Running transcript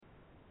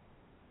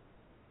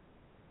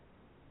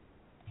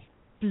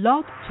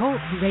Blog Talk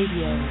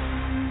Radio.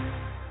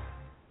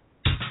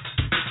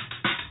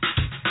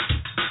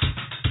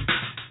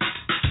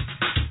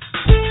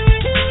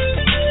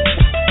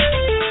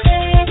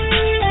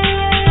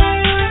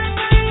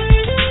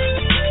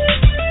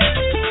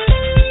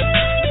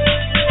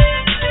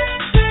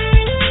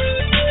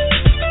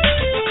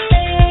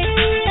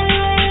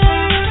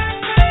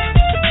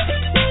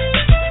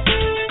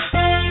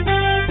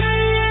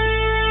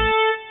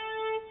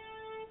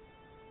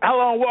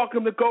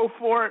 Welcome to Go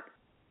For It.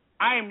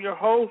 I am your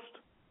host,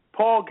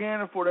 Paul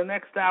Gannon. For the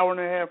next hour and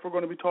a half, we're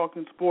going to be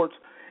talking sports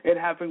and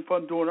having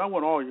fun doing it. I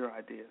want all your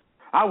ideas.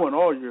 I want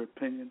all your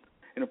opinions.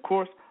 And, of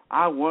course,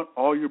 I want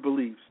all your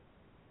beliefs.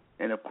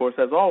 And, of course,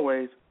 as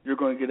always, you're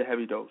going to get a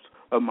heavy dose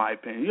of my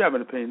opinion. You have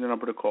an opinion, the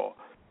number to call,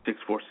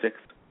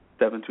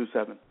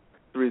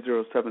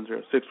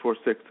 646-727-3070,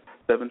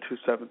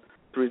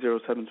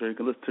 646-727-3070. You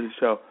can listen to the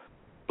show,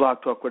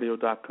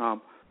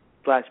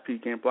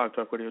 blogtalkradio.com/PGAN,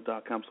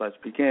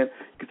 blogtalkradio.com/PGAN.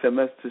 You can send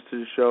messages to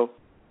the show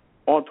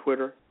on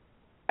Twitter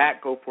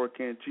at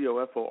GoForItGan,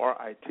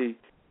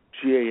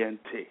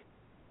 GoForitGant.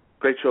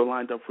 Great show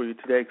lined up for you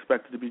today.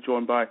 Expected to be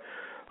joined by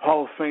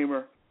Hall of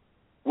Famer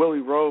Willie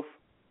Roaf.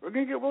 We're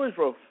going to get Willie's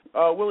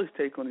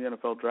take on the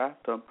NFL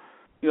draft.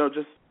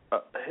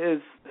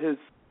 His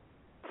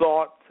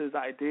thoughts, his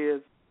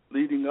ideas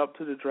leading up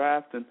to the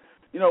draft, and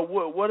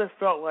what it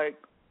felt like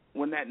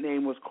when that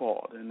name was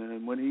called, and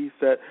then when they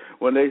said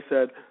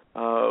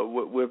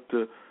with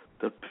the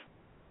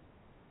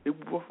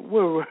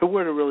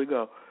where'd it really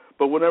go?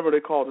 But whenever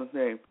they called his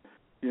name,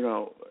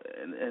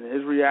 and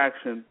his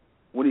reaction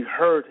when he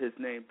heard his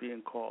name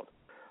being called,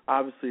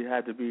 obviously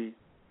had to be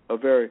a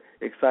very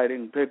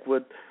exciting pick.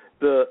 With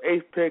the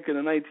 8th pick in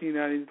the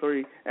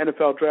 1993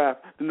 NFL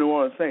Draft, the New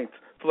Orleans Saints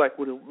select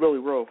with Willie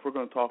Roaf. We're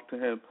going to talk to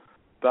him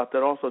about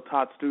that. Also,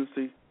 Todd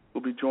Steussie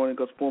will be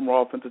joining us, former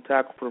offensive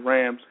tackle for the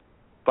Rams,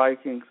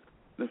 Vikings,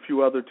 and a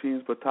few other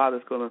teams. But Todd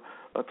is going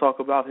to talk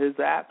about his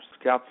app,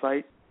 Scout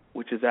Site,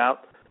 which is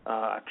out.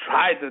 I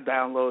tried to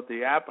download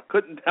the app. I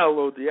couldn't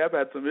download the app. I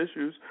had some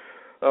issues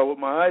with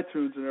my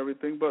iTunes and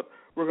everything. But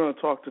we're going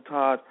to talk to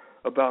Todd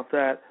about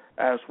that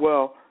as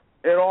well.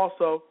 And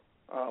also,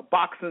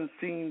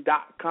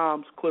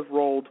 BoxingScene.com's Cliff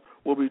Rold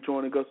will be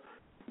joining us.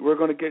 We're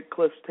going to get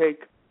Cliff's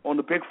take on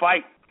the big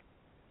fight,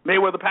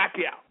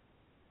 Mayweather-Pacquiao.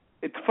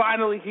 It's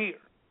finally here.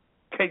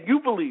 Can you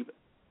believe it?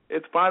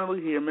 It's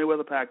finally here,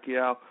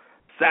 Mayweather-Pacquiao,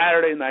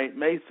 Saturday night,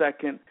 May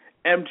 2nd,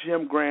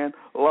 MGM Grand,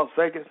 Las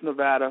Vegas,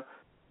 Nevada.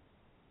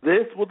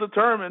 This will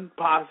determine,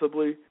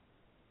 possibly,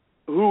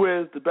 who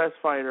is the best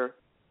fighter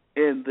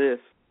in this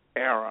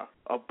era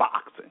of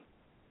boxing.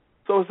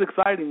 So it's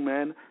exciting,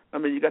 man. I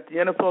mean, you got the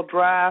NFL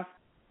Draft,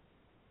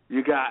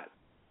 you got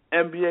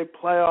NBA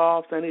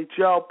playoffs,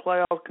 NHL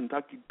playoffs,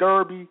 Kentucky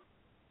Derby,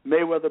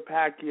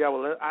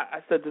 Mayweather-Pacquiao.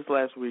 I said this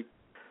last week.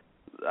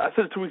 I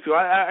said it 2 weeks ago.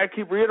 I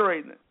keep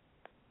reiterating it.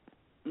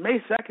 May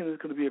 2nd is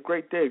going to be a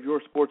great day if you're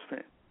a sports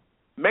fan.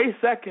 May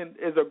 2nd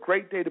is a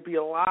great day to be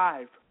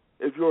alive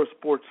if you're a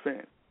sports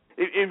fan.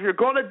 If you're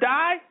going to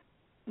die,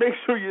 make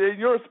sure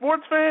you're a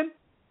sports fan,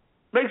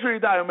 make sure you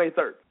die on May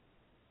 3rd.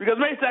 Because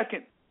May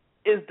 2nd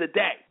is the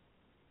day.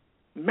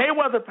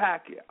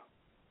 Mayweather-Pacquiao,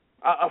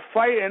 a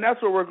fight, and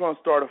that's where we're going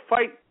to start, a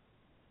fight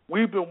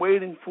we've been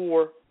waiting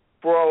for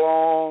a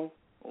long,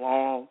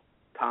 long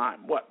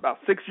time. About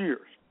 6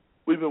 years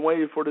we've been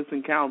waiting for this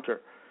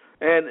encounter.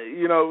 And,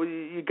 you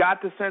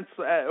got the sense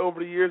over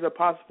the years that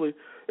possibly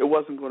it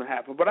wasn't going to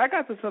happen. But I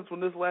got the sense when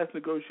this last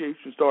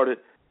negotiation started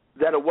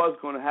that it was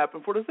going to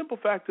happen, for the simple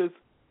fact is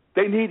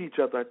they need each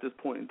other at this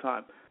point in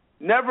time.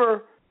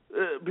 Never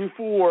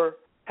before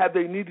have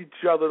they needed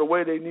each other the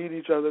way they need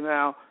each other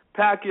now.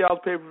 Pacquiao's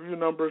pay-per-view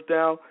numbers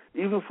down.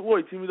 Even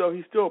Floyd's, even though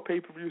he's still a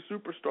pay-per-view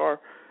superstar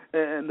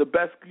and the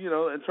best,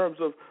 in terms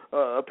of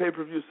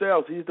pay-per-view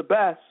sales, he's the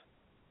best.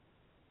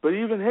 But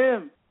even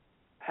him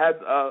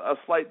had a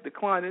slight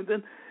decline, and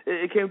then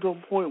it came to a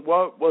point,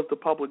 what was the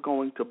public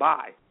going to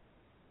buy?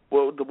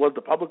 Well, was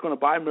the public going to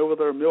buy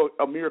Mayweather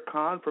Amir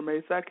Khan for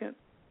May 2nd?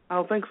 I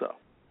don't think so.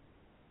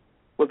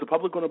 Was the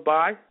public going to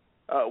buy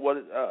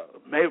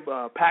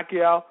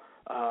Pacquiao,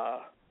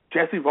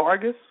 Jesse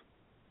Vargas?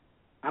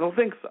 I don't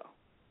think so.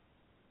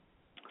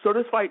 So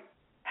this fight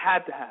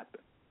had to happen.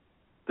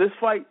 This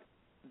fight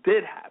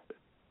did happen.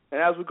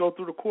 And as we go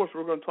through the course,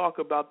 we're going to talk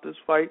about this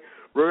fight.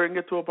 We're going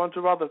to get to a bunch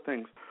of other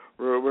things.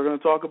 We're going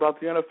to talk about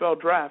the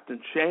NFL Draft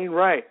and Shane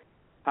Ray.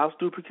 How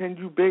stupid can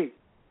you be?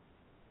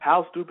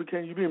 How stupid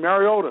can you be?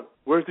 Mariota,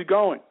 where's he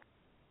going?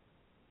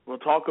 We'll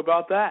talk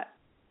about that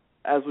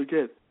as we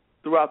get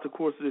throughout the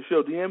course of the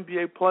show. The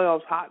NBA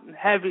playoffs hot and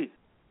heavy.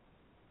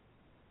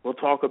 We'll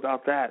talk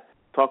about that.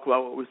 Talk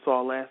about what we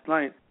saw last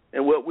night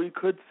and what we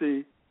could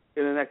see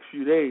in the next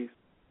few days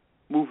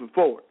moving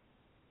forward.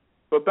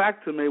 But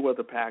back to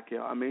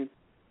Mayweather-Pacquiao. I mean,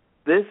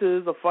 this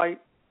is a fight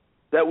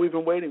that we've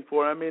been waiting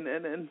for. I mean,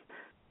 and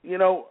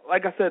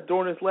like I said,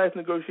 during this last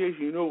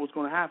negotiation, you knew it was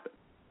going to happen.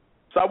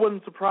 So I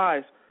wasn't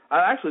surprised. I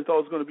actually thought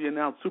it was going to be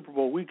announced Super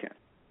Bowl weekend.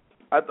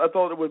 I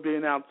thought it would be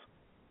announced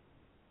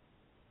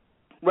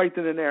right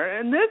then and there.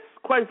 And this,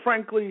 quite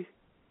frankly,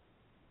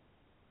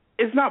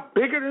 it's not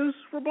bigger than the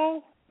Super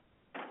Bowl,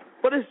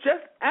 but it's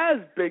just as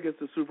big as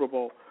the Super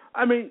Bowl.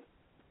 I mean,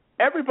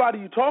 everybody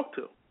you talk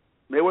to,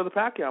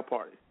 Mayweather-Pacquiao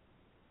party,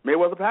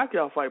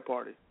 Mayweather-Pacquiao fight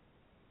party.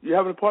 You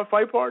having a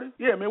fight party?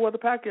 Yeah,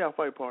 Mayweather-Pacquiao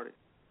fight party.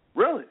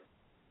 Really?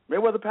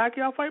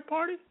 Mayweather-Pacquiao fight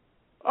party?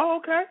 Oh,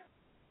 okay.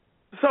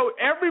 So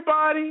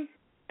everybody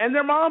and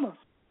their mamas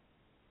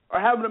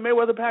are having a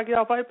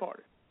Mayweather-Pacquiao fight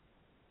party.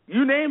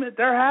 You name it,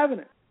 they're having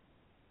it.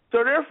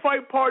 So their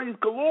fight parties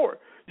galore.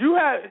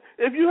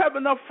 If you have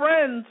enough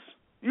friends,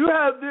 you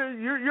have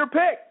your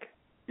pick.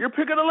 Your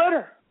pick of the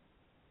litter.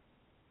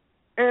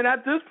 And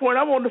at this point,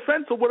 I'm on the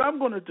fence of what I'm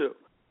going to do.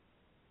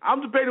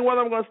 I'm debating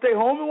whether I'm going to stay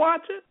home and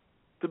watch it.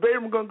 Debating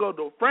if I'm going to go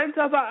to a friend's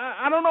house.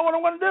 I don't know what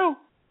I'm going to do.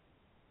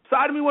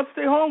 Side of me wants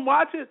to stay home,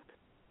 watch it,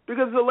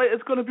 because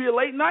it's going to be a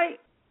late night.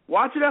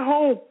 Watch it at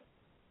home.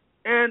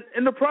 And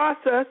in the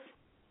process,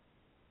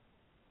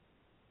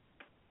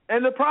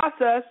 in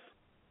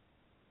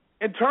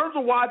terms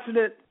of watching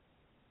it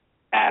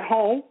at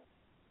home,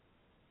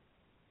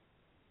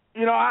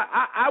 you know,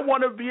 I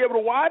want to be able to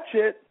watch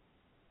it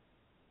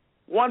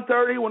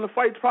 1:30 when the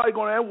fight's probably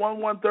going to end,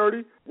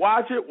 1:30.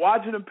 Watch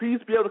it in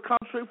peace, be able to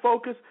concentrate,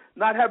 focus,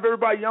 not have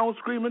everybody yelling,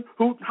 screaming,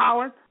 hooting,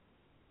 hollering.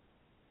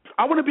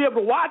 I want to be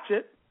able to watch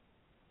it,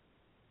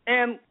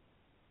 and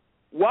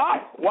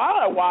while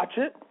I watch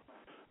it,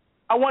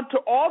 I want to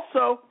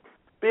also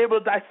be able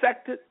to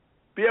dissect it,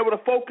 be able to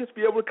focus,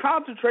 be able to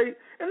concentrate,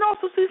 and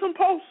also see some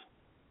posts.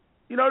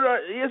 You know, the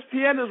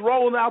ESPN is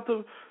rolling out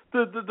the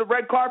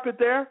red carpet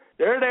there.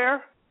 They're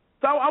there.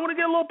 So I want to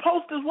get a little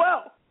post as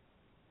well.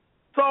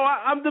 So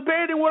I'm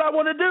debating what I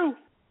want to do.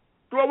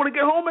 Do I want to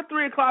get home at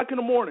 3 o'clock in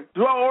the morning?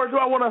 Or do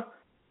I want to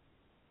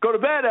go to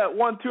bed at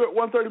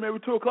 1:30, maybe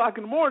 2 o'clock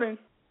in the morning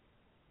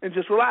and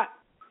just relax?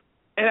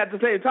 And at the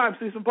same time,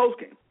 see some post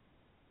game.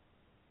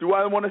 Do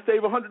I want to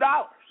save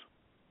 $100?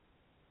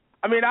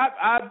 I mean,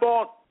 I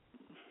bought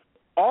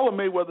all of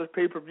Mayweather's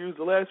pay-per-views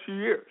the last few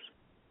years,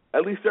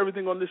 at least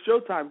everything on this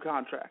Showtime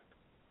contract.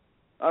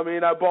 I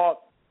mean, I bought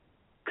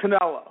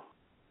Canelo.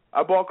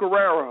 I bought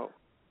Guerrero.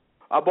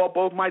 I bought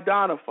both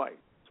Maidana fights.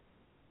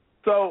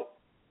 So,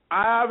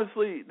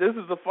 this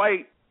is a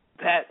fight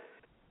that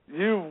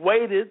you've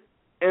waited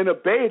and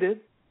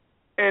abated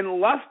and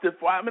lusted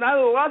for. I mean, I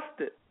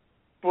lusted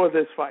for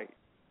this fight.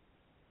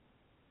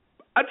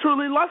 I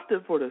truly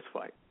lusted for this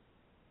fight.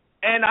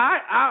 And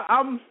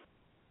I'm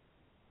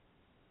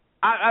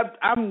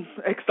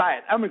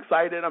excited. I'm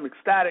excited. I'm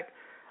ecstatic.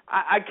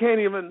 I can't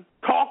even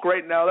talk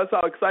right now. That's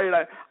how excited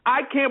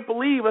I can't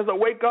believe as I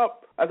woke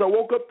up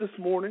this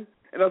morning,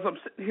 and as I'm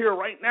sitting here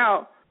right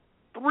now,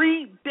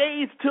 3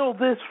 days till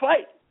this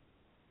fight.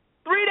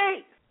 3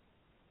 days.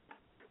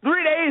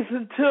 3 days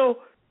until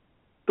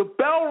the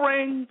bell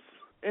rings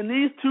and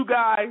these two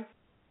guys,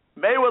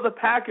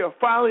 Mayweather-Pacquiao,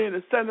 finally in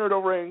the center of the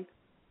ring,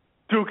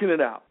 duking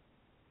it out.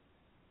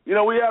 You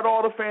know, we had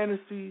all the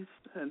fantasies,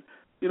 and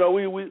you know,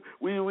 we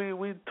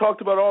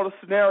talked about all the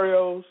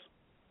scenarios.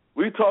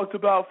 We talked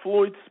about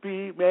Floyd's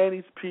speed,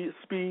 Manny's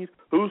speed,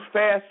 who's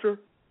faster,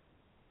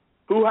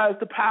 who has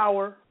the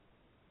power.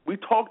 We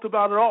talked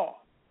about it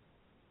all.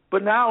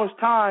 But now it's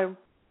time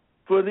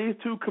for these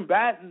two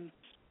combatants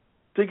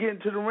to get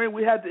into the ring.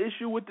 We had the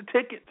issue with the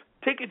tickets.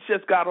 Tickets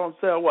just got on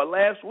sale,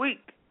 last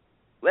week?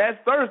 Last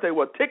Thursday,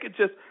 tickets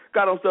just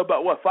got on sale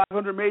about,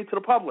 500 made to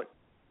the public.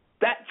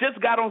 That just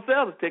got on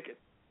sale, the ticket.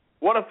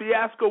 What a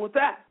fiasco with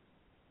that.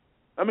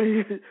 I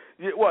mean,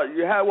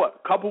 you had a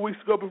couple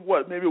weeks ago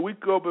before, maybe a week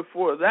ago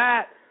before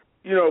that,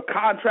 you know,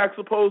 contracts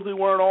supposedly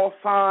weren't all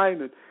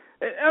signed. And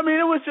I mean,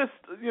 it was just,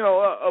 you know,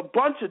 a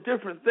bunch of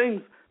different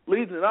things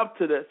leading up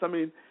to this. I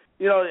mean,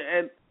 you know,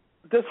 and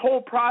this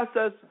whole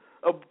process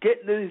of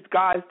getting these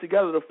guys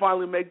together to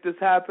finally make this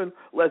happen,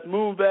 Les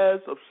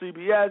Moonves of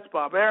CBS,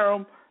 Bob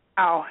Arum,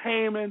 Al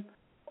Heyman,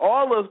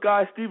 all those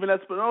guys, Steven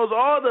Espinoza,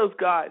 all those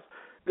guys,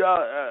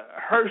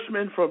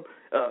 Hirschman from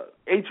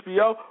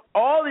HBO,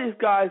 all these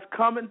guys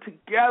coming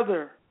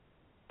together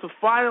to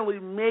finally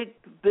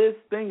make this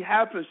thing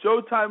happen.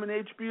 Showtime and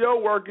HBO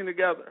working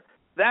together.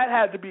 That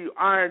had to be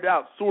ironed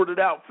out, sorted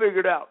out,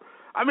 figured out.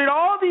 I mean,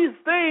 all these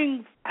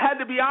things had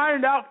to be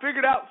ironed out,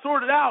 figured out,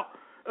 sorted out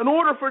in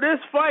order for this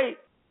fight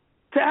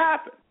to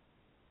happen.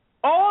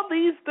 All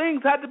these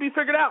things had to be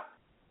figured out.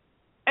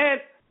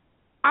 And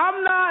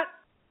I'm not,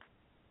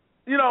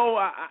 you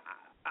know,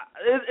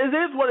 it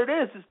is what it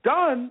is. It's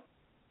done.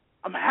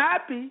 I'm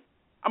happy.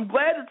 I'm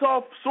glad it's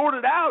all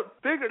sorted out,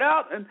 figured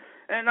out, and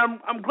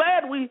I'm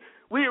glad we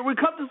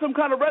come to some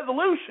kind of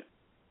resolution.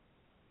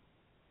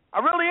 I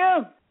really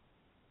am.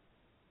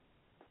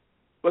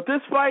 But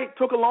this fight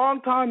took a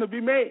long time to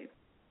be made.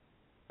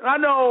 And I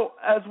know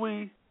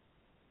and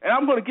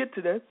I'm going to get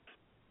to this,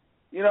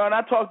 you know, and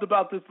I talked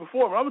about this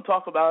before, but I'm going to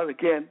talk about it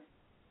again.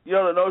 You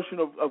know, the notion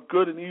of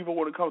good and evil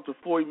when it comes to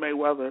Floyd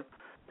Mayweather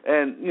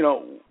and, you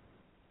know,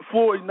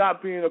 Floyd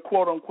not being a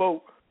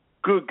quote-unquote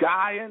good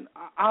guy. And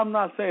I'm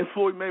not saying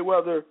Floyd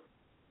Mayweather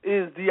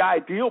is the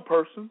ideal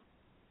person.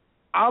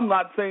 I'm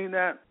not saying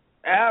that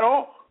at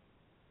all.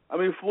 I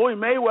mean, Floyd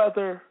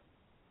Mayweather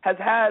has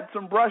had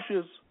some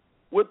brushes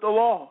with the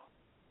law.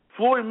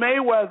 Floyd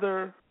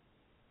Mayweather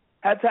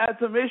has had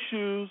some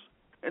issues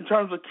in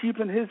terms of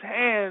keeping his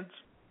hands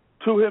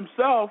to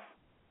himself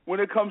when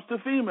it comes to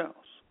females.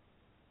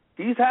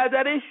 He's had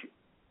that issue.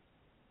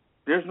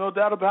 There's no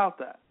doubt about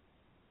that.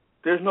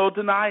 There's no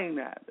denying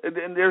that.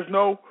 And there's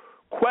no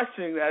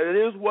questioning that. It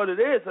is what it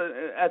is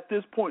at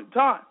this point in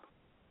time.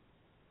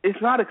 It's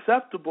not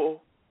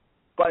acceptable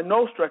by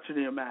no stretch of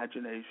the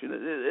imagination.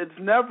 It's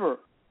never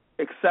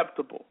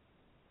acceptable.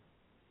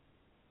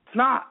 It's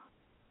not.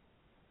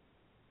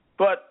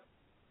 But,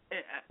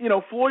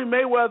 Floyd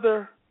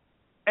Mayweather,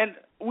 and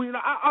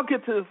I'll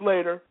get to this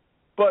later,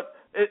 but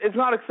it's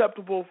not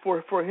acceptable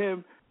for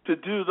him to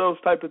do those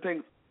type of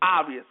things,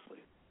 obviously.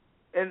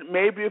 And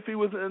maybe if he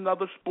was in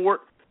another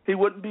sport, he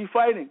wouldn't be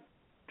fighting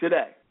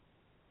today.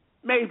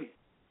 Maybe.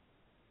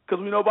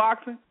 Because we know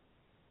boxing,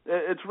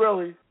 it's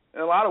really,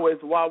 in a lot of ways,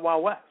 the wild,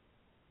 wild west.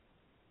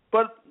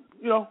 But,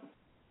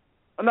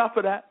 enough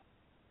of that.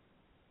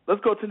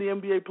 Let's go to the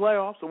NBA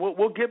playoffs, and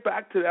we'll get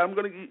back to that.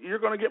 You're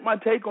going to get my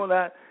take on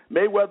that.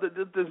 Mayweather,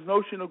 this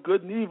notion of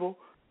good and evil,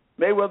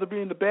 Mayweather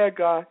being the bad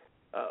guy,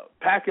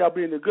 Pacquiao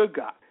being the good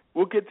guy.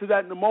 We'll get to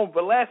that in a moment.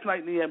 But last night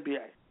in the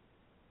NBA,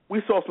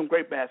 we saw some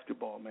great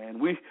basketball, man.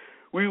 We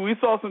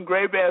saw some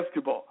great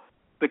basketball.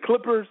 The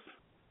Clippers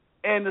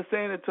and the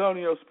San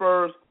Antonio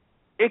Spurs,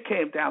 it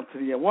came down to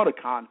the end. What a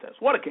contest.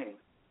 What a game.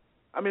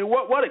 I mean,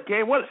 what a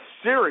game. What a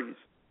series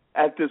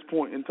at this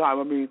point in time.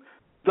 I mean,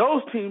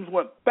 those teams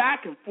went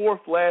back and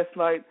forth last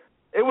night.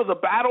 It was a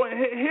battle. And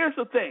here's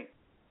the thing.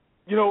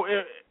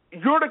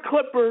 If you're the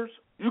Clippers,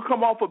 you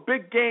come off a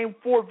big Game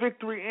 4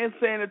 victory in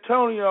San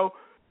Antonio,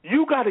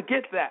 you got to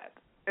get that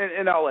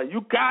in L.A.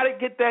 You got to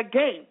get that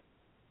game.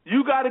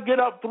 You got to get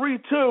up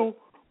 3-2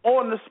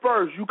 on the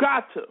Spurs. You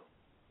got to.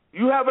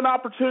 You have an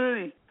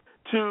opportunity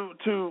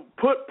to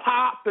put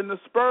Pop and the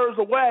Spurs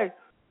away.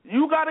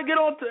 You got to get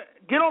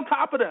on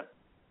top of them.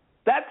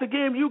 That's a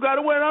game you got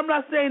to win. I'm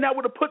not saying that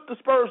would have put the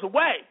Spurs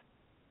away.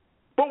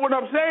 But what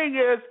I'm saying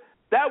is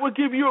that would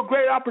give you a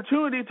great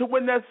opportunity to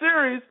win that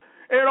series,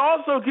 and it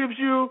also gives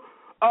you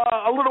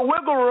a little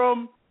wiggle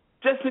room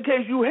just in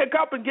case you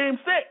hiccup in Game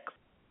 6.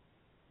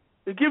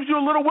 It gives you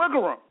a little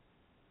wiggle room.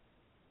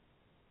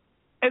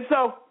 And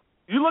so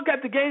you look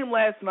at the game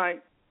last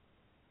night,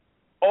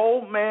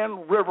 old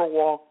man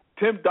Riverwalk,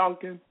 Tim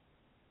Duncan,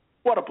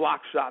 what a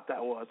block shot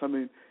that was. I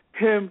mean,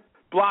 him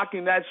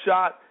blocking that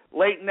shot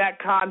late in that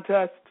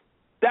contest,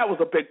 that was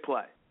a big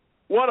play.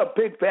 What a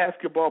big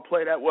basketball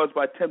play that was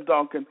by Tim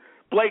Duncan.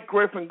 Blake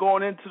Griffin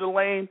going into the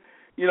lane,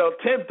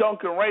 Tim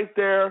Duncan right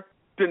there,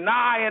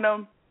 denying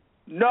him.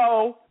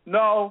 No.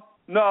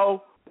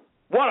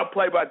 What a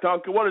play by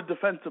Duncan. What a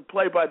defensive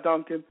play by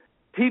Duncan.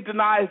 He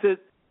denies it.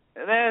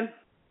 And then,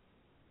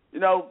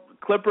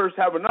 Clippers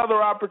have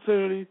another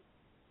opportunity.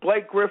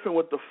 Blake Griffin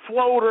with the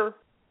floater.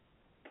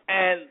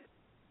 And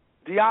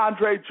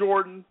DeAndre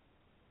Jordan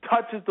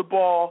touches the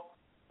ball.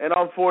 And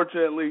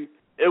unfortunately,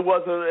 it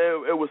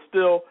was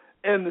still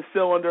in the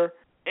cylinder.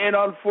 And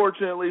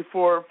unfortunately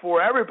for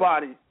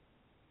everybody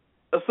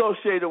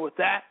associated with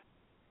that,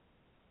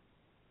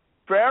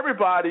 that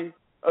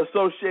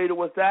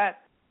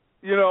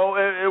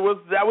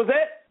was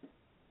it.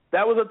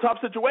 That was a tough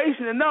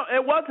situation. And no,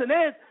 it wasn't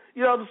it.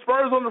 The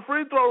Spurs on the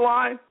free throw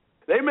line,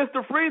 they missed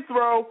a free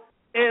throw,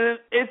 and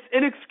it's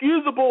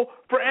inexcusable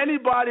for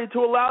anybody to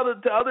allow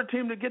the other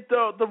team to get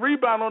the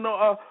rebound on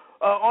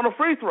a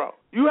free throw.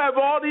 You have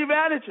all the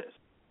advantages.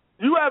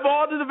 You have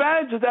all the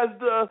advantages as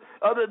the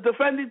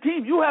defending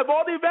team. You have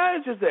all the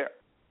advantages there.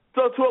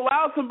 So to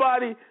allow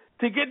somebody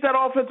to get that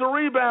offensive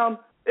rebound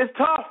is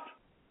tough.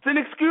 It's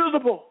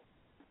inexcusable.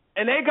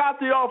 And they got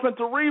the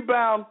offensive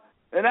rebound,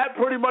 and that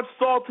pretty much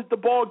salted the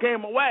ball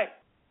game away.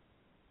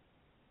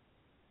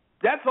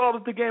 That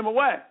salted the game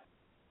away.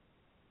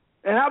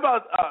 And how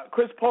about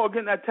Chris Paul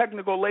getting that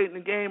technical late in the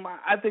game?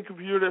 I think if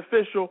you're the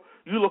official,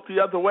 you look the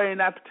other way in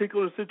that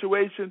particular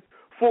situation.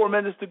 4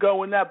 minutes to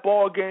go in that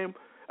ball game,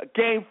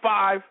 Game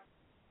 5,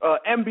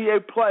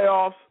 NBA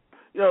playoffs.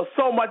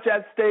 So much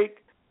at stake.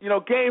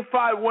 Game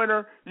 5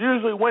 winner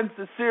usually wins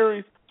the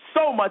series.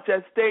 So much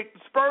at stake. The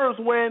Spurs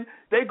win.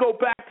 They go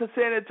back to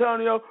San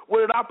Antonio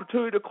with an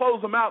opportunity to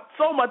close them out.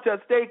 So much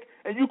at stake,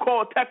 and you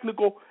call it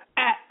technical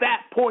at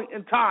that point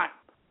in time.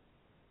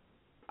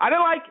 I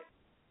didn't like it.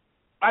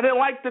 I didn't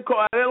like the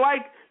call.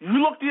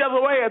 You look the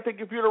other way, I think,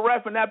 if you're the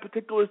ref in that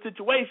particular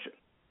situation.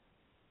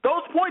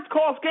 Those points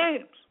cost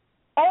games.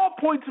 All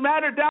points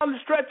matter down the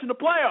stretch in the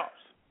playoffs.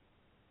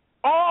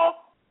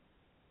 All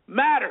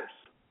matters.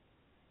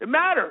 It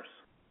matters.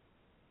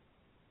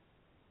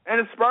 And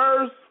the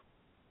Spurs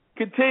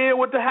continue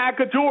with the hack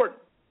of Jordan.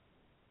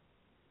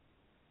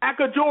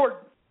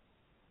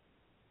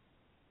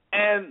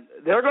 And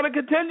they're going to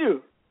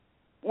continue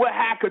with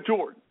hack of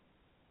Jordan.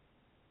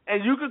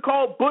 And you can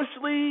call it Bush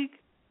League.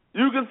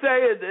 You can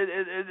say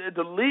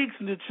the leagues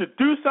should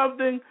do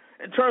something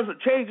in terms of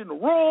changing the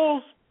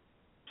rules,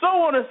 so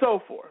on and so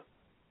forth.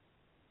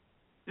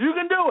 You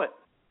can do it,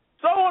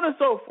 so on and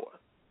so forth.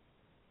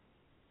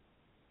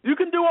 You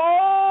can do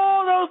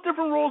all those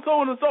different rules, so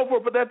on and so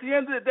forth. But at the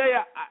end of the day,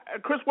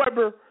 Chris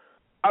Webber,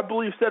 I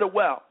believe, said it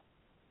well.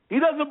 He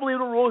doesn't believe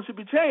the rules should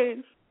be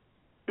changed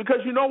because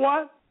you know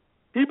what?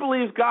 He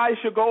believes guys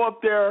should go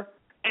up there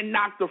and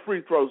knock the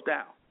free throws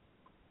down.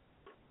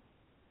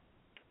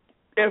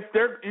 If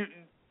they're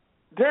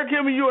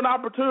giving you an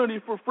opportunity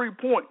for free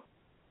points,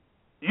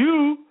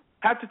 you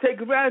have to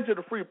take advantage of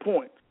the free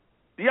points.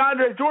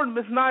 DeAndre Jordan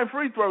missed 9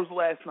 free throws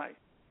last night.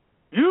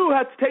 You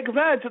have to take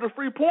advantage of the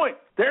free points.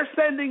 They're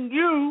sending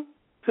you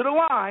to the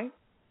line,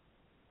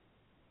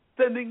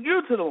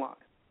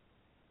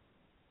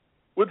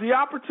 with the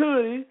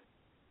opportunity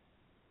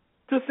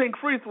to sink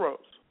free throws.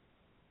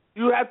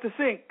 You have to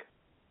sink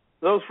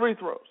those free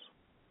throws.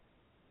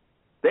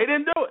 They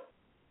didn't do it.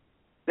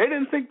 They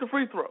didn't sink the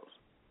free throws.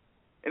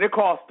 And it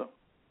cost them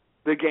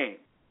the game.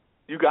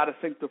 You got to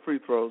sink the free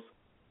throws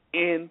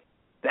in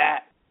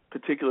that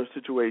particular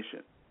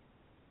situation.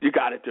 You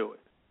got to do it.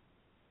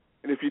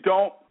 And if you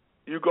don't,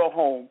 you go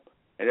home,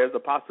 and there's a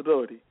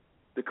possibility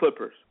the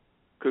Clippers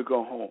could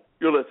go home.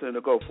 You're listening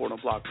to Go For It on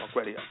Blog Talk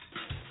Radio.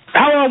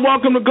 Hello and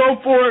welcome to Go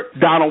For It.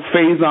 Donald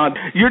Faison.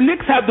 Your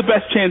Knicks have the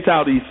best chance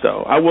out east,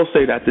 though. I will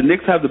say that. The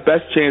Knicks have the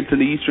best chance in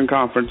the Eastern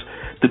Conference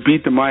to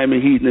beat the Miami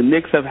Heat, and the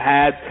Knicks have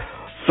had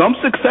some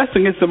success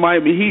against the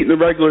Miami Heat in the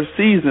regular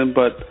season,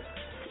 but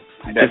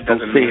that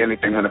doesn't mean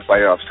anything when the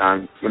playoffs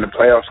come. When the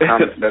playoffs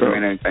come, it doesn't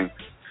mean anything.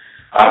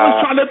 I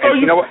was trying to throw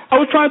I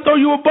was trying to throw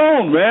you a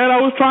bone, man. I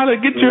was trying to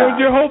get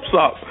your hopes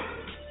up.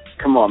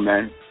 Come on,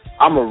 man.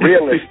 I'm a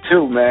realist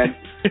too, man.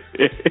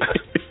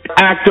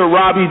 Actor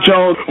Robbie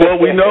Jones. Well,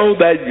 we know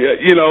that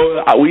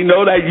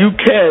you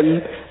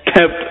can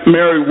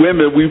marry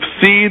women. We've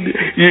seen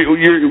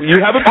you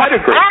have a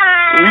pedigree.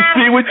 We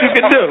see what you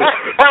can do.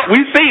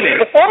 We've seen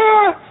it.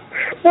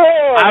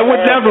 I would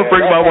never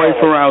bring my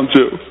wife around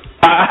you.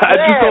 I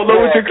just don't know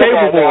what you're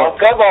capable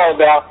of. Come on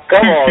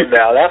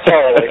now. That's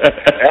early.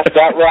 That's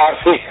not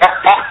Roxy.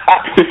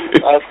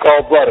 That's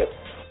cold-blooded.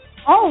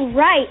 All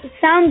right.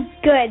 Sounds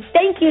good.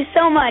 Thank you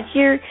so much.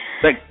 You're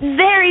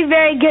very,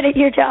 very good at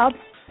your job.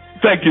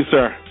 Thank you,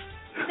 sir.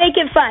 Make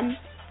it fun.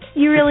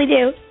 You really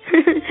do.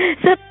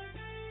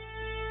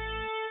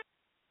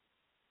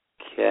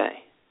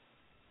 Okay.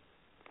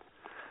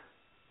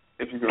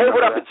 Hey,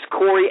 what up? It's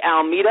Corey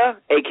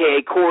Almeida,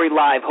 a.k.a. Corey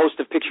Live, host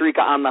of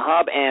Picturica on the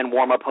Hub and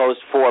warm-up host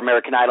for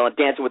American Idol and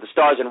Dancing with the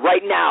Stars. And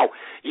right now,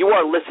 you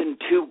are listening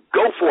to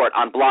Go For It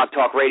on Blog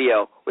Talk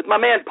Radio with my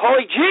man,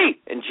 Paulie G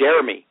and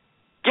Jeremy.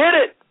 Get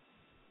it!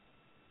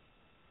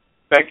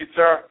 Thank you,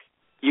 sir.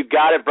 You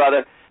got it,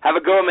 brother. Have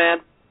a go, man.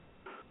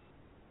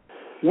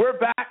 We're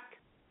back.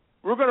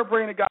 We're going to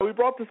bring a guy. We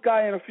brought this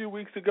guy in a few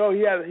weeks ago.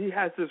 He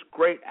has this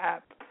great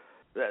app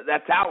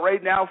that's out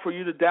right now for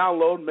you to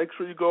download. Make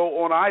sure you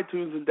go on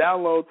iTunes and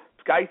download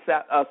Scout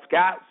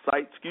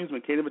Site. Excuse me,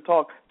 can't even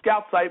talk.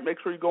 Scout Site. Make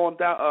sure you go on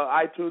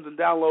iTunes and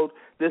download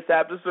this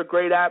app. This is a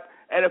great app.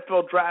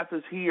 NFL Draft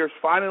is here. It's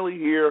finally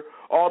here.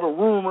 All the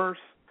rumors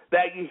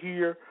that you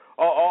hear,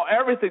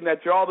 everything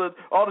that all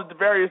the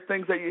various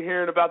things that you're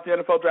hearing about the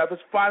NFL Draft is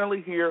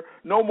finally here.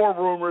 No more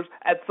rumors.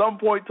 At some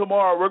point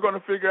tomorrow, we're going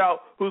to figure out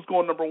who's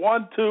going number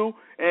 1, 2,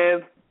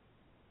 and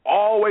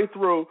all the way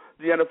through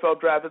the NFL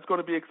Draft. It's going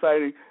to be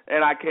exciting,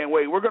 and I can't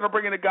wait. We're going to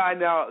bring in a guy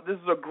now. This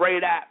is a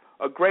great app,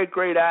 a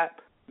great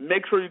app.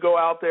 Make sure you go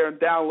out there and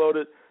download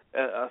it.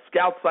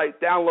 Scout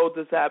Site, download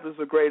this app. This is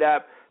a great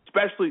app,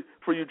 especially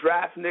for you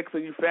draft Knicks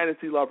and you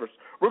fantasy lovers.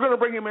 We're going to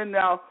bring him in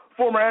now,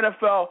 former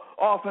NFL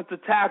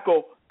offensive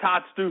tackle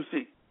Todd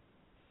Steussie.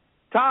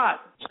 Todd.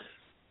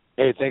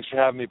 Hey, thanks for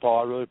having me, Paul.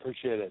 I really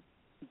appreciate it.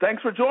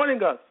 Thanks for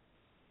joining us.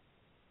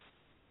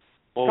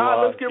 Well,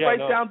 Todd, let's get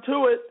down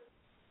to it.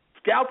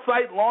 Scout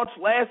Site launched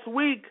last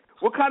week.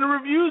 What kind of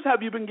reviews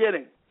have you been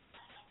getting?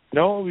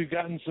 No, we've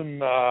gotten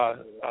some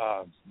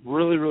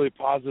really, really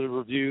positive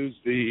reviews.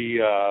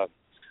 The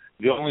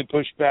only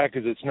pushback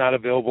is it's not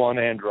available on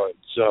Android.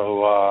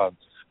 So,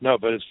 no,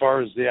 but as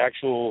far as the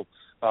actual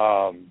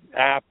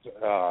app,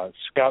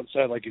 Scout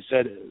Site, like you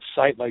said,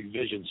 Sight like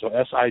Vision, so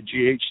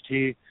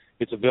SIGHT,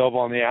 it's available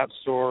on the App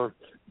Store.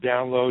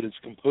 Download, it's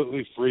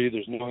completely free.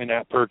 There's no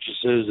in-app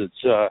purchases.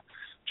 It's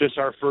just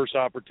our first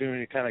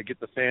opportunity to kind of get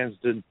the fans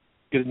to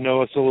get to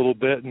know us a little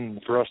bit and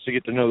for us to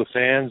get to know the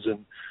fans.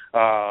 And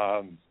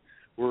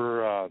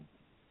we're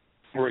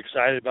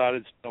excited about it.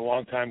 It's been a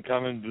long time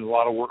coming. There's a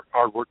lot of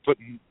hard work put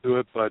into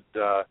it, but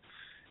I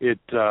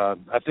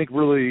think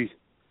really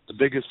the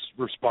biggest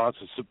response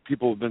is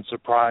people have been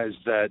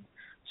surprised that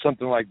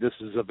something like this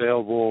is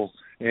available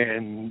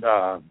and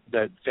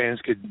that fans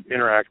could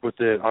interact with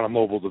it on a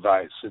mobile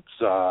device.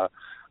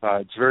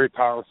 It's very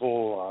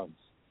powerful.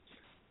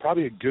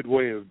 Probably a good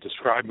way of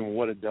describing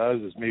what it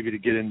does is maybe to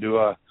get into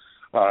a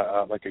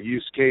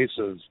use case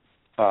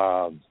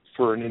of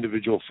for an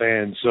individual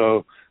fan.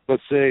 So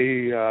let's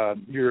say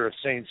you're a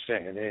Saints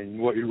fan, and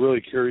what you're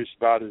really curious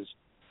about is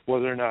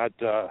whether or not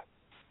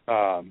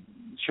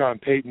Sean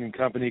Payton and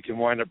company can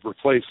wind up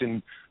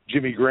replacing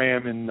Jimmy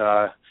Graham in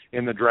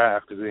the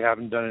draft because they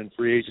haven't done it in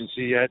free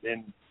agency yet,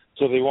 and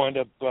so they wind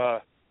up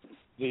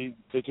they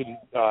can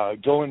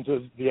go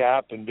into the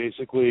app and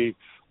basically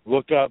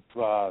look up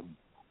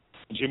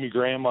Jimmy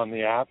Graham on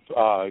the app,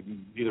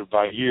 either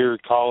by year,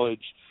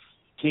 college,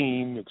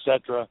 team,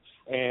 etc.,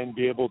 and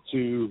be able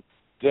to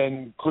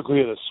then quickly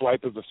at a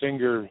swipe of a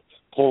finger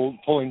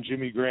pulling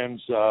Jimmy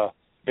Graham's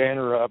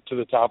banner up to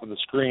the top of the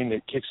screen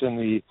that kicks in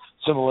the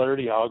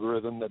similarity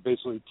algorithm that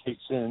basically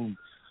takes in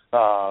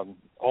all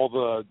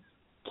the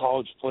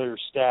college player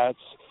stats,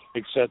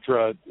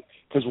 etc.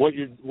 Because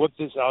what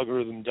this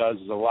algorithm does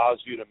is allows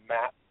you to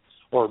map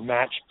or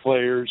match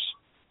players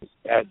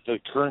at the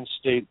current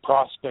state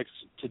prospects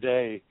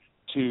today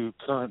to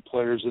current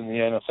players in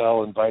the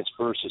NFL and vice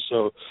versa.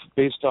 So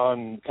based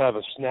on kind of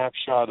a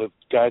snapshot of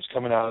guys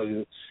coming out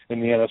in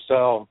the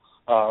NFL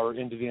or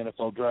into the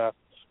NFL draft,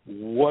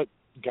 what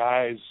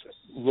guys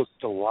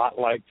looked a lot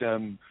like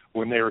them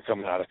when they were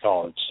coming out of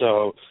college.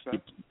 So you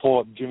pull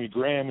up Jimmy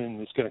Graham, and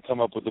it's going to come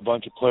up with a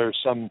bunch of players.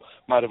 Some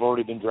might have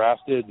already been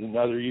drafted in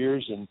other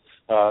years, and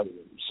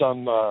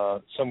some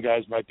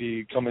guys might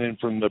be coming in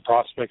from the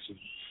prospects of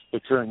the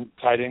current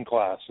tight end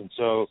class. And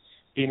so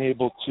being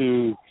able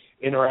to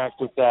interact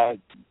with that,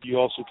 you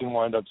also can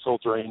wind up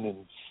filtering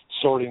and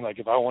sorting. Like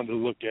if I wanted to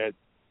look at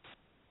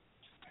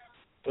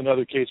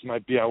another case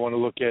might be I want to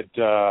look at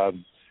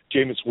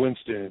Jameis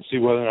Winston and see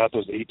whether or not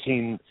those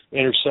 18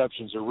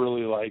 interceptions are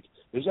really like,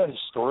 is that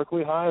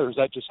historically high or is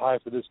that just high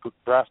for this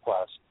draft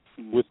class?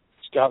 Mm-hmm. With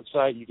Scout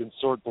Site, you can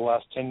sort the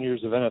last 10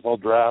 years of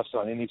NFL drafts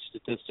on any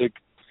statistic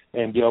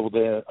and be able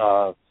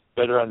to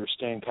better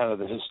understand kind of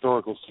the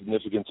historical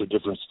significance of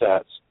different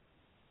stats.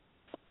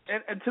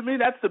 And to me,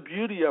 that's the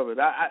beauty of it.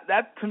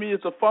 That, to me,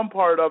 is the fun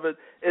part of it,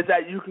 is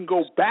that you can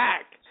go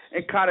back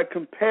and kind of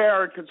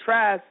compare and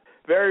contrast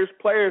various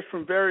players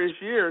from various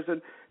years.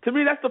 And to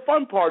me, that's the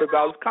fun part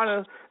about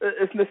it.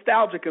 It's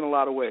nostalgic in a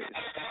lot of ways.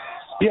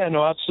 Yeah,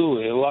 no,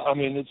 absolutely. I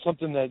mean, it's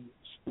something that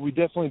we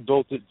definitely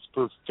built it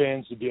for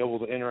fans to be able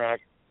to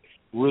interact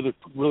really,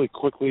 really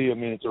quickly. I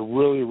mean, it's a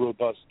really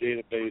robust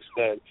database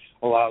that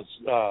allows,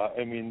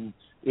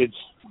 it's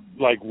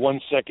like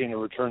 1 second it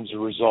returns a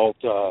result.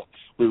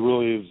 We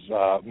really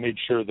have made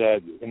sure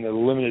that in the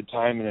limited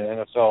time in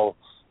an NFL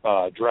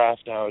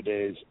draft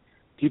nowadays,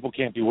 people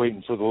can't be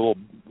waiting for the little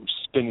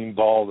spinning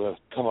ball to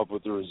come up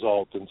with the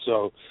result. And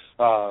so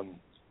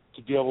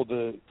to be able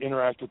to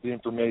interact with the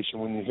information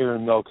when you're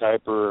hearing Mel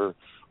Kiper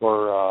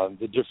or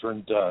the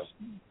different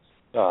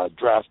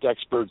draft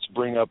experts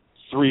bring up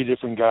 3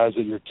 different guys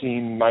that your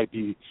team might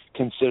be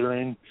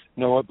considering,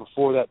 you know what,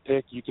 before that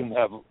pick, you can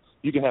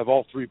have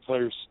all 3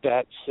 players'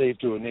 stats saved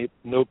to a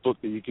notebook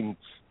that you can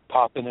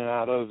pop in and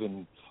out of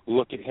and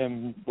look at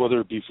him, whether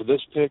it be for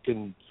this pick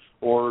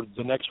or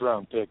the next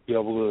round pick, be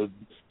able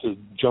to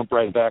jump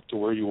right back to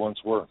where you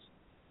once were.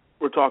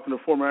 We're talking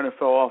to former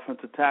NFL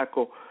offensive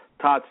tackle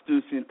Todd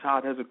Steussie, and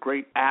Todd has a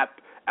great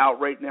app out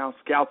right now,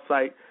 Scout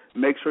Site.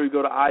 Make sure you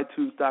go to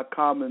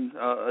iTunes.com and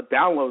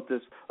download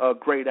this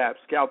great app,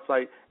 Scout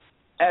Site,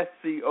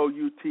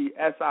 SCOUTSIGHT,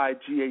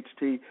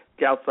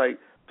 Scout Site.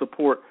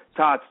 Support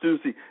Todd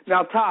Steussie.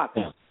 Now, Todd,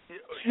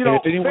 you know, and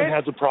if anyone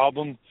has a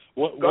problem,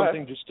 one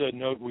thing just to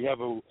note, we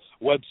have a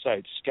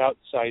website, Scout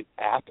Site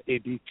app,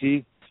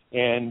 ABP,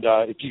 and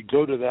if you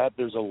go to that,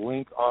 there's a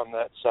link on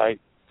that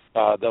site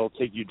that'll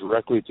take you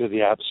directly to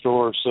the App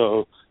Store.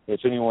 So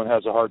if anyone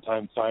has a hard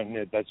time finding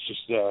it, that's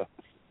just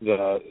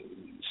the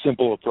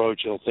simple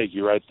approach. It'll take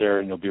you right there,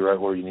 and you'll be right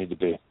where you need to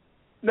be.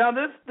 Now,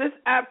 this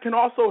app can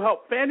also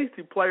help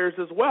fantasy players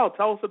as well.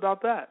 Tell us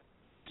about that.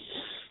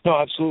 No,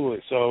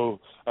 absolutely. So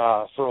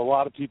for a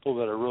lot of people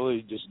that are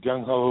really just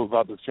gung-ho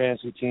about their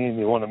fantasy team,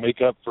 they want to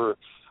make up for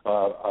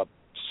a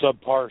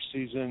subpar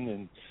season.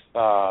 And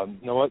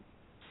you know what?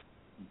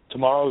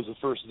 Tomorrow is the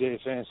first day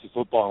of fantasy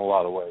football in a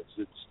lot of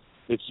ways.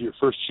 It's your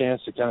first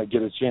chance to kind of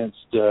get a chance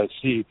to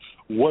see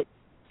what,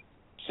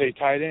 say,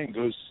 tight end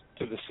goes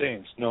to the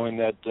Saints, knowing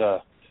that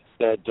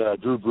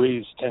Drew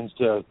Brees tends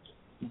to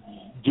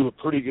do a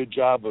pretty good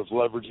job of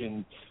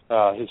leveraging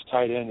his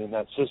tight end in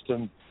that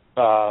system.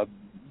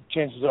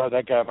 Chances are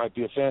that guy might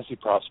be a fantasy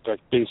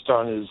prospect based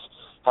on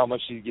how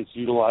much he gets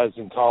utilized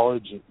in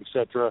college,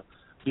 etc.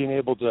 Being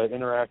able to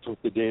interact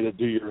with the data,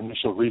 do your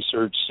initial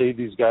research, save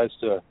these guys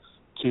to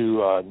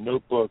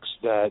notebooks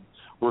that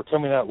we're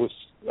coming out with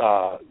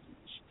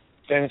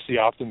fantasy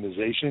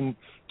optimization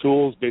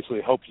tools,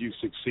 basically help you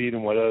succeed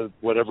in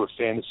whatever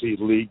fantasy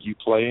league you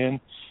play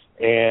in.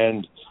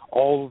 And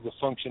all of the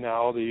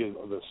functionality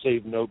of the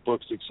saved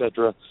notebooks,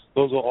 etc.,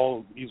 those will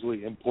all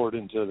easily import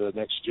into the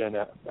next-gen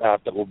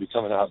app that will be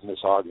coming out in this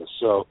August.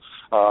 So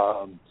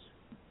it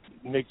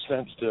makes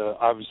sense to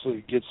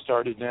obviously get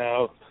started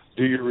now,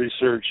 do your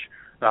research,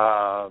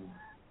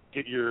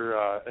 get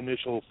your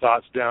initial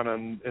thoughts down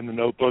in the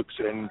notebooks,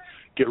 and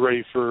get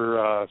ready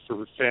for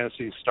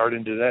fantasy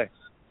starting today.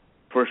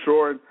 For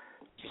sure.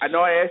 I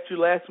know I asked you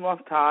last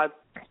month, Todd,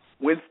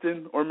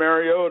 Winston or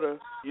Mariota.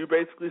 You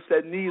basically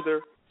said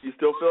neither. You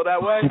still feel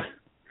that way?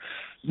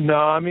 No,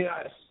 I mean,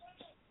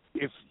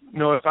 if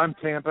I'm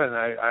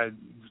Tampa and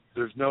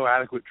there's no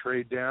adequate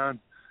trade down,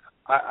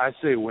 I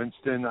say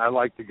Winston. I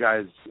like the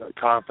guy's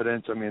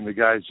confidence. I mean, the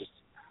guy's just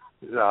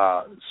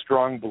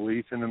strong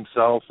belief in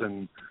himself,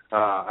 and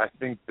I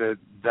think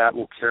that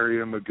will carry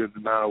him a good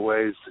amount of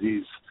ways.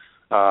 He's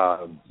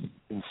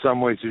in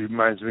some ways, it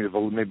reminds me of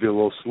maybe a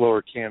little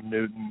slower Cam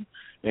Newton,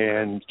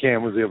 and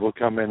Cam was able to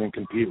come in and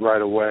compete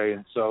right away.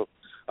 And so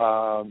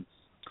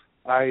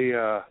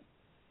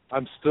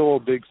I'm still a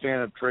big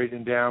fan of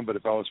trading down, but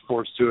if I was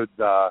forced to it,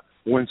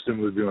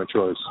 Winston would be my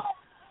choice.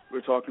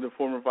 We're talking to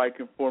former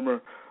Viking,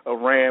 former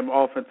Ram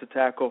offensive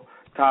tackle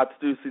Todd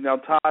Steussie. Now,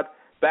 Todd,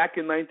 back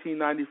in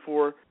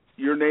 1994,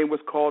 your name was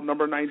called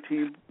number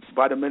 19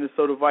 by the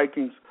Minnesota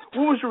Vikings.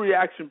 What was your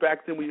reaction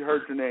back then when you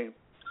heard your name?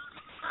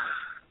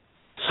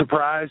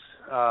 Surprise,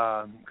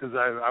 because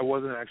I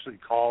wasn't actually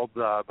called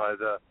by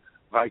the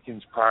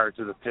Vikings prior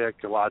to the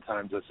pick. A lot of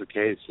times that's the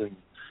case, and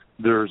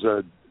there's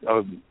a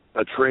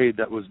trade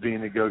that was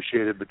being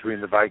negotiated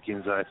between the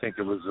Vikings, and I think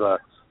it was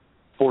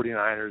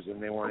 49ers,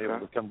 and they weren't able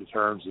to come to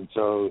terms, and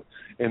so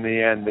in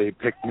the end they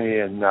picked me,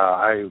 and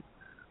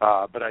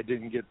but I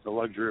didn't get the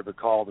luxury of a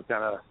call to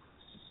kind of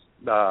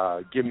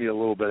give me a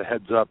little bit of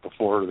heads up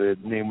before the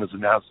name was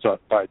announced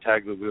by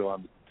Tagliabue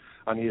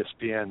on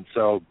ESPN.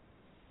 So,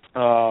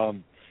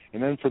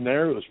 and then from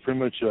there it was pretty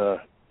much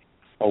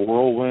a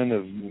whirlwind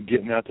of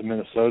getting out to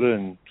Minnesota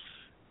and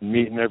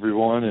meeting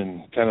everyone,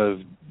 and kind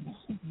of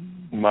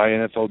my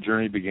NFL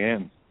journey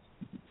began.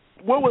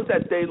 What was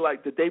that day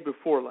like, the day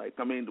before like?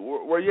 I mean,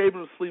 were you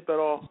able to sleep at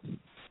all?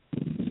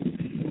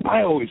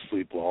 I always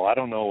sleep well. I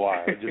don't know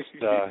why. I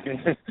just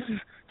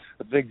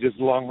I think just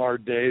long,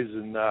 hard days.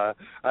 And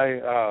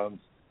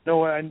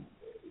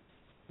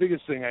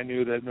biggest thing I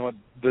knew that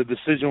the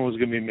decision was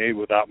going to be made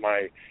without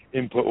my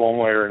input one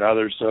way or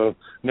another, so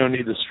no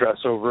need to stress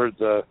over it.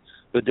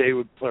 The day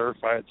would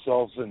clarify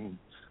itself, and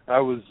I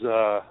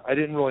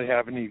didn't really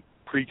have any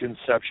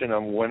preconception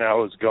on when I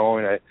was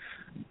going.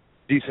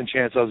 Decent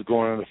chance I was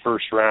going in the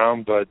first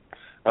round, but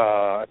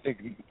I think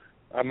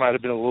I might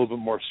have been a little bit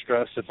more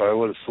stressed if I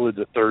would have slid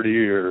to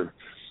 30 or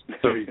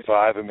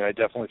 35. I mean, I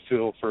definitely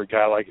feel for a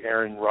guy like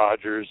Aaron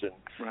Rodgers, and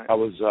right. I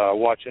was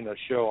watching a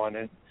show on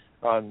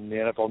the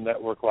NFL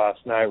Network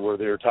last night where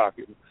they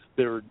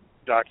were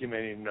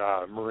documenting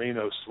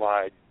Marino's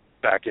slide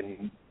back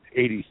in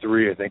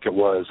 '83, I think it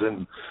was,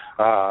 and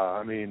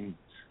I mean,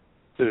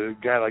 to a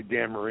guy like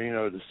Dan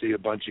Marino, to see a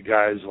bunch of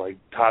guys like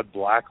Todd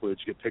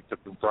Blackledge get picked up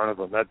in front of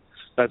him,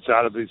 that's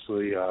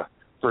obviously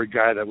for a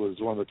guy that was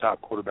one of the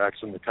top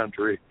quarterbacks in the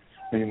country.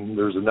 I mean,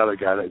 there's another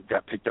guy that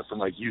got picked up from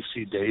like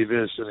UC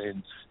Davis. I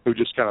mean, it was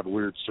just kind of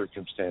weird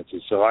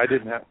circumstances. So I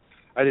didn't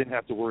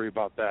have to worry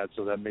about that.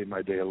 So that made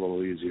my day a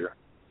little easier.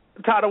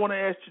 Todd, I want to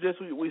ask you this.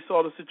 We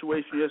saw the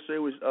situation yesterday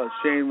with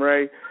Shane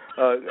Ray,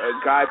 a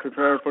guy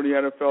preparing for the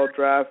NFL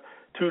draft.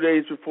 2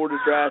 days before the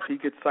draft, he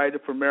gets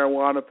cited for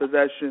marijuana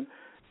possession.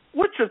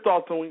 What's your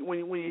thoughts on when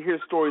you hear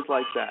stories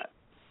like that,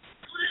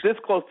 this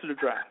close to the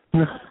draft?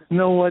 You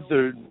know what?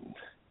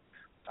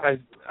 I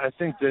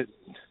think that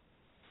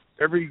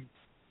every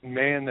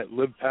man that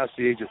lived past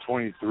the age of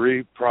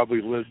 23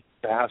 probably lived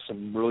past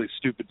some really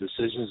stupid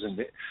decisions and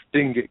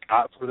didn't get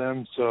caught for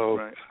them. So,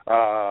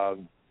 right.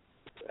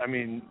 I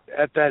mean,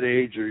 at that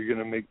age, you're going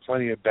to make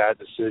plenty of bad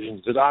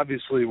decisions. But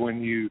obviously,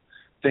 when you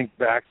think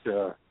back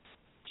to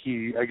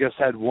he, I guess,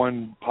 had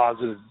one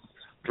positive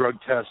drug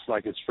test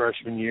like his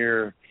freshman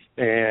year,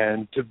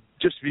 and to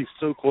just be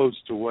so close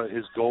to what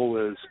his goal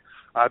is,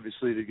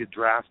 obviously to get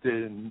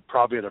drafted and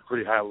probably at a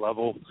pretty high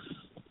level,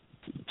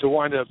 to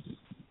wind up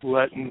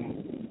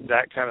letting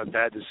that kind of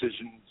bad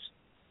decisions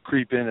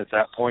creep in at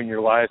that point in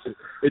your life,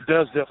 it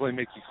does definitely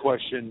make you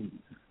question,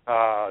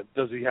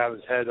 does he have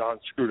his head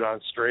screwed on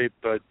straight?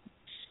 But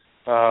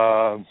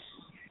I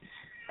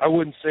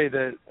wouldn't say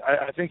that.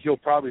 I think he'll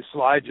probably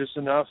slide just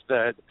enough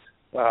that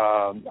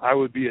I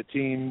would be a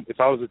team, if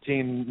I was a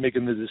team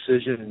making the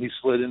decision and he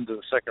slid into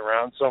the second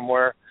round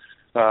somewhere,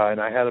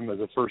 and I had him as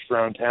a first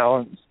round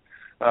talent,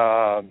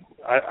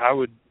 I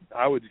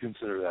would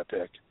consider that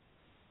pick.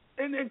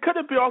 And could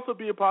it also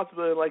be a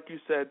possibility, like you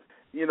said,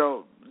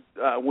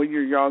 when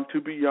you're young, to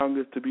be young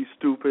is to be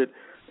stupid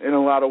in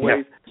a lot of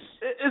ways.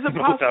 Yeah. Is it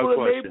possible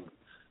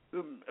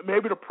that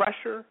maybe the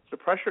pressure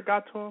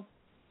got to him?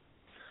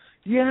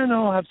 Yeah,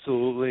 no,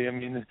 absolutely. I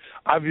mean,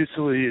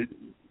 obviously,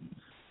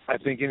 I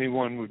think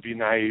anyone would be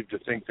naive to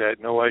think that,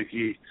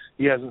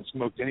 he hasn't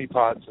smoked any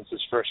pot since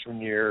his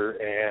freshman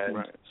year, and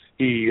right.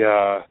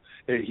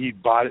 He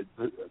bought it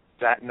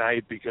that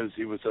night because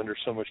he was under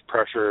so much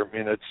pressure. I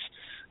mean,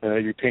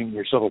 you're painting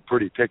yourself a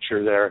pretty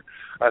picture there.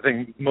 I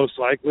think most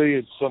likely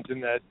it's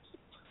something that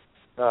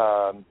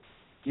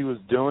he was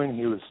doing,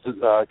 he was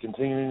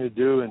continuing to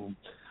do, and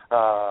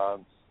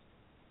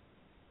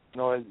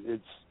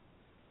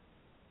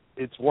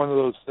it's one of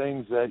those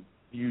things that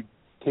you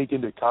take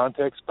into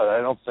context, but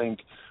I don't think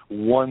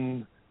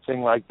one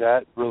thing like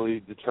that really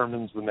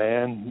determines the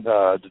man,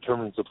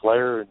 determines the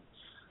player. And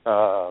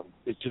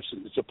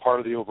it's a part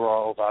of the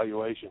overall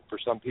evaluation. For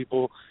some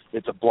people,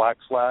 it's a black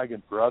flag,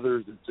 and for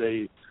others, it's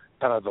a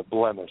kind of a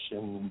blemish.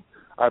 And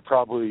I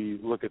probably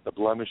look at the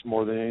blemish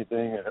more than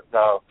anything.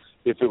 Now,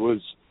 if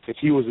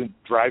he wasn't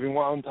driving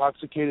while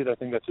intoxicated, I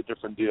think that's a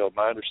different deal.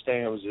 My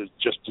understanding was it was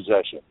just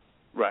possession.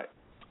 Right.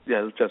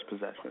 Yeah, it was just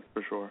possession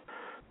for sure.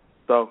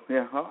 So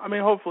yeah, I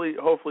mean, hopefully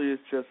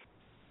it's just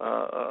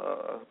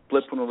a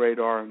blip on the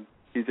radar, and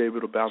he's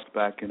able to bounce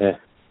back and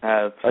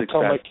have success. I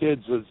tell my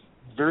kids it's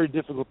very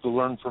difficult to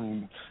learn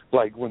from,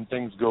 like, when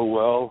things go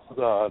well.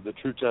 The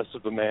true test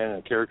of a man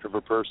and character of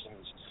a person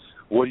is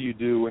what do you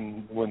do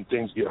when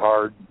things get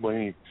hard,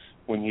 when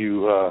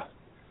you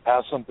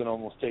have something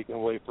almost taken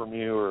away from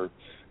you, or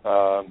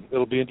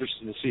it'll be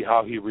interesting to see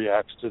how he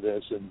reacts to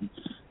this, and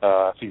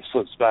if he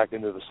slips back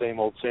into the same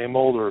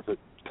old, or if it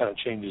kind of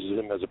changes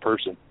him as a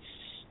person.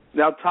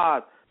 Now,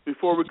 Todd,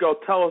 before we go,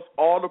 tell us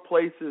all the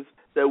places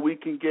that we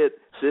can get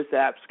this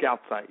app, Scout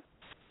Site.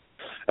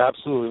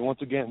 Absolutely.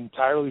 Once again,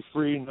 entirely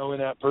free, no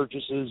in-app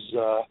purchases,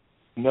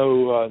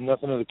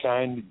 nothing of the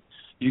kind.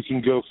 You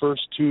can go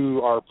first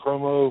to our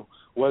promo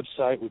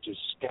website, which is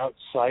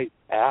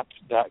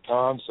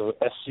scoutsiteapp.com, so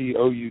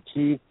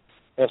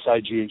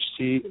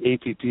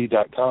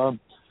SCOUTSIGHTAPP.com.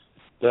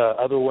 The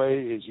other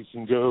way is you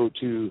can go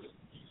to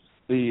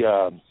the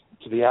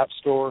App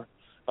Store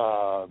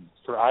for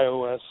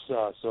iOS,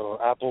 so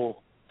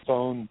Apple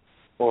phone,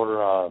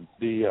 or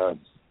it'll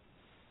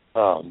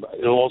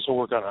also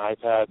work on an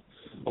iPad,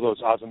 although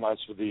it's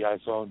optimized for the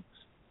iPhone.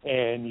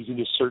 And you can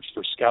just search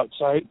for Scout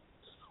Site,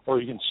 or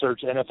you can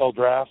search NFL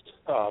Draft.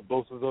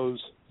 Both of those,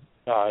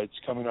 it's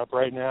coming up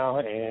right now,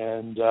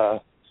 and I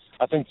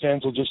think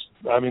fans will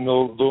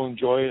they'll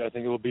enjoy it. I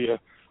think it'll be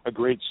a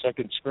great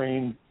second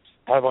screen,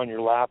 have on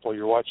your lap while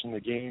you're watching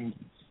the game,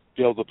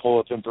 be able to pull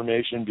up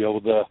information, be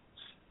able to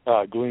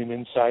glean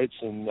insights,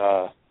 and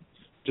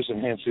just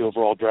enhance the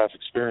overall draft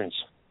experience.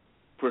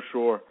 For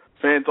sure.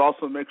 Fans,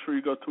 also make sure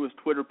you go to his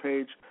Twitter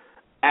page,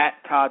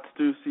 @Todd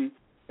Steussie,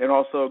 and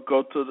also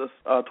go to the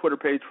Twitter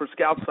page for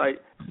Scout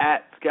Site,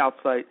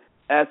 @ScoutSite,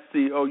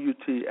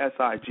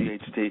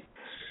 SCOUTSIGHT.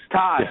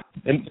 Todd,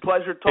 and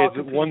pleasure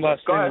talking to you. One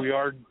last thing, ahead.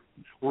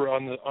 we're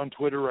on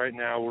Twitter right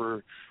now.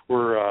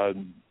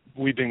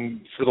 We've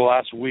been, for the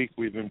last week,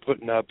 we've been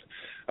putting up,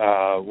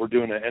 we're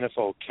doing an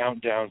NFL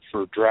countdown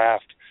for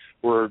draft.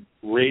 We're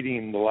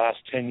rating the last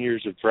 10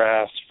 years of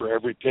drafts for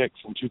every pick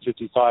from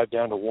 255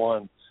 down to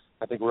 1.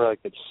 I think we're like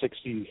at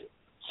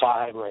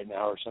 65 right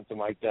now or something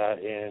like that.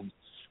 And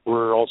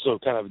we're also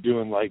kind of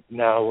doing, like,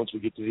 now once we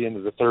get to the end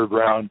of the third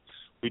round,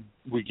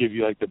 we give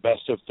you like the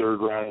best of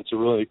third round. It's a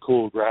really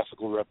cool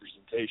graphical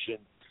representation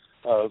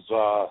of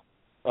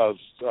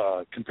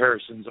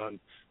comparisons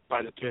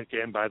by the pick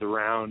and by the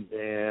round.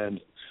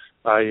 And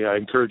I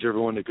encourage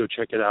everyone to go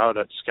check it out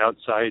at Scout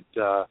Site,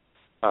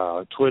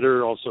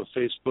 Twitter, also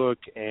Facebook,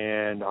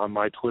 and on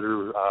my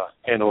Twitter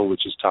handle,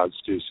 which is Todd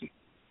Steussie.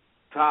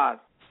 Todd,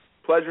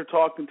 pleasure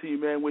talking to you,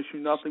 man. Wish you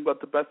nothing but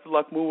the best of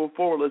luck moving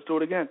forward. Let's do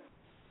it again.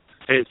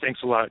 Hey,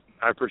 thanks a lot.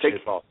 I appreciate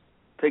it, Paul.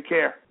 Take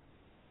care.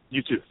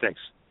 You too. Thanks.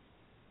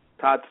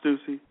 Todd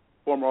Steussie,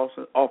 former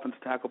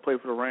offensive tackle, played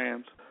for the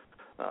Rams,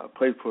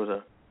 played for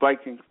the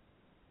Vikings,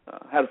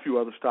 had a few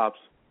other stops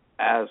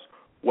as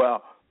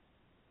well.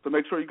 So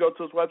make sure you go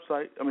to his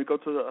website. Go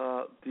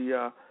to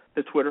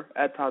his Twitter,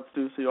 @Todd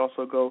Steussie.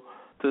 Also go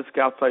to the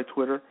Scout Site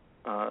Twitter,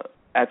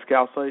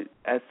 @ScoutSite,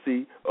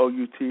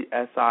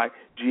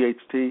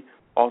 SCOUTSIGHT.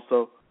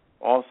 Also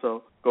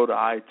go to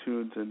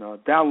iTunes and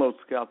download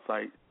Scout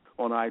Site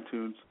on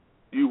iTunes.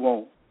 You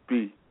won't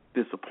be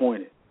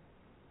disappointed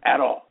at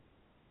all.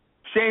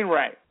 Shane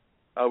Ray,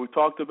 we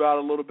talked about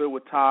a little bit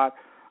with Todd.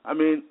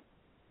 And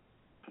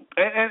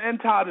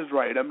Todd is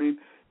right.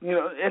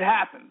 It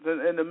happens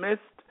in the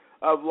midst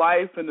of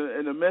life, in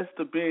the midst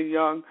of being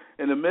young,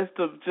 in the midst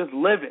of just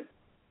living.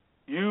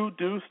 You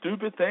do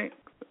stupid things,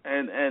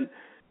 and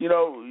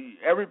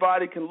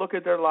everybody can look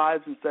at their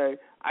lives and say,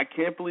 I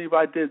can't believe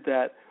I did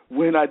that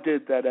when I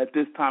did that at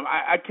this time.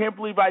 I can't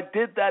believe I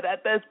did that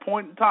at this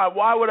point in time.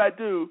 Why would I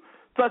do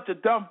such a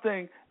dumb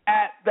thing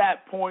at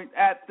that point,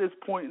 at this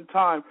point in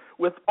time,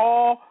 with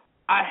all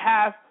I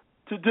have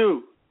to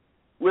do,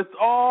 with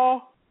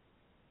all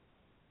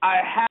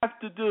I have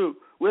to do,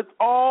 with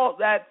all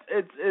that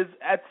is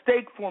at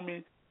stake for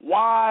me?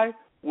 Why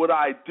would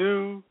I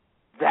do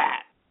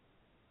that?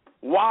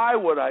 Why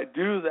would I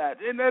do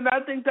that? And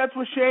I think that's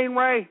what Shane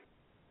Ray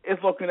is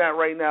looking at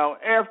right now.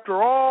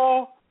 After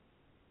all,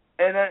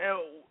 and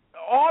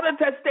all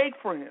that's at stake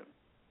for him,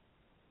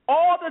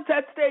 all that's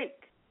at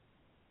stake,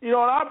 an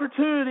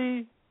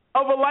opportunity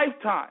of a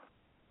lifetime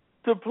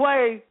to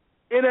play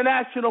in a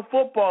National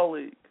Football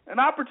League, an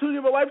opportunity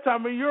of a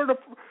lifetime. You're a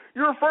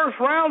first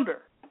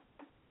rounder.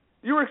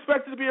 You were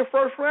expected to be a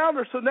first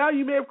rounder, so now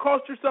you may have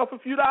cost yourself a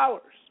few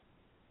dollars.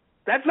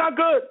 That's not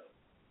good.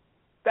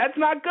 That's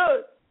not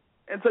good.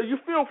 And so you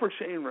feel for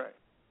Shane Ray.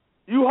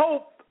 You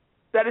hope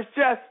that it's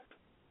just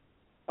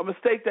a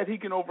mistake that he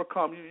can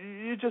overcome.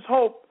 You just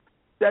hope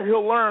that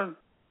he'll learn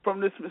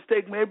from this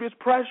mistake. Maybe it's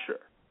pressure.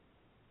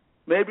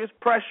 Maybe it's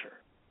pressure.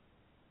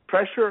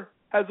 Pressure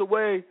has a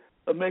way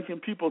of making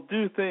people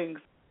do things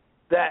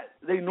that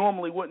they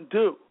normally wouldn't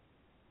do.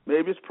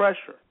 Maybe it's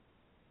pressure.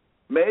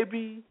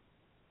 Maybe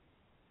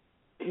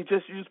he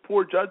just used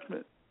poor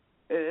judgment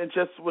and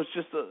just was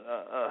just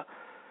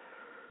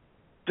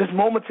just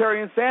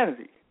momentary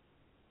insanity.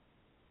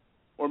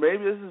 Or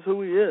maybe this is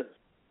who he is.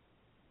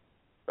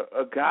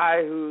 A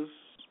guy who's,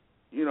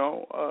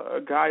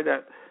 a guy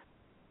that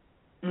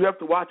you have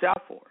to watch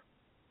out for.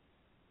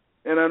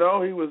 And I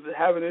know he was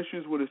having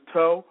issues with his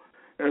toe.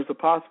 There's a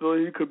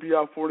possibility he could be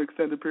out for an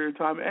extended period of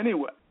time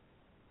anyway.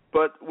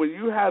 But when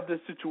you have this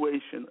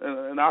situation,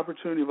 an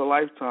opportunity of a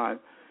lifetime,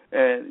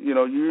 and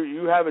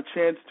you have a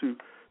chance to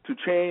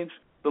change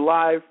the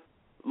lives,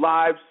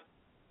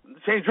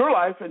 change your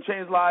life and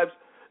change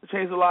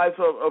the lives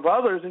of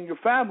others in your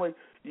family,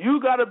 you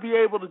got to be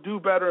able to do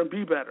better and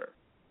be better.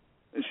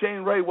 And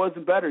Shane Ray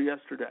wasn't better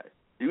yesterday.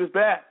 He was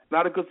bad.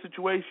 Not a good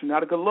situation,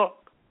 not a good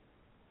look.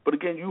 But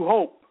again, you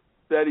hope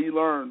that he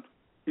learns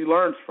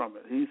from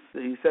it. He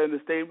said in the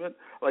statement,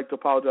 "I'd like to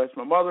apologize to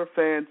my mother,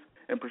 fans,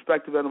 and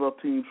prospective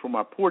NFL teams for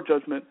my poor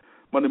judgment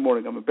Monday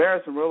morning. I'm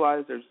embarrassed and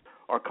realize there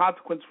are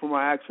consequences for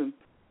my actions.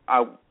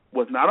 I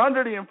was not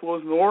under the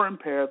influence nor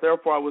impaired,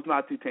 therefore I was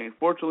not detained.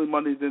 Fortunately,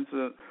 Monday's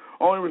incident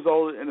only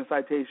resulted in a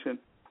citation.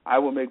 I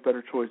will make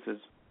better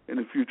choices in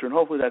the future," and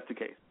hopefully that's the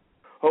case.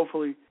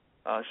 Hopefully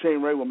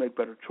Shane Ray will make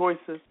better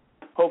choices.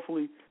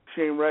 Hopefully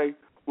Shane Ray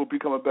will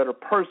become a better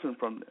person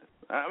from this.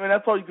 I mean,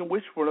 that's all you can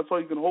wish for. That's all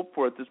you can hope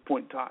for at this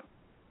point in time.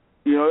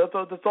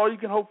 That's all you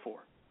can hope for.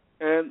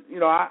 And,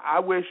 I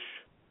wish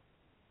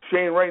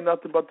Shane Ray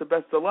nothing but the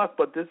best of luck,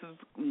 but this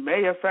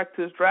may affect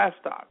his draft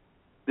stock.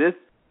 This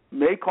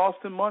may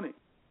cost him money.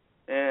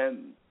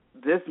 And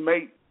this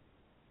may,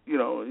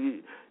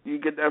 you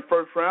get that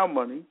first round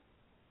money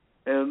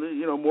and,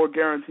 more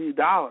guaranteed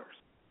dollars.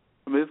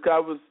 I mean, this guy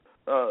was,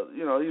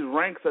 he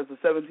ranks as the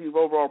 17th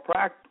overall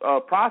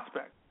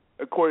prospect,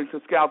 according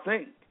to Scouts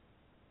Inc.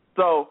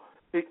 So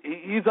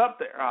he's up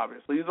there,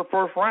 obviously. He's a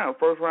first round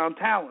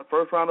talent,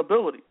 first round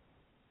ability.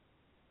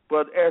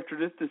 But after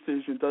this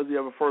decision, does he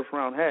have a first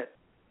round head?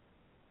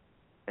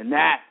 And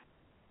that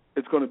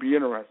is going to be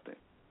interesting.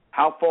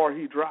 How far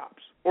he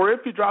drops, or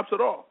if he drops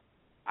at all.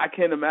 I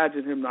can't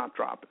imagine him not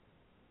dropping.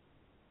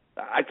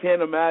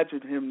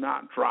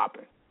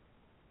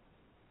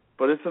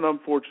 But it's an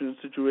unfortunate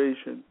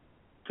situation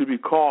to be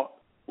caught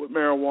with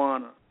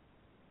marijuana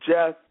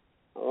just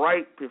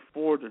right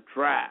before the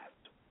draft.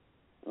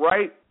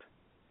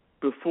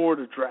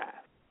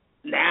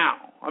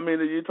 Now, I mean,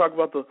 you talk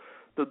about the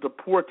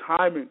poor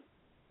timing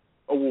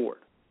award.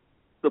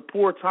 The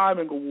poor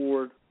timing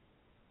award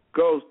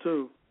goes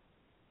to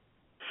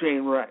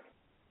Shane Ray.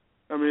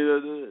 I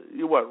mean,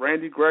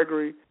 Randy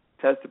Gregory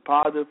tested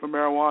positive for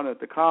marijuana at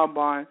the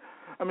combine.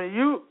 I mean,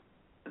 you're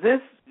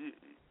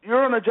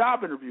on a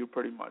job interview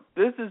pretty much.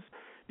 This is,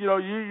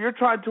 you're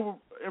trying to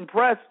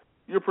impress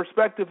your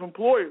prospective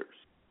employers.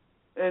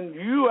 And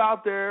you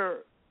out there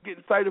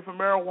getting cited for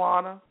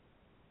marijuana,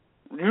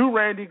 you,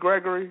 Randy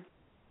Gregory,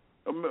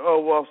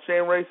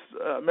 Shane Ray's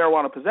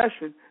marijuana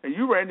possession, and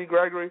you, Randy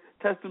Gregory,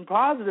 testing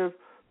positive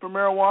for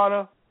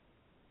marijuana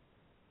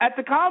at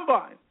the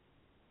combine.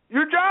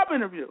 Your job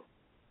interview.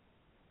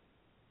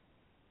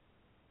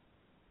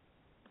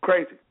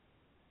 Crazy.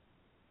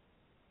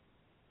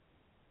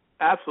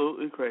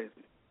 Absolutely crazy.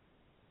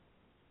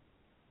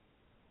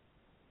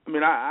 I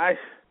mean,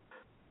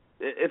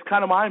 it's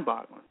kind of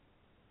mind-boggling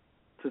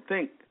to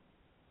think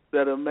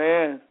that a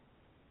man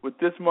with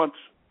this much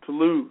to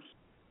lose,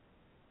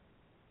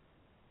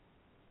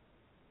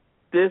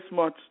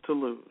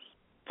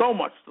 so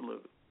much to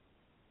lose,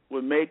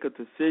 would make a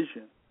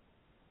decision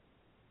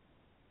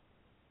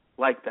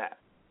like that.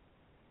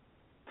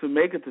 To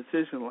make a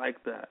decision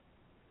like that,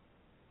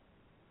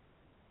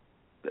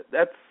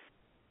 it's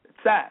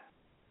sad.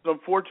 It's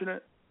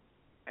unfortunate.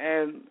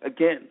 And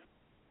again,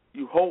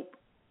 you hope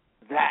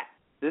that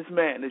this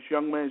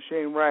young man,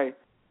 Shane Ray,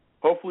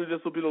 hopefully this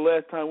will be the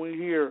last time we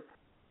hear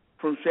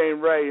from Shane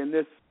Ray in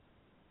this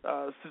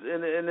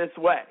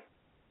way.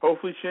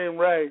 Hopefully Shane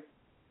Ray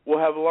will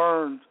have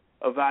learned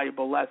a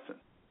valuable lesson.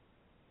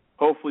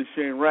 Hopefully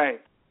Shane Ray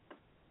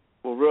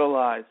will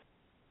realize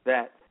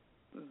that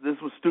this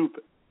was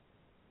stupid,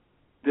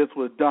 this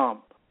was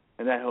dumb,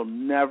 and that he'll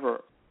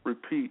never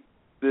repeat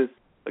this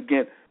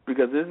again.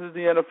 Because this is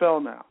the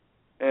NFL now.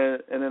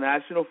 And in the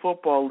National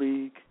Football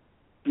League,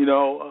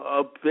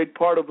 a big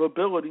part of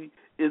ability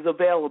is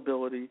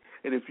availability.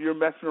 And if you're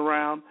messing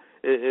around,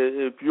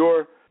 if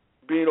you're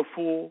being a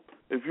fool,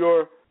 if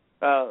you're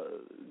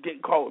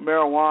getting caught with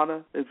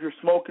marijuana, if you're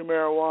smoking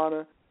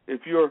marijuana,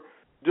 if you're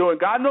doing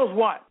God knows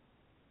what,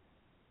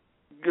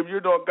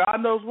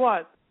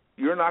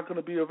 you're not going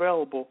to be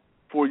available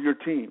for your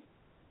team.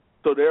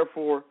 So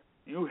therefore,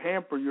 you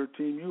hamper your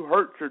team, you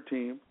hurt your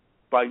team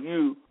by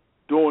you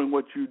doing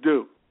what you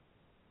do.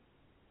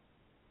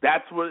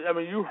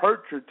 You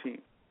hurt your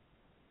team.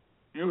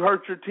 You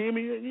hurt your team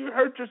and you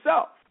hurt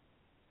yourself.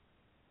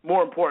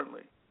 More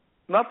importantly.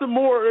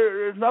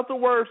 There's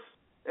nothing worse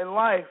in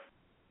life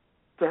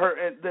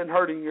than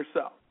hurting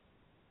yourself.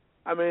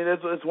 I mean,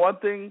 it's one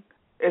thing,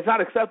 it's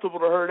not acceptable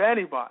to hurt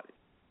anybody.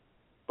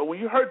 But when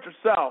you hurt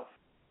yourself,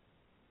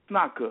 it's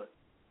not good.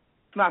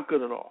 It's not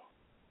good at all.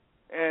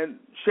 And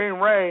Shane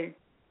Ray,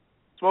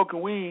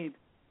 smoking weed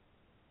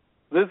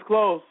this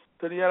close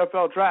to the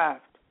NFL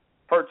draft,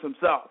 hurts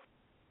himself.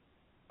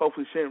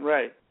 Hopefully Shane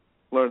Ray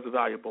learns a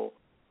valuable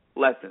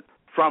lesson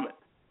from it.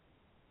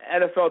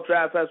 NFL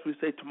draft, as we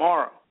say,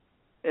 tomorrow.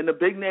 And the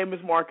big name is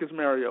Marcus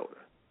Mariota.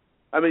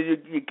 I mean,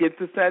 you get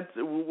the sense.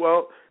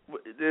 Well,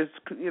 there's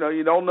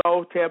you don't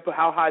know Tampa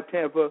how high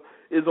Tampa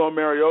is on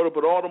Mariota,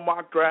 but all the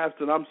mock drafts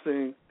that I'm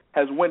seeing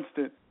has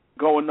Winston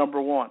going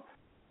number 1.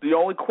 The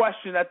only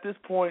question at this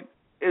point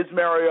is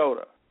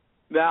Mariota.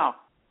 Now,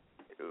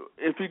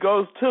 if he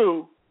goes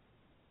 2,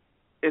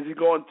 is he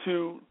going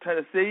to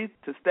Tennessee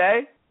to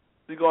stay?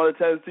 Is he going to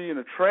Tennessee in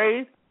a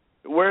trade?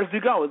 Where is he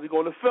going? Is he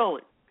going to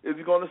Philly? Is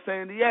he going to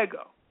San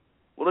Diego?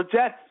 Will the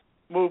Jets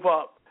move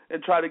up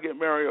and try to get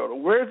Mariota?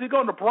 Where is he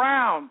going? The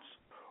Browns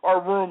are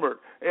rumored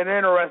and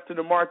interested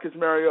in Marcus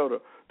Mariota.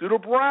 Do the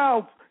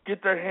Browns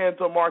get their hands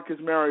on Marcus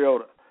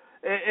Mariota?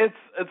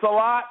 It's a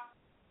lot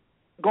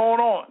going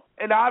on.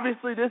 And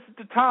obviously this is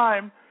the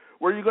time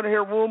where you're going to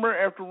hear rumor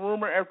after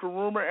rumor after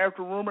rumor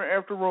after rumor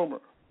after rumor.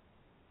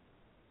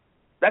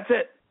 That's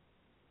it.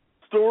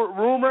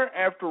 Rumor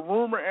after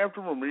rumor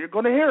after rumor. You're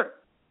going to hear it.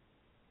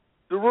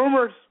 The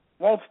rumors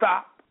won't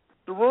stop.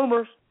 The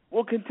rumors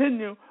will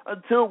continue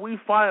until we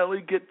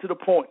finally get to the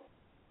point.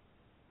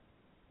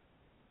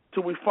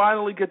 Till we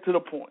finally get to the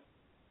point.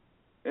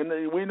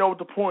 And we know what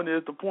the point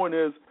is. The point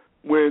is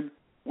when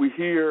we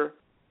hear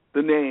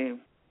the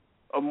name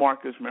of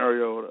Marcus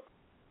Mariota.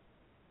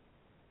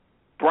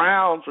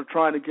 Browns are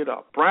trying to get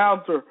up.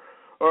 Browns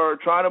are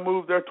trying to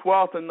move their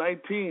 12th and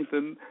 19th,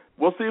 and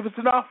we'll see if it's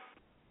enough.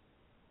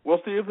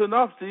 We'll see if it's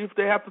enough, see if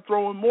they have to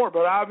throw in more.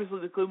 But obviously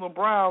the Cleveland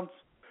Browns,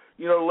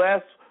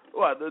 the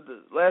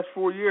last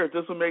 4 years,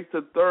 this will make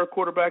the third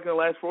quarterback in the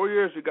last 4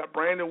 years. You got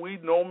Brandon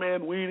Weeden, old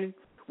man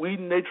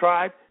Weeden, they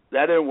tried.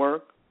 That didn't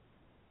work.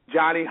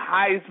 Johnny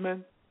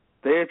Heisman,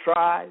 they had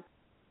tried.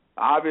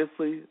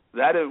 Obviously,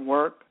 that didn't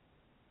work.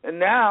 And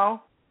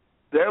now,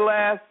 they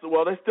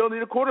still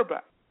need a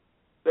quarterback.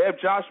 They have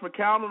Josh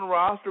McCown on the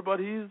roster, but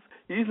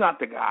he's not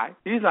the guy.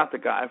 He's not the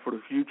guy for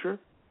the future.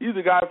 He's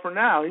the guy for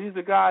now. He's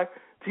the guy.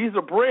 He's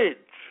a bridge,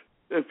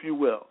 if you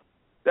will.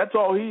 That's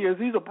all he is.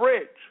 He's a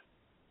bridge.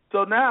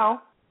 So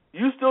now,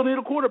 you still need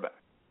a quarterback.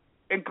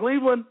 And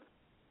Cleveland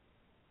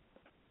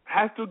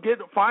has to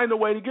find a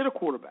way to get a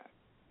quarterback.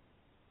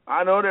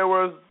 I know there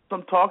was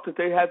some talk that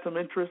they had some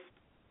interest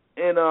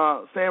in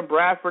Sam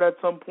Bradford at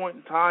some point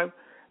in time.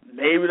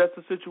 Maybe that's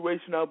a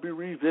situation that'll be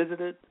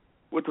revisited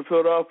with the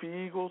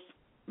Philadelphia Eagles.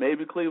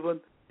 Maybe Cleveland,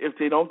 if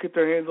they don't get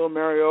their hands on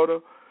Mariota,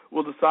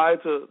 will decide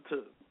to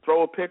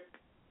throw a pick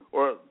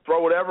or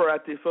throw whatever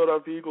at the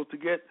Philadelphia Eagles to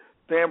get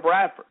Sam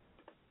Bradford.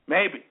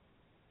 Maybe.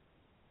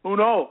 Who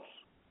knows?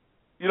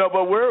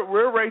 But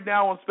we're right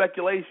now on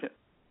speculation.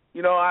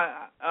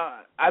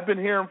 I've been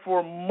hearing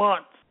for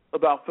months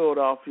about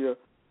Philadelphia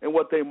and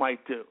what they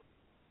might do.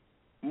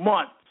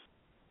 Months.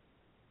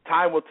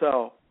 Time will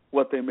tell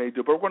what they may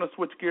do. But we're going to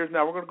switch gears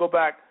now. We're going to go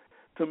back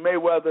to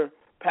Mayweather,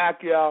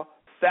 Pacquiao,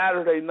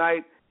 Saturday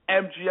night,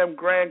 MGM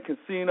Grand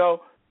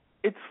Casino.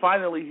 It's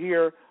finally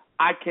here.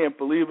 I can't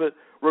believe it.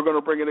 We're going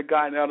to bring in a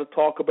guy now to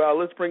talk about it.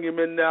 Let's bring him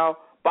in now.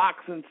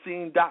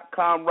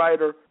 BoxingScene.com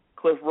writer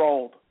Cliff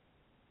Rold.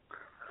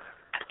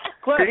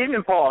 Cliff. Good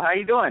evening, Paul. How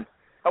you doing?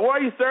 How are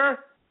you, sir?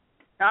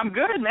 I'm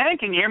good, man.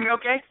 Can you hear me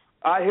okay?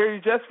 I hear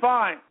you just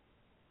fine.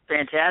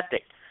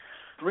 Fantastic.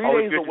 3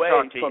 days away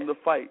from the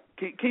fight.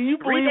 Can you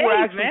believe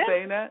we're actually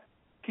saying that?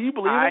 Can you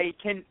believe it? I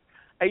can.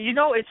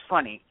 It's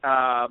funny.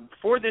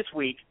 For this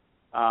week,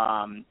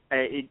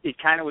 it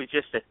kind of was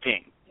just a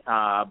thing.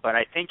 But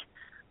I think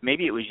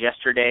maybe it was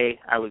yesterday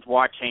I was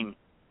watching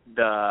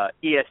the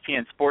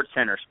ESPN Sports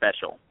Center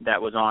special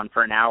that was on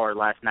for an hour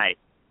last night.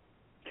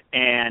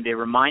 And it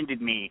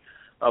reminded me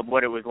of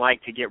what it was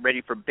like to get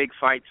ready for big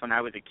fights when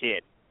I was a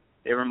kid.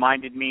 It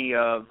reminded me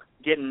of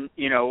getting,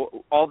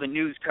 all the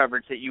news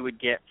coverage that you would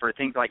get for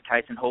things like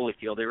Tyson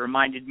Holyfield. It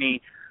reminded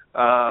me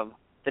of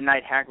the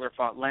night Hagler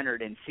fought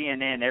Leonard, and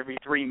CNN every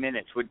 3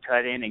 minutes would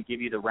cut in and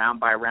give you the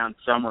round-by-round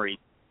summary.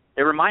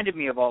 It reminded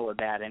me of all of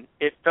that, and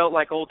it felt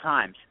like old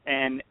times,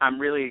 and I'm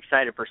really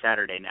excited for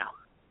Saturday now.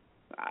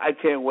 I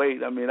can't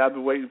wait. I mean, I've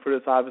been waiting for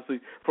this,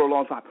 obviously, for a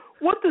long time.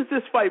 What does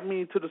this fight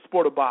mean to the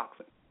sport of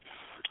boxing?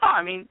 Oh,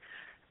 I mean,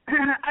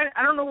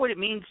 I don't know what it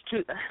means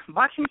to –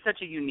 boxing is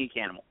such a unique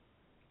animal.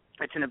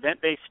 It's an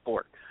event-based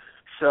sport.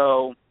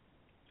 So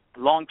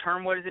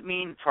long-term, what does it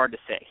mean? It's hard to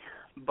say.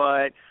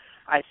 But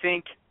I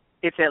think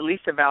it's at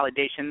least a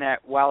validation that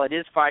while it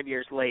is 5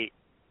 years late,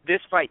 this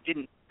fight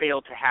didn't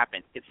fail to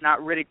happen. It's not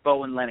Riddick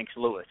Bowe and Lennox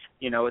Lewis.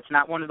 It's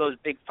not one of those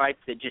big fights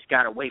that just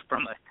got away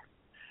from us.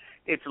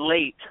 It's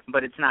late,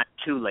 but it's not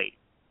too late.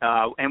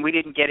 And we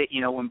didn't get it,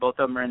 when both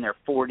of them are in their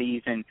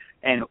 40s and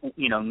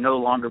no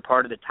longer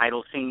part of the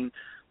title scene.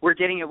 We're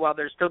getting it while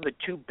they're still the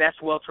two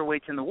best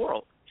welterweights in the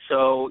world.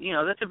 So,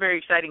 that's a very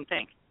exciting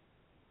thing.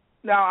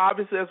 Now,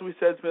 obviously, as we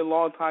said, it's been a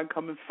long time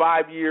coming,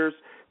 5 years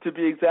to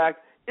be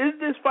exact. Is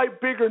this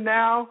fight bigger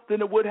now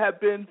than it would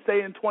have been,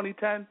 say, in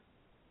 2010?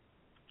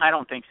 I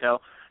don't think so.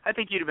 I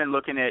think you'd have been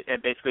looking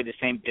at basically the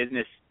same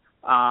business.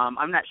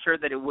 I'm not sure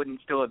that it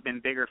wouldn't still have been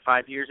bigger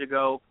 5 years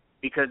ago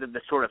because of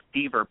the sort of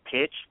fever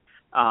pitch.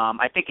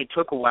 I think it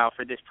took a while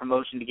for this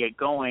promotion to get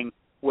going,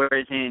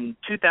 whereas in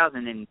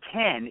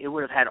 2010, it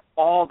would have had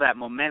all that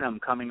momentum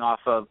coming off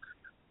of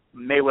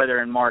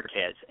Mayweather and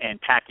Marquez and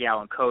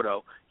Pacquiao and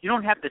Cotto. You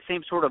don't have the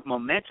same sort of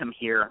momentum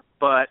here,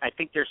 but I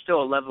think there's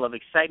still a level of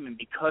excitement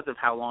because of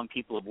how long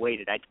people have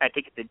waited. I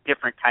think it's a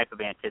different type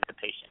of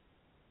anticipation.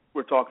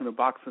 We're talking to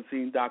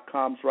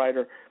BoxingScene.com's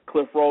writer,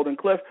 Cliff Roldan.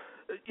 Cliff,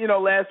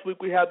 last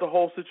week we had the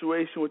whole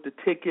situation with the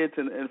tickets,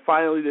 and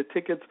finally the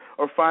tickets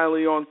are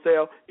finally on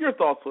sale. Your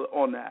thoughts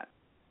on that?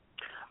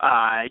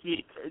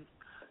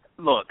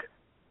 Look,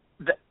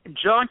 the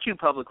John Q.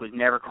 Public was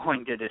never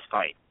going to this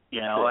fight.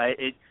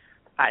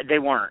 They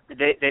weren't.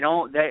 They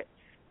don't.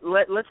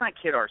 Let's not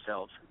kid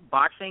ourselves.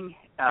 Boxing,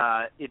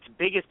 its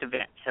biggest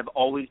events have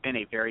always been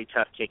a very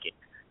tough ticket.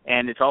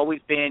 And it's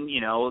always been,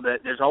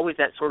 there's always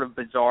that sort of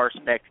bizarre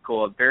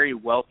spectacle of very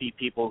wealthy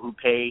people who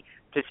pay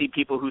to see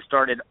people who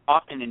started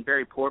often in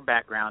very poor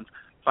backgrounds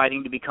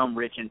fighting to become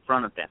rich in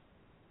front of them.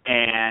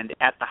 And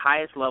at the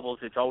highest levels,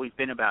 it's always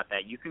been about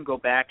that. You can go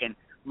back and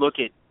look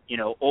at,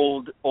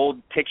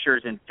 old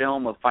pictures and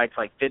film of fights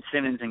like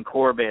Fitzsimmons and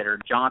Corbett or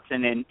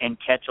Johnson and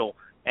Ketchel,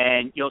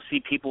 and you'll see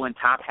people in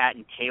top hat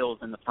and tails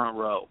in the front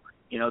row.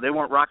 They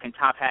weren't rocking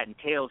top hat and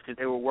tails because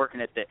they were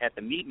working at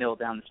the meat mill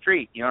down the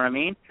street. You know what I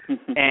mean?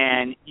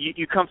 And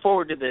you come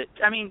forward to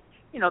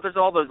there's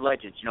all those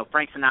legends.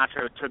 Frank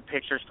Sinatra took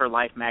pictures for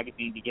Life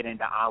magazine to get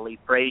into Ali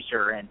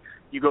Frazier, and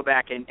you go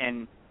back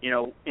and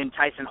in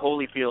Tyson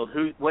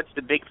Holyfield, what's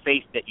the big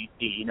face that you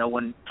see?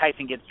 When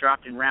Tyson gets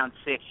dropped in round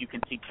 6, you can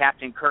see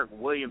Captain Kirk,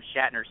 William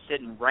Shatner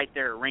sitting right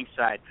there at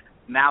ringside,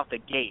 mouth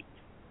agape.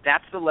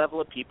 That's the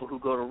level of people who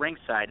go to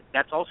ringside.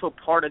 That's also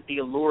part of the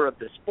allure of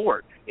the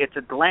sport. It's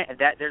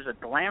there's a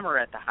glamour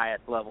at the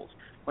highest levels.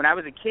 When I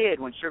was a kid,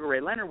 when Sugar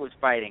Ray Leonard was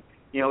fighting,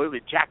 it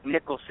was Jack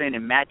Nicholson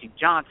and Magic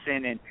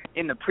Johnson, and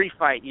in the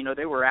pre-fight,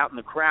 they were out in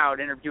the crowd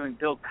interviewing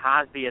Bill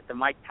Cosby at the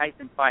Mike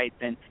Tyson fights,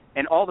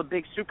 and all the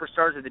big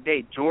superstars of the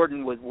day.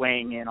 Jordan was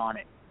weighing in on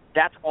it.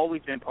 That's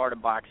always been part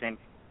of boxing,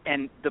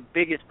 and the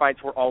biggest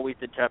fights were always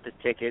the toughest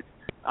tickets.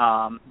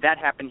 That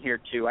happened here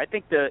too. I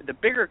think the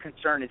bigger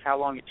concern is how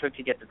long it took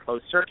to get the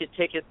closed circuit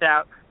tickets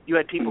out. You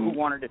had people who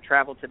wanted to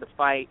travel to the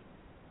fight.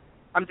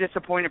 I'm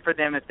disappointed for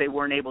them if they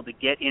weren't able to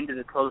get into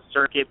the closed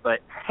circuit, but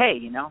hey,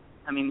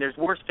 there's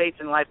worse fates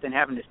in life than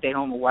having to stay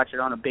home and watch it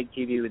on a big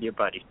TV with your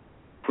buddies.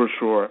 For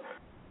sure.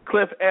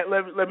 Cliff,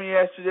 let me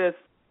ask you this.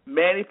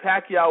 Manny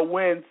Pacquiao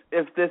wins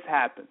if this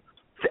happens.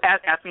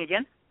 Ask me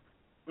again?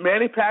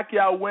 Manny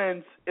Pacquiao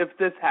wins if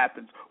this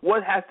happens.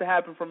 What has to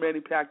happen for Manny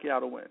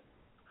Pacquiao to win?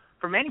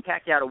 For Manny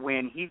Pacquiao to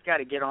win, he's got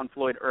to get on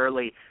Floyd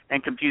early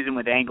and confuse him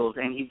with angles,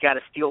 and he's got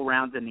to steal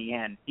rounds in the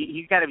end.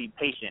 He's got to be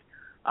patient.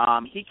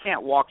 He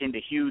can't walk into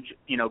huge,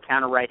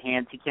 counter right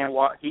hands. He can't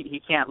walk.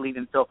 He can't leave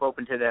himself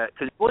open to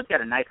because Floyd's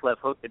got a nice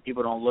left hook that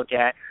people don't look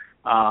at.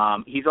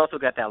 He's also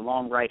got that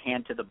long right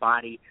hand to the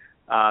body.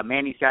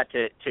 Manny's got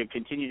to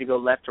continue to go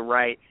left to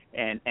right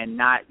and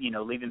not,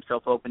 leave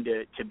himself open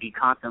to be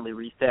constantly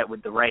reset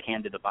with the right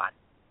hand to the body.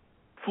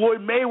 Floyd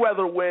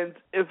Mayweather wins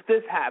if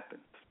this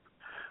happens.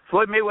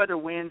 Floyd Mayweather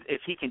wins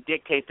if he can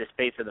dictate the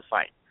space of the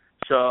fight.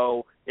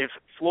 So if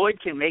Floyd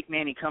can make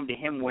Manny come to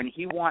him when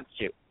he wants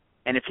to,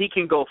 and if he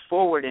can go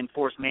forward and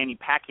force Manny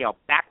Pacquiao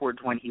backwards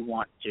when he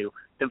wants to,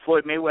 then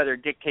Floyd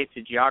Mayweather dictates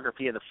the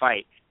geography of the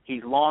fight.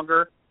 He's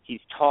longer,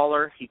 he's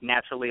taller, he's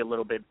naturally a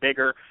little bit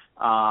bigger.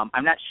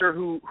 I'm not sure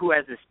who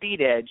has the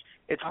speed edge.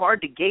 It's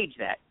hard to gauge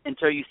that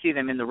until you see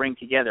them in the ring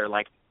together,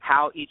 like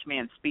how each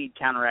man's speed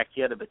counteracts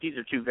the other. But these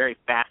are two very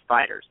fast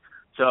fighters.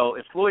 So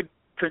if Floyd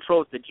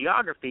controls the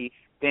geography,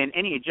 then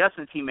any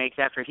adjustments he makes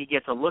after he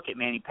gets a look at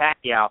Manny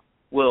Pacquiao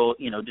will,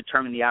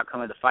 determine the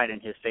outcome of the fight in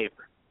his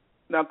favor.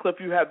 Now, Cliff,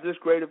 you have this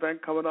great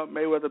event coming up,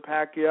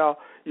 Mayweather-Pacquiao.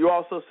 You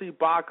also see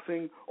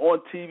boxing on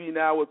TV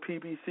now with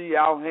PBC,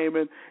 Al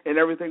Heyman, and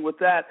everything with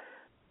that.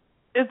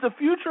 Is the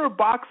future of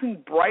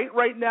boxing bright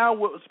right now,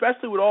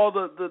 especially with all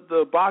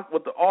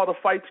all the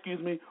fights,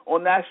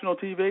 on national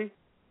TV?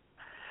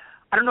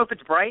 I don't know if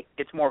it's bright.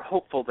 It's more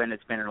hopeful than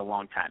it's been in a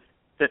long time.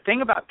 The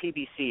thing about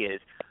PBC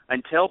is,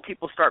 until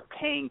people start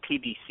paying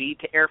PBC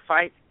to air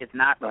fights, it's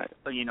not,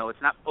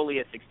 it's not fully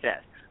a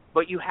success.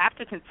 But you have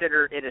to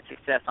consider it a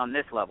success on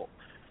this level.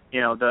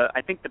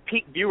 I think the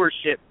peak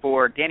viewership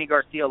for Danny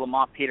Garcia,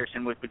 Lamont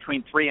Peterson was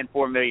between 3 and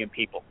 4 million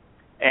people.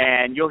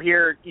 And you'll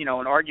hear, an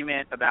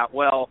argument about,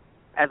 well,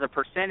 as a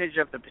percentage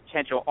of the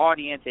potential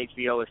audience,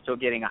 HBO is still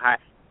getting a high.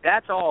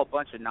 That's all a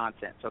bunch of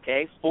nonsense,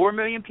 okay? 4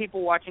 million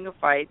people watching a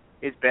fight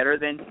is better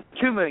than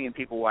 2 million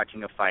people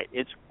watching a fight.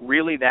 It's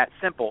really that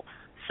simple.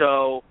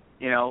 So,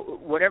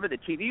 whatever the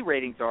TV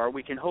ratings are,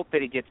 we can hope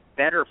that it gets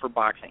better for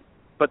boxing.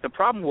 But the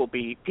problem will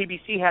be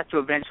PBC has to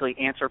eventually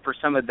answer for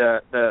some of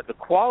the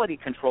quality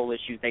control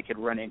issues they could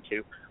run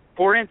into.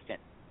 For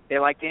instance, they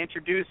like to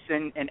introduce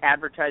and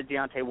advertise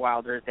Deontay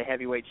Wilder as the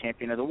heavyweight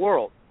champion of the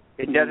world.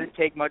 It doesn't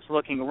take much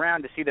looking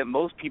around to see that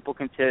most people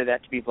consider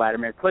that to be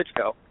Vladimir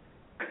Klitschko.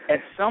 At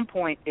some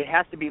point, it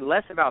has to be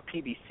less about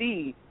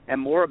PBC and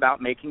more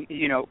about making,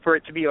 for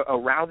it to be a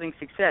rousing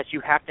success,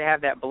 you have to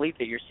have that belief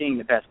that you're seeing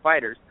the best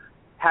fighters.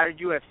 How did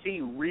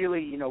UFC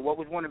really, what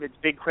was one of its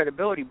big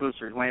credibility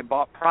boosters when it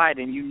bought Pride,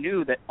 and you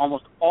knew that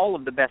almost all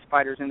of the best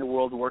fighters in the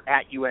world were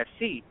at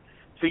UFC,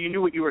 so you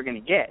knew what you were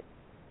going to get.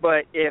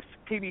 But if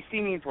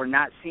PBC means we're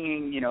not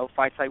seeing,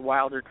 fights like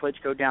Wilder,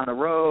 Klitschko down the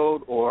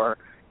road, or,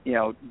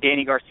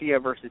 Danny Garcia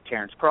versus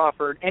Terrence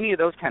Crawford, any of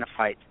those kind of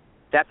fights,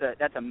 that's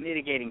a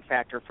mitigating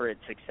factor for its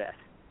success.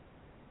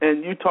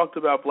 And you talked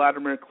about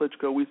Vladimir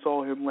Klitschko. We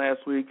saw him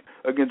last week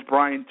against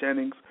Brian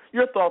Jennings.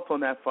 Your thoughts on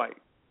that fight?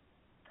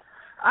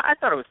 I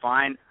thought it was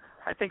fine.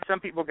 I think some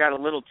people got a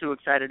little too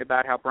excited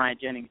about how Brian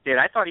Jennings did.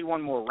 I thought he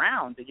won more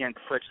rounds against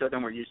Klitschko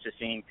than we're used to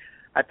seeing.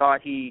 I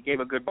thought he gave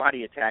a good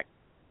body attack.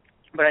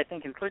 But I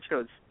think in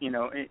Klitschko's,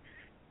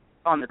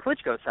 on the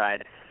Klitschko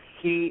side,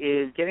 he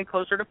is getting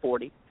closer to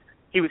 40.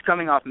 He was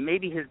coming off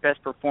maybe his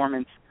best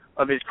performance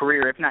of his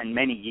career, if not in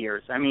many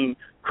years. I mean,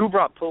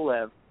 Kubrat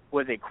Pulev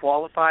was a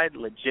qualified,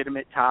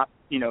 legitimate top,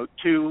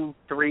 2-3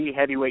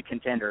 heavyweight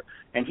contender,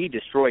 and he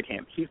destroyed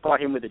him. He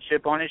fought him with a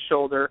chip on his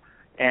shoulder,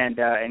 and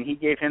he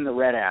gave him the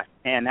red ass,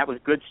 and that was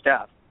good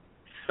stuff.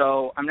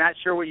 So I'm not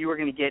sure what you were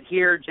going to get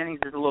here. Jennings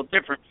is a little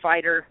different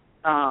fighter,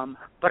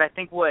 but I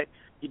think what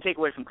you take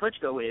away from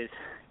Klitschko is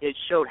it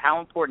showed how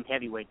important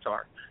heavyweights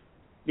are,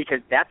 because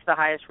that's the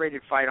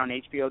highest-rated fight on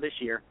HBO this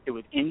year. It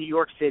was in New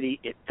York City.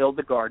 It filled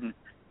the Garden,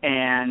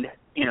 and,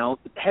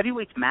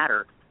 heavyweights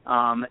matter.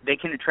 They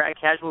can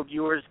attract casual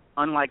viewers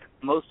unlike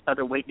most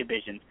other weight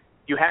divisions.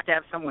 You have to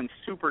have someone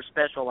super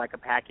special like a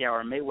Pacquiao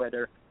or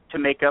Mayweather to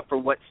make up for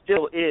what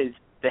still is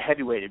the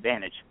heavyweight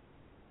advantage.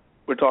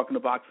 We're talking to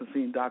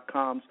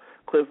BoxingScene.com's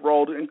Cliff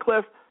Roldan. And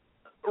Cliff,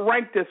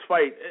 rank this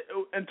fight.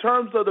 In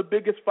terms of the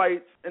biggest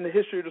fights in the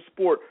history of the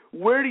sport,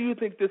 where do you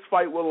think this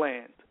fight will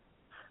land?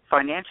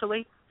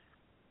 Financially,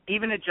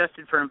 even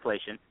adjusted for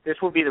inflation, this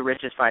will be the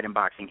richest fight in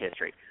boxing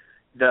history.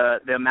 The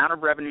amount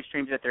of revenue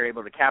streams that they're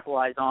able to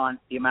capitalize on,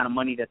 the amount of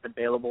money that's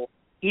available,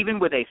 even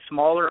with a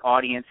smaller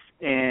audience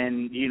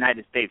in the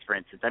United States, for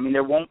instance. I mean,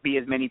 there won't be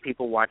as many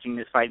people watching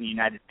this fight in the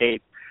United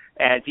States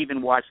as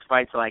even watched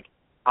fights like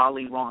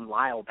Ali Ron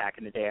Lyle back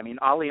in the day. I mean,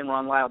 Ali and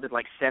Ron Lyle did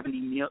like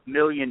 70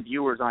 million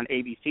viewers on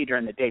ABC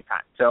during the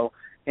daytime. So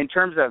in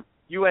terms of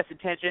U.S.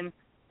 attention,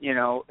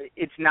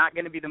 it's not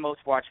going to be the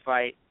most watched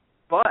fight.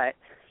 But,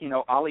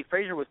 Ali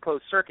Frazier was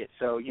closed circuit,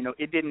 so,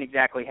 it didn't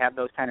exactly have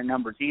those kind of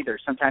numbers either.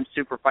 Sometimes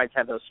super fights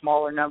have those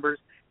smaller numbers.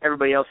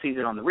 Everybody else sees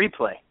it on the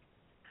replay.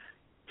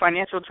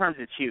 Financial terms,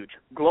 it's huge.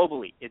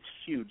 Globally, it's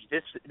huge.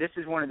 This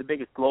is one of the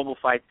biggest global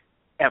fights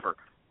ever.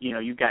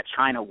 You've got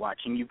China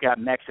watching. You've got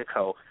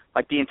Mexico.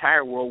 Like, the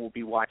entire world will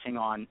be watching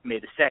on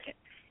May the 2nd.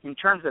 In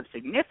terms of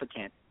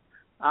significance,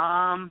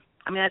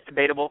 that's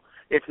debatable.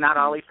 It's not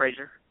Ali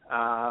Frazier.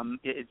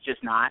 It's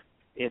just not.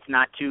 It's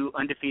not two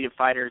undefeated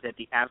fighters at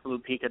the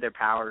absolute peak of their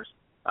powers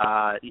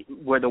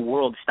where the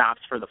world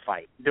stops for the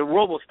fight. The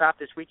world will stop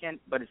this weekend,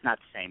 but it's not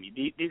the same.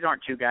 These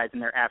aren't two guys in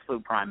their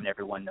absolute prime, and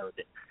everyone knows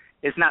it.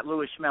 It's not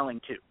Louis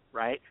Schmeling, too,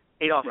 right?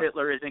 Adolf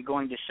Hitler isn't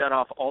going to shut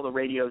off all the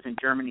radios in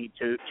Germany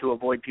to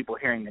avoid people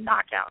hearing the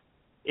knockout.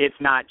 It's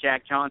not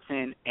Jack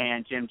Johnson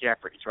and Jim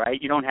Jeffries, right?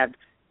 You don't have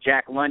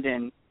Jack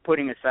London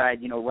putting aside,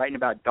 writing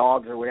about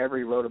dogs or whatever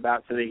he wrote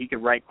about so that he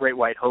could write Great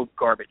White Hope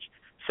garbage.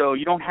 So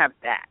you don't have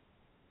that.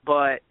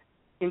 But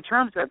in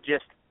terms of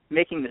just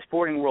making the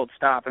sporting world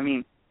stop,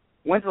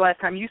 when's the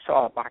last time you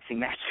saw a boxing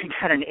match that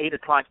got an 8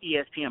 o'clock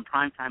ESPN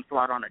primetime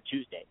slot on a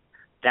Tuesday?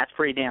 That's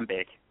pretty damn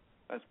big.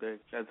 That's big.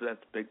 That's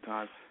big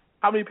time.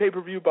 How many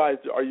pay-per-view buys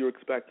are you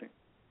expecting?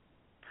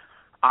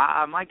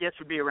 My guess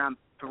would be around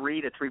 3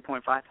 to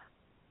 3.5.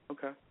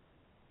 Okay.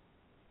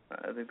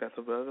 I think that's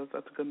a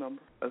good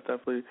number. That's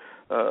definitely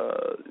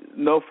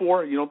no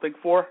 4. You don't think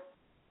 4?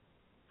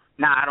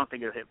 Nah, I don't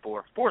think it'll hit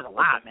 4. 4 is a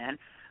lot, man.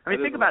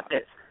 Think about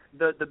this.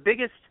 The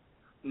biggest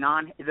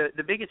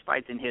the biggest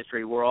fights in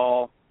history were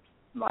all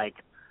like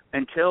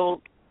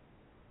until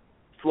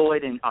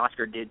Floyd and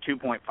Oscar did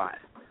 2.5.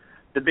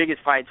 The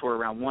biggest fights were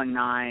around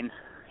 1.9,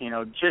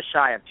 just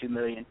shy of 2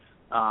 million.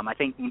 I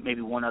think maybe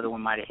one other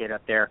one might have hit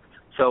up there.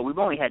 So we've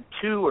only had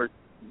 2 or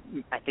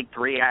I think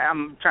 3.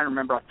 I'm trying to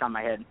remember off the top of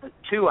my head.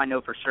 2 I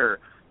know for sure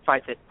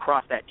fights that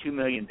crossed that 2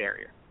 million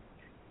barrier.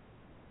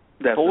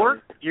 Definitely.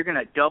 4, you're going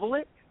to double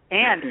it,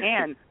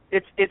 and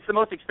It's the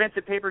most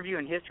expensive pay-per-view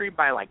in history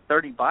by like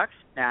 $30. Nah,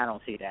 I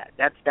don't see that.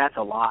 That's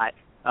a lot.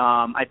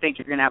 I think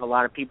you're going to have a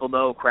lot of people,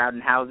 though,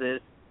 crowding houses.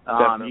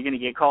 You're going to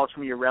get calls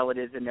from your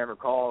relatives that never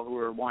call who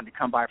are wanting to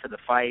come by for the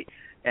fight.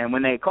 And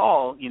when they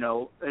call,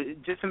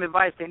 just some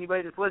advice to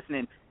anybody that's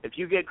listening. If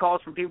you get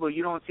calls from people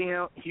you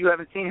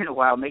haven't seen in a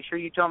while, make sure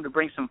you tell them to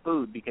bring some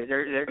food because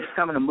they're just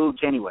coming to mooch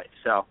anyway.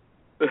 So,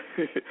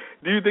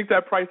 do you think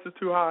that price is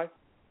too high?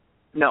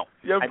 No.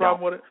 You have a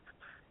problem with it?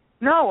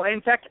 No.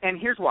 In fact, and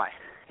here's why.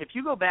 If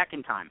you go back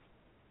in time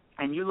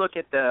and you look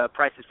at the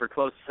prices for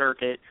closed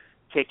circuit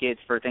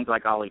tickets for things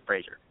like Ali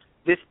Frazier,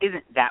 this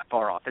isn't that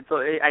far off.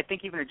 I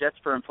think even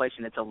adjusted for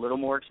inflation, it's a little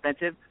more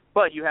expensive,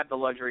 but you have the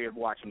luxury of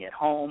watching at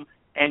home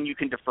and you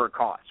can defer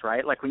costs,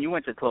 right? Like when you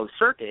went to closed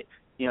circuit,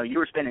 you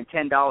were spending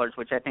 $10,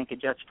 which I think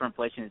adjusted for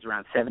inflation is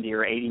around 70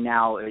 or 80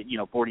 now,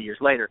 40 years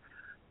later.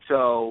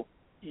 So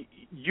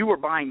you were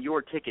buying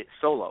your ticket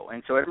solo,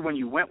 and so everyone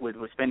you went with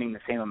was spending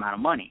the same amount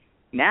of money.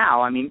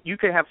 Now, you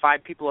could have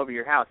 5 people over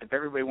your house. If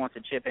everybody wants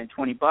to chip in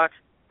 $20,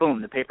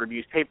 boom, the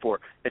pay-per-view's paid for.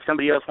 If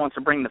somebody else wants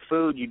to bring the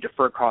food, you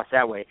defer costs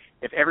that way.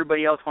 If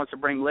everybody else wants to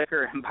bring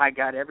liquor, and by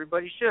God,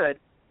 everybody should,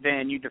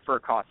 then you defer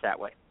costs that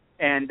way.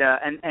 And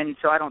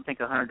so I don't think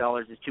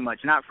 $100 is too much.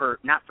 Not for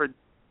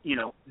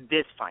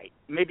this fight.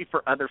 Maybe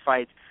for other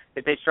fights.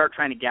 If they start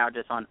trying to gouge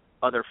us on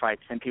other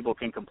fights, then people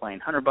can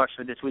complain. $100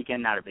 for this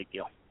weekend, not a big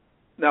deal.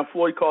 Now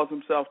Floyd calls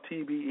himself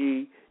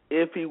TBE.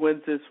 If he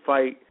wins this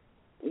fight,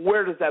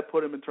 where does that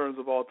put him in terms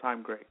of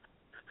all-time great?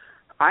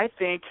 I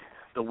think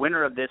the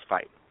winner of this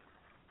fight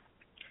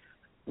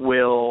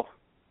will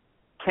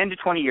 10 to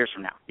 20 years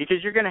from now, because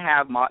you're going to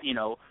have,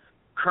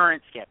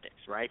 current skeptics,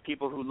 right?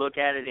 People who look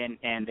at it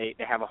and they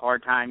have a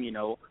hard time,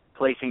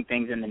 placing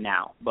things in the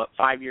now. But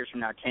 5 years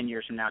from now, 10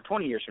 years from now,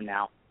 20 years from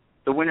now,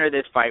 the winner of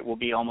this fight will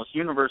be almost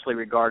universally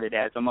regarded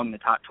as among the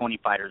top 20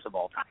 fighters of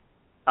all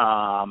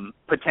time,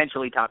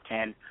 potentially top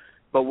 10.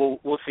 But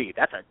we'll see.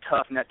 That's a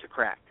tough nut to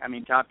crack. I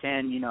mean, top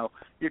 10,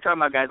 you're talking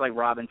about guys like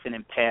Robinson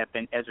and Pep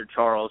and Ezra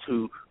Charles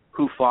who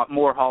fought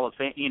more Hall of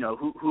Fame,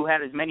 who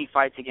had as many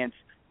fights against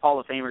Hall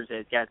of Famers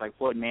as guys like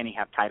Floyd and Manny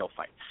have title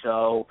fights.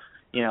 So,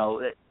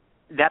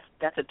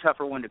 that's a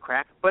tougher one to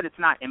crack, but it's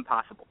not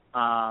impossible.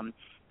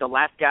 The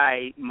last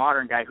guy,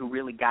 modern guy, who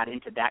really got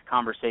into that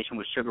conversation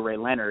was Sugar Ray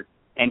Leonard,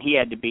 and he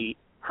had to beat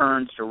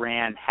Hearns,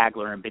 Duran,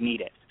 Hagler, and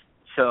Benitez.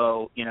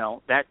 So,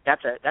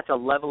 that's a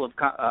level of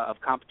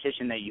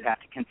competition that you have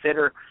to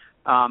consider.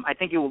 I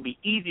think it will be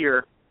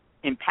easier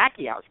in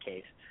Pacquiao's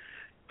case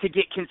to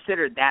get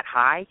considered that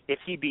high if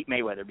he beat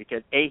Mayweather,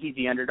 because A, he's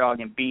the underdog,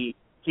 and B,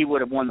 he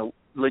would have won the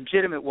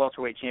legitimate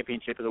welterweight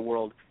championship of the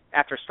world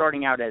after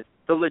starting out as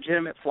the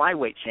legitimate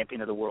flyweight champion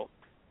of the world.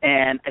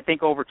 And I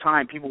think over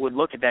time people would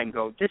look at that and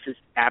go, this is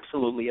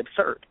absolutely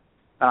absurd.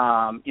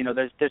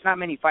 There's not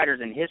many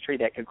fighters in history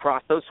that could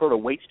cross those sort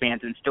of weight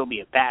spans and still be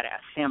a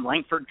badass. Sam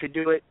Langford could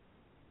do it.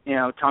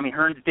 Tommy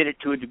Hearns did it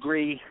to a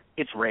degree.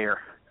 It's rare.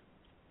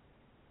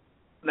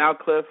 Now,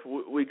 Cliff,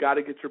 we got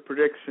to get your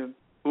prediction.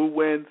 Who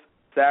wins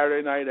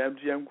Saturday night,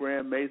 MGM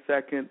Grand, May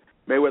 2nd,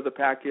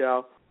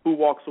 Mayweather-Pacquiao? Who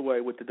walks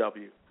away with the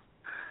W?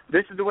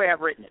 This is the way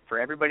I've written it for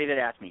everybody that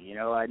asked me,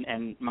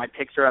 and my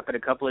picks are up at a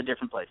couple of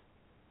different places.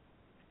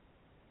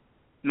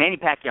 Manny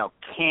Pacquiao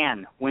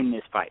can win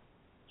this fight.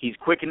 He's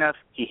quick enough,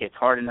 he hits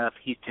hard enough,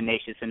 he's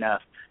tenacious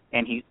enough,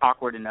 and he's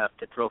awkward enough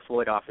to throw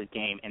Floyd off his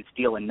game and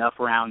steal enough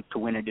rounds to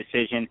win a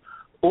decision.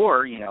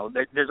 Or,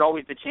 there's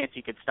always the chance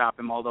you could stop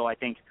him, although I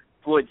think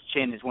Floyd's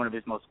chin is one of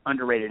his most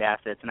underrated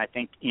assets, and I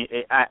think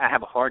I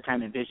have a hard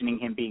time envisioning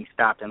him being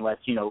stopped unless,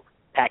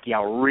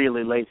 Pacquiao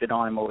really lays it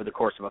on him over the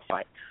course of a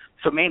fight.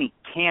 So Manny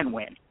can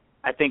win.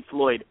 I think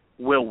Floyd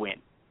will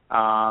win.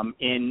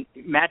 In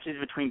matches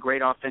between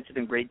great offensive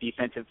and great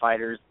defensive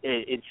fighters,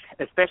 it's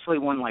especially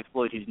one like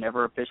Floyd who's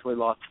never officially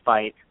lost a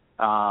fight.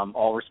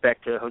 All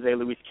respect to Jose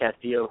Luis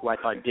Castillo, who I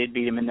thought did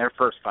beat him in their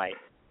first fight.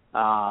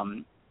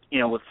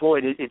 With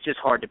Floyd, it's just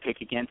hard to pick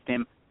against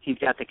him. He's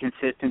got the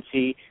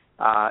consistency.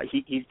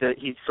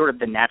 He's sort of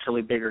the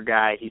naturally bigger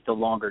guy. He's the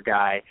longer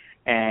guy,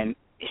 and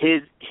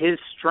his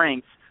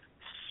strengths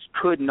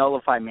could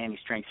nullify Manny's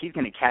strengths. He's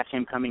going to catch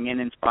him coming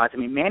in spots. I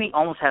mean, Manny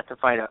almost has to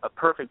fight a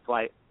perfect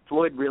fight.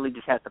 Floyd really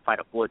just has to fight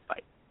a Floyd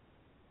fight.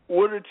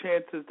 What are the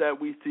chances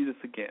that we see this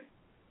again?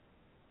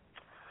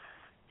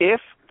 If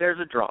there's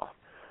a draw,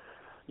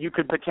 you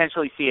could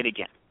potentially see it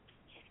again.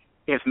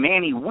 If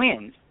Manny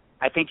wins,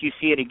 I think you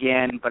see it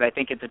again, but I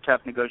think it's a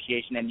tough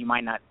negotiation, and you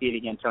might not see it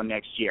again until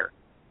next year.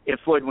 If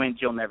Floyd wins,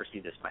 you'll never see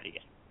this fight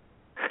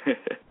again.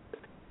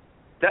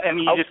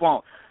 You just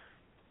won't.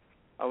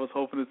 I was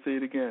hoping to see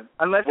it again.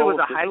 Unless it was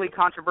a highly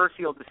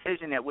controversial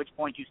decision, at which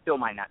point you still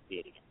might not see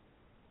it again.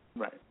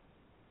 Right.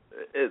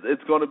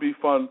 It's going to be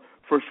fun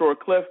for sure.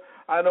 Cliff,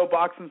 I know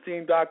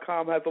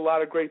BoxingScene.com has a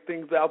lot of great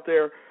things out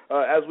there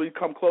as we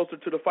come closer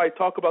to the fight.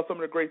 Talk about some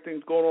of the great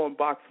things going on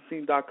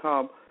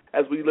BoxingScene.com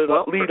as we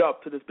lead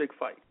up to this big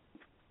fight.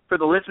 For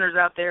the listeners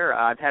out there,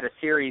 I've had a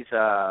series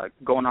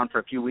going on for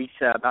a few weeks,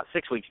 about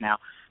 6 weeks now,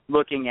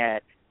 looking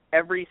at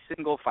every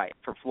single fight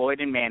for Floyd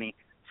and Manny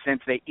since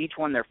they each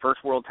won their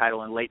first world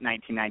title in late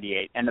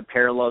 1998 and the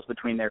parallels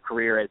between their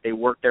career as they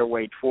worked their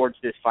way towards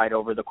this fight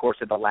over the course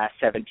of the last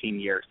 17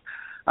 years.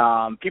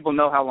 People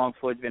know how long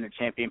Floyd's been a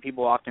champion.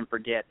 People often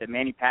forget that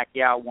Manny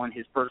Pacquiao won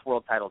his first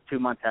world title 2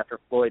 months after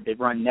Floyd. They've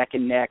run neck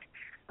and neck.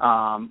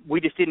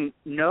 We just didn't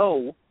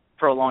know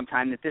for a long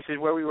time that this is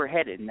where we were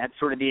headed, and that's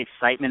sort of the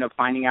excitement of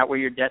finding out where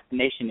your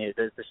destination is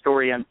as the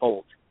story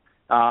unfolds.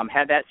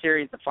 Had that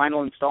series, the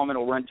final installment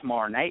will run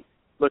tomorrow night,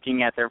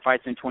 looking at their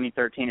fights in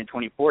 2013 and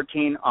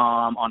 2014.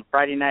 On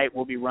Friday night,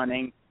 we'll be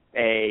running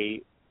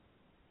a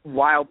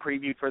wild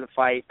preview for the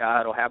fight.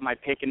 It'll have my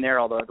pick in there,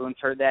 although everyone's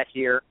heard that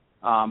here.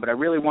 But I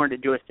really wanted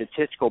to do a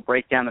statistical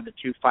breakdown of the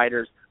two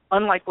fighters,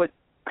 unlike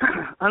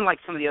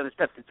some of the other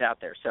stuff that's out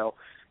there. So,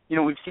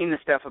 we've seen the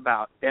stuff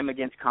about them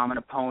against common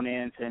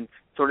opponents and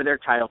sort of their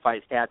title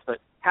fight stats, but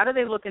how do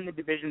they look in the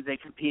divisions they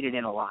competed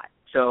in a lot?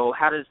 So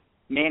how does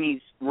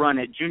Manny's run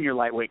at junior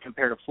lightweight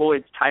compare to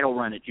Floyd's title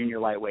run at junior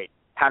lightweight?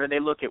 How do they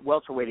look at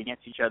welterweight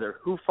against each other?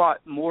 Who fought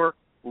more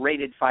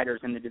rated fighters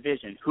in the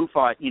division? Who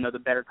fought, the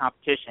better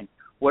competition?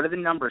 What do the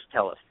numbers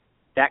tell us?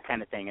 that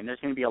kind of thing. And there's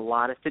going to be a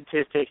lot of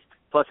statistics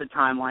plus a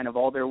timeline of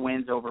all their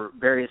wins over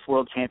various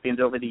world champions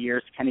over the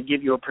years to kind of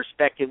give you a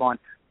perspective on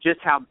just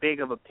how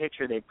big of a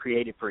picture they've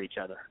created for each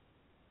other.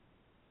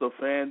 So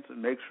fans,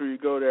 make sure you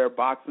go there,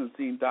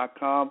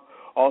 boxingscene.com.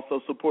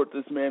 Also support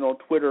this man on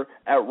Twitter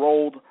at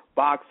Rolled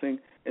Boxing,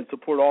 and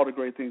support all the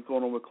great things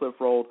going on with Cliff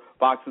Rolled,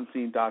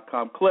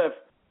 boxingscene.com. Cliff,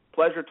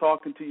 pleasure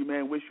talking to you,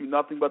 man. Wish you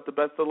nothing but the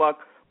best of luck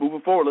moving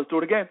forward. Let's do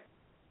it again.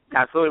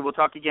 Absolutely. We'll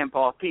talk again,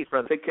 Paul. Peace,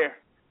 brother. Take care.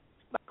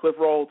 Cliff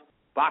Rolled,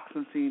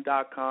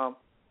 boxingscene.com.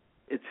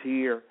 It's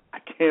here. I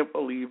can't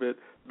believe it.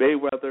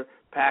 Mayweather,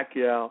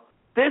 Pacquiao,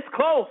 this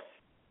close.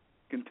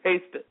 Can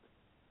taste it.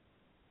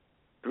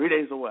 3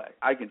 days away.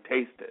 I can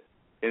taste it,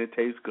 and it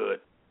tastes good.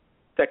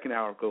 Second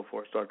hour of Go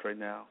For It starts right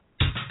now.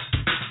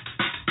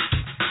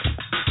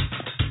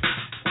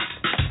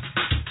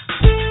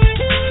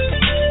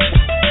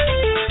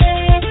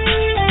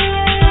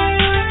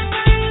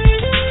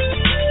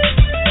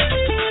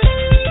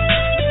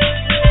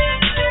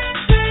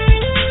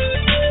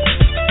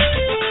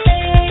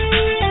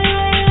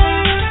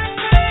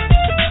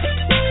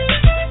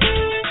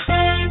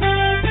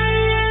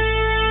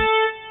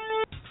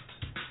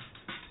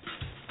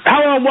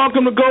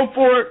 Welcome to Go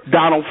For It,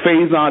 Donald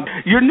Faison.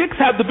 Your Knicks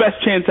have the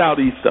best chance out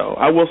east, though.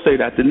 I will say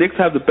that. The Knicks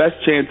have the best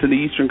chance in the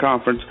Eastern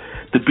Conference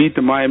to beat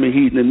the Miami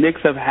Heat, and the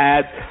Knicks have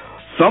had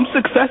some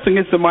success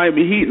against the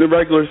Miami Heat in the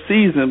regular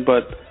season,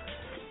 but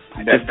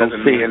I just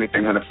doesn't mean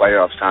anything when the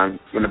playoffs time.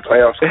 When the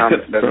playoffs come,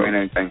 it doesn't mean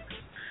anything.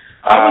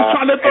 I was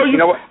trying to throw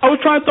you. I was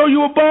trying to throw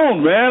you a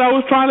bone, man. I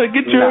was trying to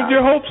get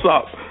your hopes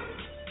up.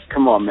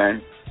 Come on,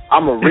 man.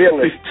 I'm a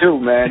realist too,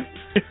 man.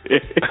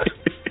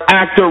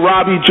 Actor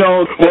Robbie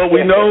Jones. Well,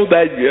 we know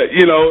that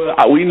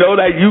we know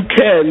that you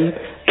can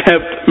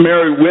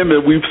marry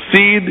women. We've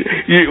seen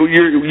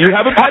you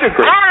have a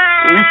pedigree.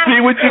 We see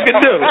what you can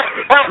do.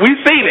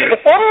 We've seen it.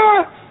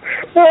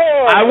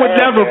 I would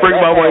never bring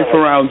my wife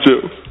around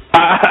you.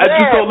 I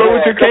just don't know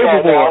what you're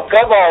capable of.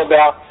 Come on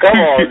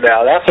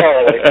now. That's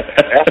early.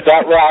 That's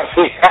not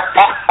Robbie.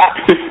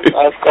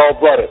 That's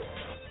cold-blooded.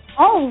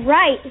 All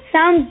right.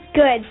 Sounds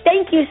good.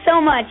 Thank you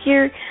so much.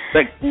 You're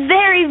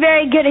very,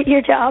 very good at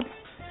your job.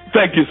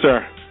 Thank you,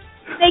 sir.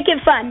 Make it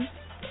fun.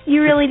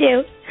 You really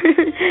do.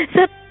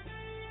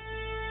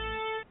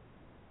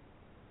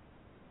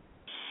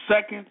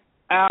 Second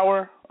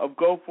hour of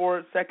Go For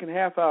It, second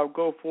half hour of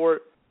Go For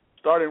It,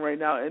 starting right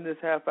now. In this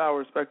half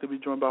hour, expect to be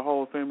joined by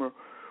Hall of Famer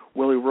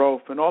Willie Roaf.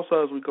 And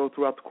also, as we go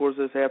throughout the course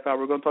of this half hour,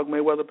 we're going to talk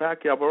Mayweather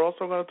Pacquiao, but we're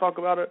also going to talk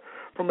about it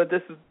from a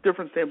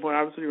different standpoint.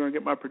 Obviously, you're going to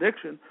get my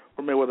prediction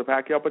for Mayweather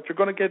Pacquiao, but you're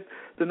going to get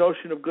the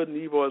notion of good and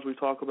evil as we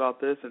talk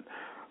about this. And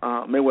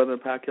Mayweather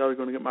and Pacquiao, you're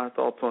going to get my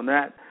thoughts on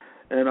that.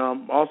 And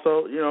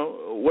also,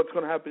 what's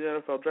going to happen in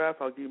the NFL draft,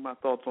 I'll give you my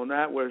thoughts on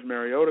that. Where's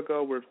Mariota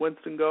go? Where's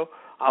Winston go?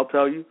 I'll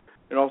tell you.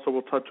 And also,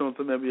 we'll touch on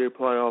some NBA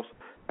playoffs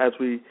as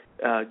we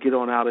get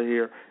on out of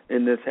here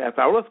in this half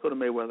hour. Let's go to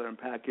Mayweather and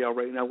Pacquiao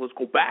right now. Let's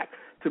go back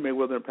to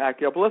Mayweather and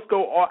Pacquiao. But let's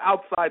go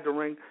outside the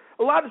ring.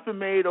 A lot has been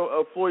made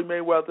of Floyd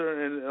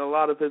Mayweather and a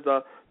lot of his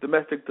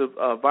domestic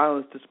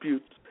violence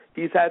disputes.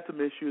 He's had some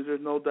issues.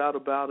 There's no doubt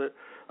about it.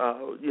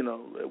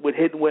 With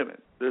hitting women,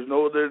 there's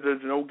no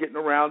getting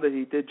around it.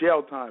 He did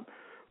jail time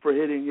for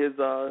hitting his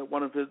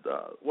one of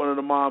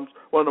the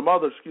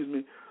mothers,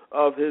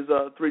 of his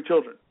 3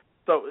 children.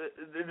 So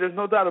there's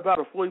no doubt about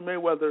it. Floyd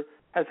Mayweather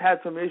has had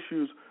some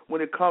issues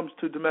when it comes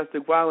to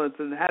domestic violence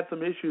and had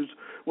some issues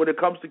when it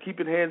comes to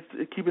keeping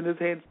his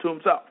hands to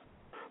himself.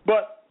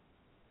 But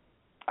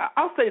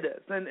I'll say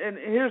this, and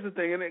here's the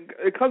thing, and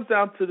it comes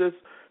down to this.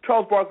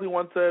 Charles Barkley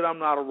once said, "I'm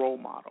not a role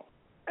model,"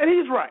 and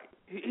he's right.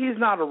 He's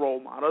not a role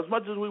model. As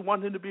much as we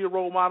want him to be a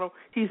role model,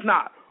 he's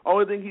not.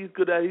 Only thing he's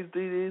good at, he's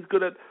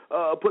good at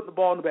putting the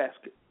ball in the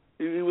basket.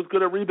 He was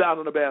good at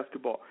rebounding the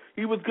basketball.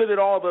 He was good at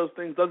all those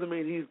things. Doesn't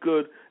mean he's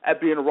good at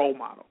being a role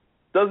model.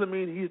 Doesn't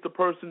mean he's the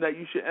person that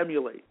you should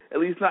emulate. At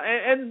least not.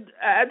 And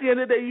at the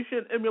end of the day, you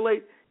shouldn't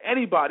emulate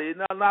anybody.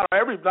 Not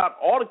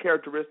all the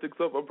characteristics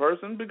of a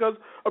person, because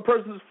a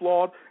person is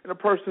flawed and a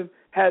person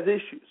has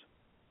issues.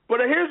 But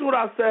here's what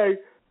I'll say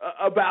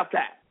about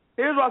that.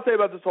 Here's what I'll say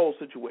about this whole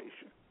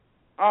situation.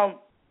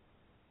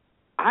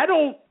 I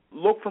don't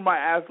look for my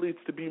athletes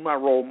to be my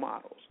role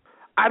models.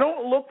 I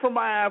don't look for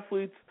my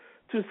athletes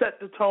to set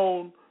the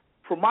tone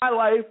for my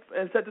life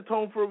and set the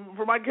tone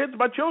for my kids,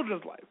 my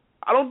children's life.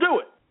 I don't do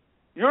it.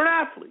 You're an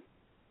athlete.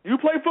 You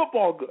play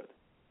football good.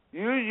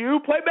 You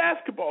play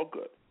basketball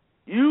good.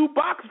 You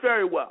box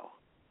very well.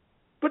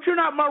 But you're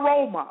not my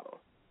role model.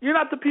 You're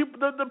not the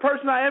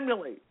person I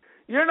emulate.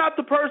 You're not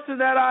the person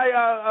that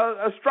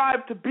I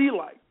strive to be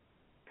like.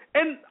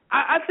 And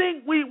I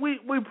think we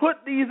put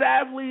these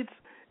athletes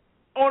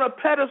on a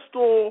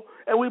pedestal,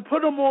 and we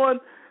put them on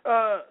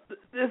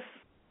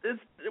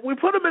we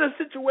put them in a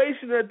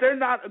situation that they're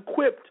not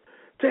equipped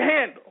to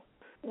handle.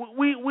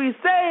 We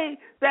say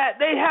that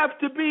they have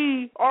to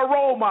be our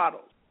role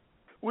models.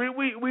 We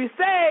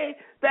say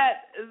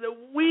that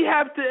we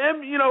have to,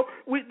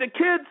 the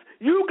kids,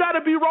 you got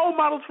to be role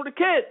models for the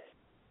kids.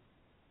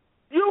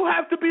 You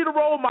have to be the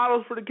role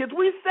models for the kids.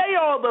 We say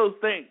all those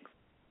things.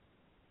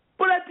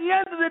 But at the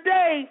end of the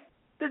day,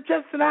 they're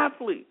just an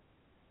athlete.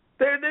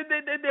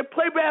 They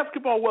play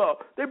basketball well.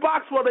 They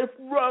box well. They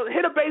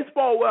hit a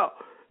baseball well.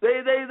 They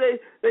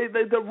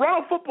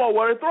run a football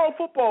well. They throw a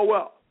football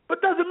well.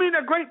 But doesn't mean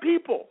they're great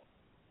people.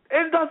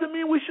 And it doesn't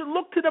mean we should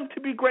look to them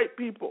to be great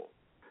people.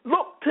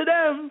 Look to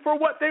them for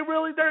what they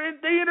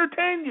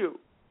entertain you.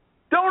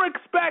 Don't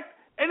expect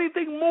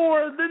anything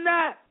more than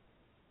that.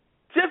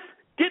 Just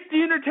get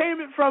the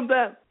entertainment from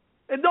them.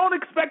 And don't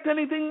expect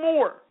anything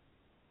more.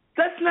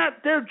 That's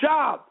not their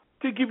job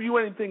to give you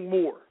anything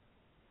more.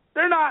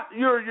 They're not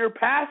your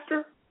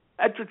pastor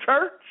at your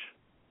church.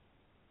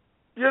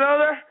 You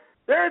know,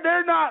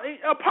 they're not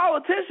a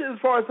politician as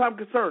far as I'm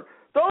concerned.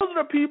 Those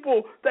are the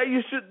people that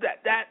you should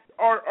that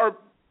are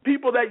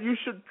people that you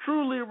should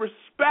truly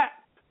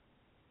respect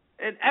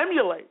and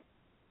emulate.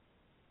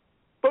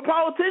 But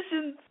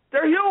politicians,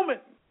 they're human.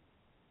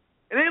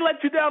 And they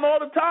let you down all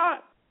the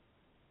time.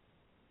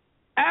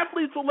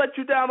 Athletes will let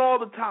you down all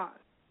the time.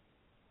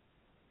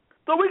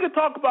 So we can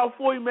talk about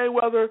Floyd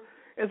Mayweather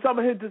and some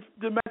of his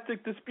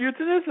domestic disputes,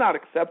 and it's not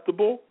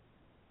acceptable.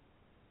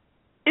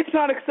 It's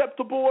not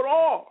acceptable at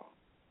all.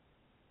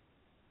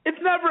 It's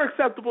never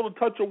acceptable to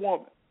touch a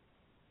woman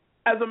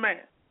as a man.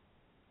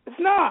 It's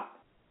not.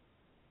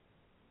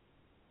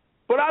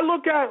 But I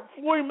look at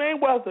Floyd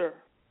Mayweather.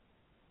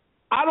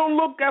 I don't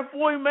look at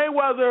Floyd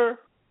Mayweather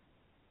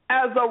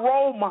as a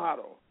role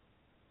model.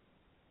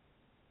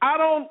 I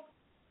don't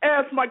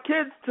ask my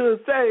kids to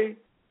say,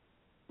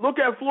 look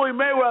at Floyd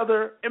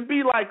Mayweather and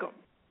be like him.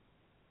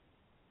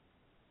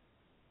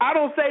 I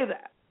don't say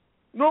that,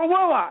 nor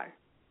will I.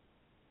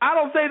 I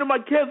don't say to my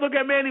kids, look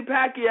at Manny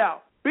Pacquiao,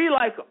 be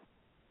like him.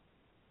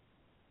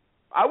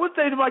 I would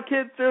say to my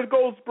kids, there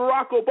goes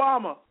Barack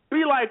Obama,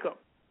 be like him.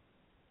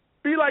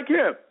 Be like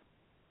him.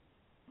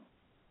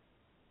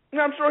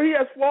 And I'm sure he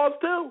has flaws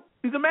too.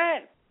 He's a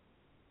man.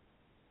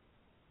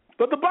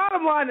 But the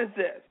bottom line is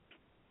this,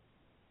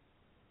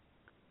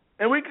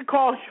 and we could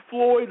call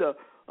Floyd a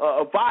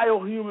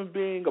vile human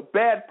being, a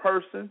bad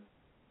person,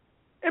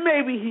 and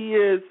maybe he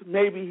is,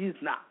 maybe he's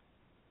not.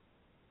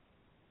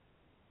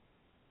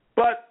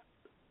 But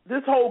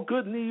this whole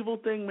good and evil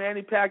thing,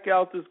 Manny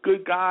Pacquiao's this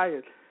good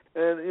guy,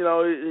 and you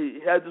know,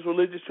 he had this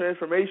religious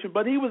transformation,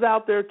 but he was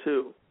out there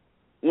too,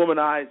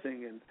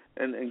 womanizing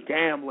and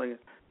gambling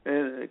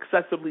and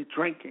excessively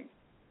drinking.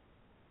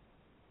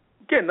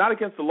 Again, not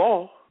against the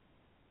law.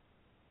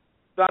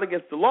 Not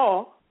against the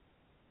law.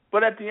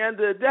 But at the end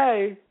of the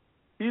day,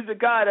 he's a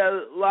guy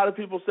that a lot of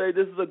people say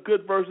this is a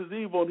good versus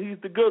evil, and he's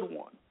the good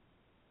one.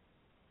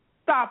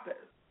 Stop it.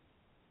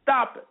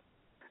 Stop it.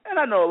 And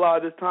I know a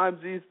lot of the times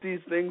these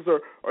things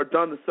are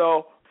done to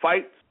sell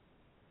fights.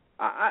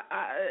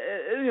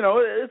 You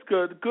know, it's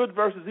good. Good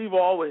versus evil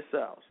always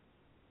sells.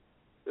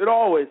 It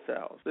always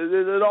sells.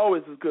 It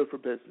always is good for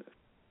business.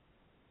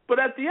 But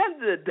at the end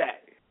of the day,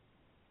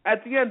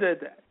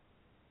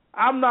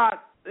 I'm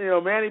not, you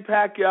know, Manny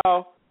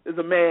Pacquiao is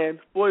a man,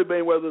 Floyd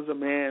Mayweather is a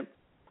man,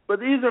 but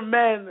these are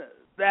men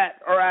that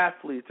are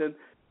athletes, and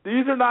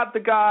these are not the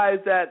guys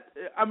that,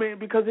 I mean,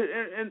 because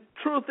and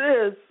truth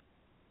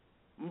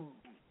is,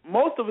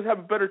 most of us have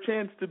a better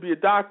chance to be a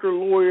doctor,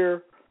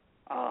 lawyer,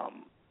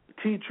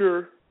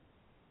 teacher.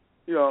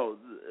 You know,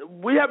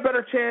 we have a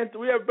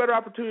better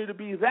opportunity to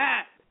be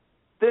that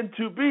than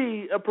to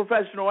be a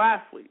professional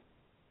athlete.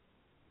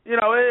 You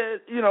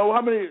know,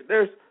 how many,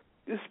 there's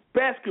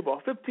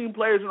basketball, 15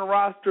 players on a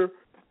roster,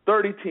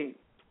 30 teams.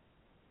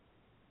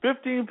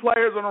 15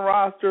 players on a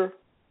roster,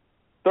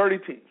 30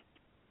 teams.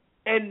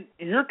 And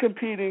you're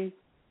competing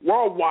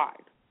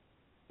worldwide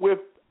with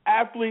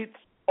athletes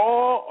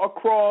all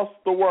across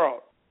the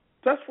world.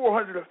 That's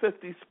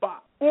 450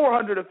 spots.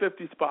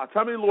 450 spots.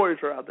 How many lawyers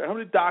are out there? How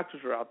many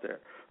doctors are out there?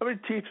 How many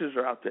teachers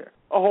are out there?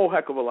 A whole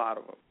heck of a lot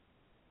of them.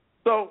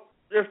 So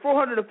there's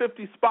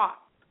 450 spots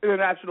in the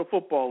National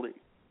Football League.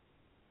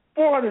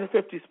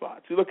 450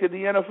 spots. You look at the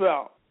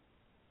NFL.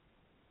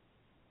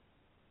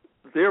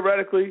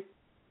 Theoretically,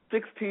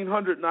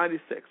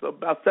 1,696, so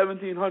about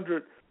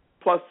 1,700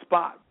 plus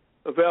spots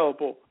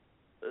available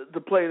to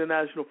play in the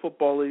National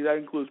Football League. That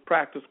includes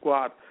practice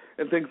squad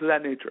and things of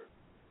that nature.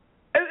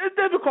 It's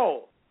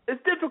difficult.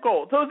 It's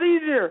difficult. So it's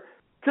easier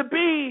to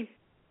be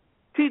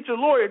teacher,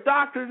 lawyer,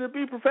 doctor than to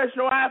be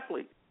professional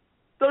athlete.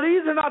 So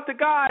these are not the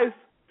guys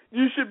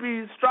you should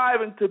be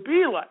striving to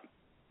be like,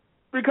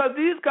 because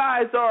these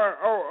guys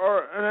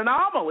are an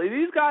anomaly.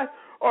 These guys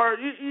are,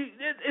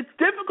 it's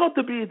difficult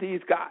to be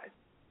these guys.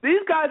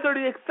 These guys are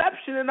the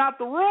exception and not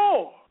the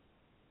rule.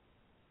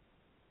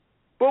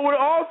 But we're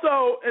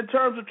also, in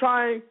terms of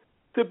trying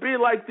to be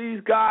like these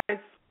guys,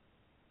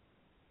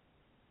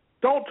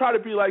 don't try to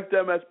be like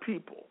them as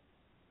people.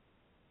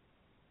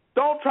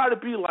 Don't try to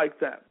be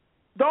like them.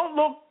 Don't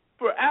look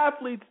for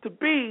athletes to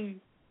be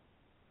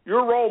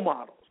your role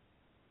models.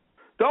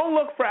 Don't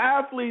look for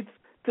athletes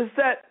to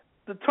set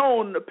the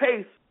tone and the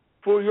pace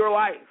for your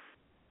life.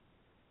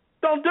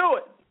 Don't do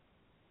it,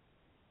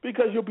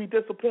 because you'll be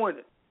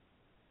disappointed.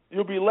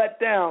 You'll be let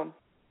down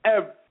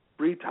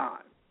every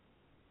time.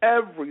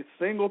 Every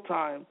single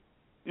time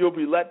you'll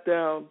be let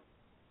down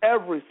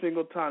every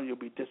single time you'll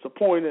be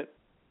disappointed.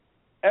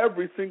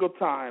 Every single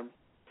time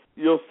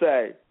you'll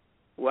say,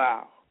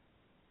 wow.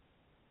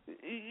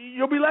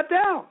 You'll be let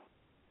down.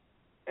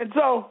 And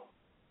so,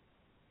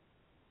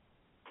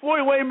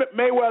 Floyd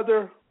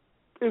Mayweather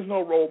is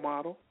no role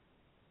model.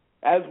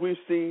 As we've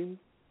seen,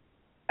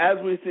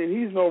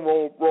 he's no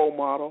role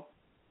model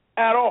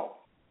at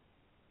all.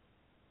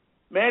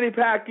 Manny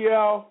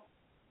Pacquiao,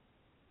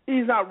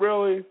 he's not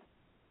really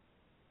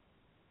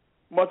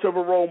much of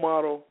a role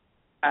model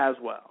as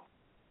well.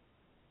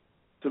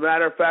 As a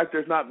matter of fact,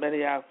 there's not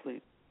many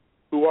athletes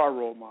who are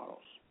role models.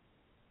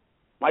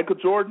 Michael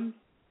Jordan,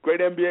 great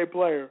NBA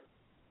player,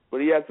 but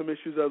he had some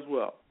issues as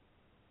well.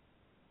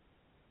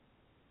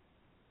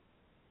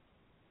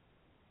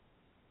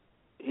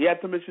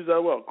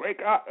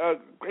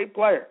 Great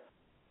player.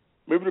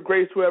 Maybe the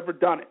greatest who ever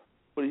done it,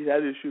 but he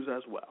had issues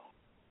as well.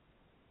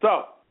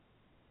 So,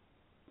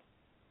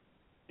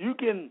 you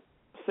can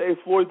say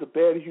Floyd's a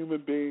bad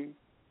human being,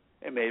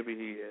 and maybe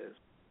he is.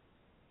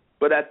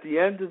 But at the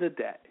end of the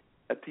day,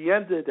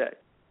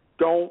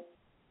 don't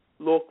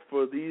look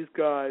for these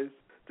guys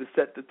to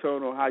set the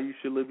tone on how you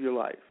should live your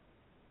life.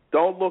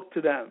 Don't look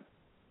to them.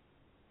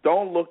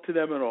 Don't look to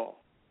them at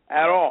all.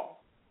 At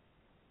all.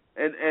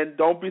 And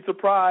don't be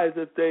surprised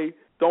if they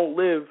don't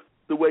live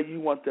the way you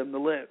want them to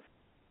live.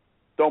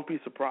 Don't be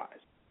surprised.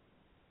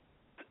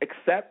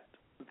 Accept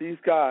these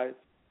guys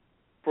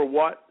for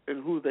what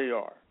and who they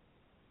are.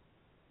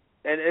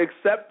 And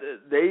accept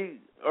that they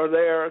are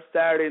there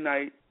Saturday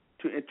night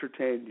to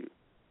entertain you.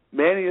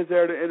 Manny is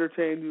there to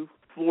entertain you.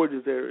 Floyd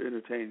is there to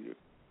entertain you.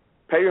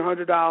 Pay your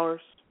 $100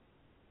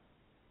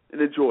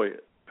 and enjoy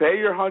it. Pay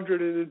your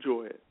 $100 and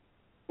enjoy it.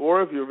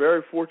 Or if you're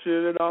very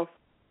fortunate enough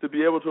to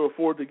be able to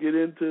afford to get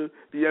into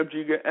the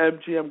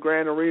MGM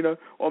Grand Arena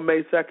on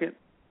May 2nd,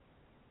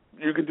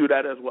 you can do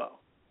that as well.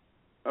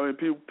 I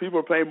mean, people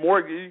are paying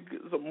mortgage.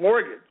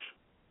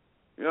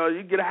 You know, you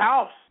can get a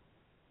house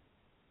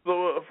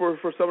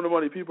for some of the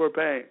money people are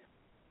paying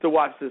to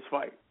watch this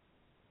fight.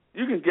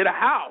 You can get a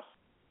house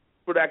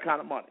for that kind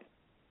of money.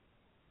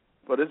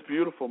 But it's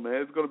beautiful, man.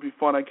 It's going to be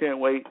fun. I can't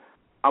wait.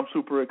 I'm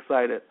super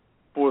excited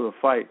for the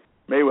fight.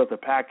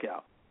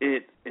 Mayweather-Pacquiao.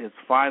 It is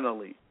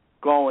finally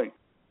going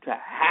to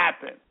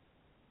happen.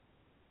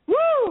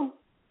 Woo!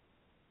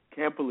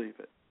 Can't believe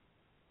it.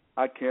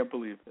 I can't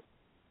believe it.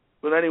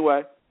 But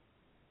anyway,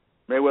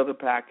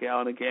 Mayweather-Pacquiao.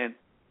 And again,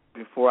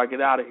 before I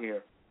get out of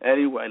here,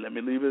 anyway, let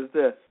me leave it at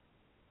this.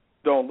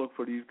 Don't look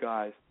for these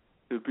guys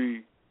to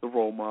be the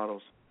role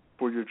models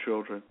for your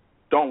children.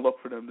 Don't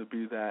look for them to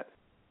be that.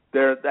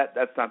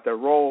 That's not their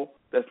role.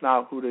 That's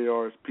not who they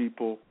are as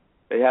people.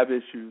 They have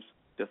issues,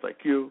 just like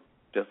you,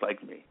 just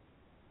like me,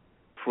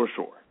 for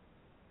sure.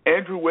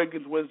 Andrew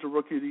Wiggins wins the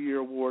Rookie of the Year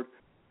award.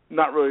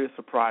 Not really a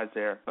surprise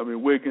there. I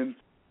mean, Wiggins,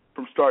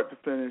 from start to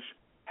finish,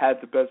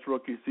 had the best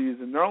rookie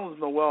season. Nerlens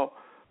Noel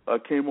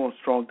came on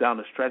strong down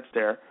the stretch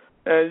there.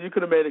 And you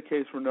could have made a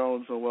case for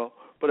Nerlens Noel.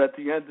 But at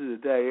the end of the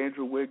day,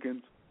 Andrew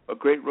Wiggins, a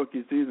great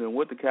rookie season.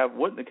 Wouldn't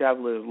the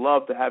Cavaliers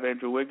love to have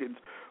Andrew Wiggins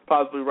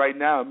possibly right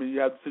now? I mean, you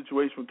have the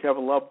situation with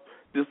Kevin Love,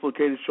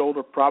 dislocated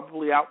shoulder,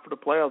 probably out for the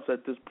playoffs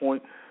at this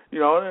point. You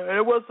know,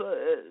 and was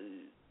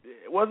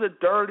it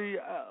dirty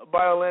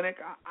by Olynyk?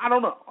 I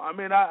don't know. I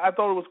mean, I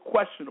thought it was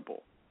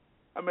questionable.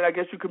 I mean, I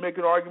guess you could make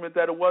an argument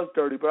that it was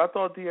dirty, but I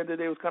thought at the end of the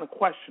day it was kind of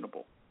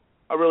questionable.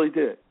 I really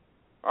did.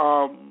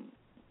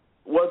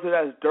 Was it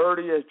as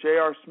dirty as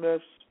J.R.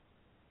 Smith's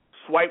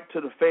swipe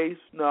to the face?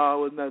 No, it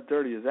wasn't as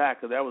dirty as that,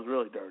 because that was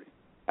really dirty.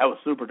 That was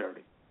super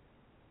dirty.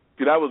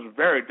 That was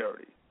very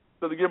dirty.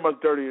 Doesn't get much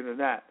dirtier than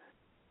that.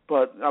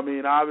 But, I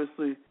mean,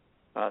 obviously,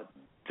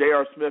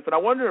 J.R. Smith, and I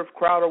wonder if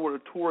Crowder would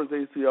have tore his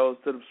ACL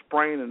instead of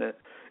spraining it,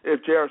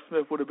 if J.R.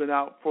 Smith would have been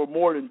out for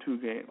more than 2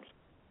 games.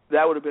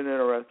 That would have been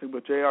interesting,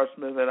 but J.R.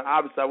 Smith, and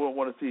obviously I wouldn't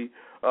want to see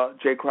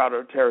Jay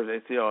Crowder tear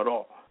his ACL at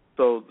all.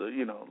 So,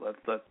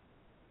 let's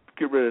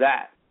get rid of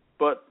that.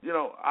 But,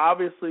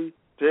 obviously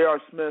J.R.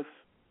 Smith,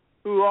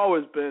 who's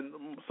always been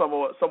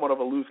somewhat of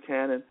a loose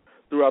cannon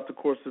throughout the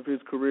course of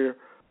his career,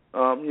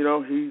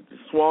 he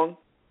swung,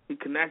 he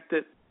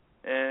connected,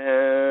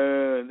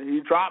 and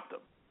he dropped him.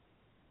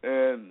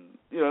 And,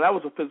 that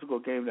was a physical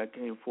game, that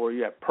game for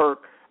you. Had Perk.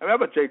 I mean, how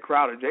about Jay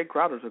Crowder? Jay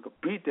Crowder took a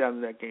beat down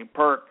in that game.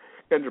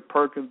 Kendrick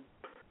Perkins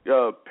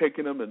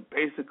picking him and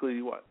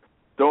basically,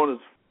 throwing his,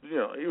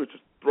 he was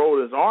just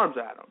throwing his arms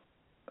at him.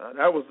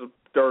 That was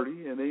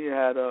dirty. And then you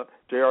had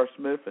J.R.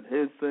 Smith and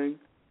his thing.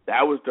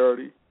 That was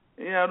dirty.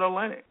 And you had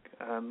Olynyk.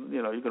 And,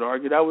 you could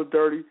argue that was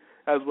dirty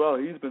as well.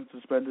 He's been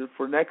suspended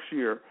for next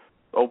year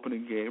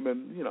opening game.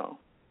 And,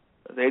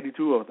 there's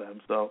 82 of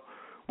them. So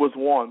was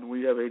one.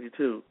 We have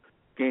 82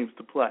 games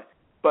to play.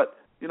 But,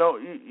 you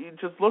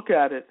just look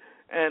at it.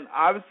 And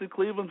obviously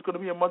Cleveland's going to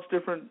be a much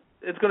different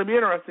 – it's going to be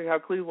interesting how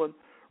Cleveland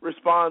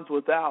responds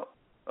without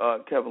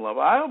Kevin Love.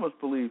 I almost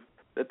believe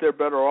that they're not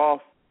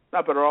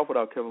better off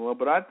without Kevin Love,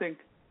 but I think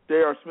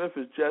J.R. Smith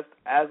is just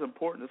as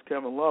important as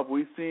Kevin Love.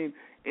 We've seen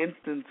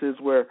instances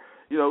where,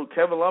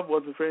 Kevin Love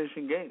wasn't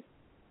finishing games.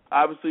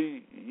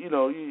 Obviously,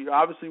 you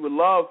obviously would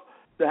love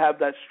to have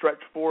that stretch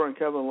four in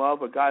Kevin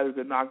Love, a guy who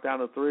could knock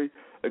down a three,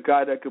 a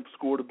guy that could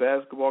score the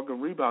basketball,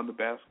 can rebound the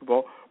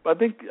basketball. But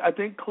I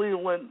think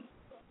Cleveland,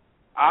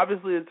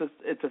 obviously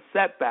it's a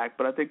setback,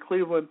 but I think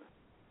Cleveland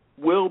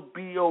will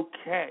be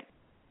okay.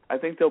 I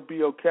think they'll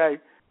be okay,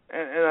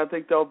 and I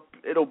think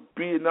it'll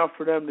be enough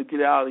for them to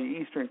get out of the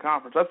Eastern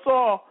Conference. I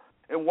saw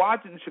in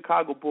watching the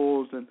Chicago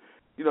Bulls, and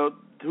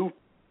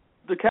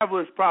the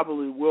Cavaliers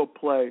probably will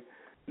play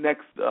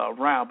next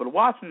round, but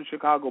watching the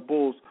Chicago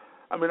Bulls,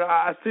 I mean,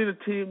 I seen a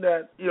team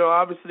that,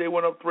 obviously they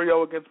went up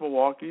 3-0 against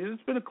Milwaukee.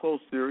 It's been a close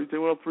series. They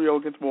went up 3-0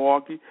 against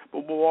Milwaukee,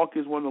 but Milwaukee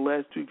has won the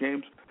last two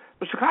games.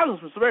 But Chicago's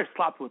been very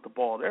sloppy with the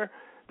ball. They're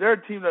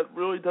a team that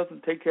really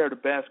doesn't take care of the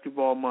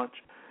basketball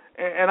much.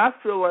 And I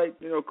feel like,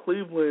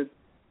 Cleveland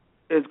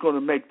is going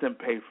to make them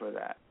pay for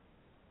that.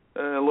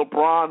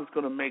 LeBron is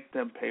going to make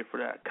them pay for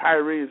that.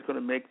 Kyrie is going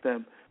to make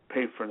them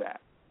pay for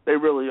that. They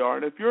really are.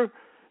 And if you're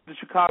the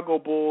Chicago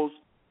Bulls,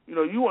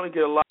 you want to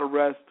get a lot of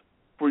rest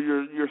for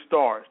your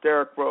stars,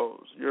 Derrick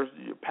Rose, your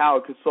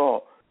Pau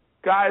Gasol,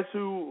 guys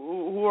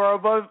who are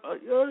above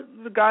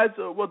the guys.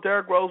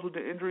 Derrick Rose with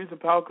the injuries and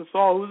Pau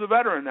Gasol, who's a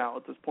veteran now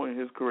at this point in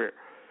his career.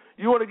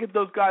 You want to get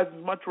those guys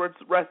as much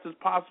rest as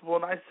possible.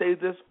 And I say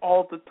this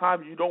all the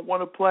time: you don't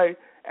want to play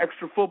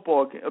extra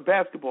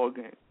basketball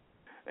game.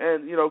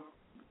 And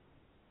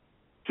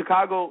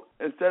Chicago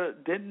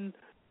didn't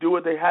do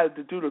what they had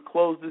to do to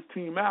close this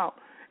team out,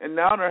 and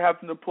now they're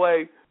having to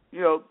play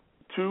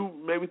 2,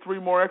 maybe 3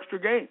 more extra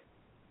games.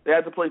 They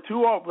had to play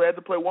 2. They had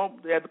to play 1.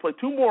 They had to play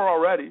 2 more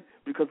already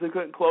because they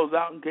couldn't close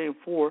out in Game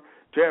 4.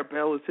 Jared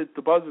Bayless hit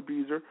the buzzer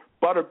beater.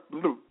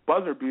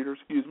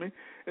 And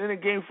then in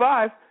Game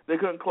 5, they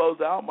couldn't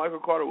close out. Michael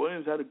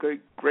Carter-Williams had a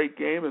great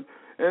game,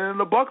 and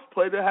the Bucks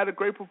had a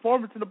great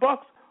performance, and the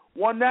Bucks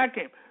won that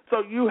game.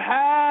 So you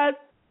had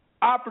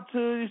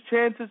opportunities,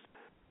 chances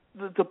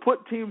to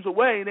put teams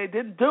away, and they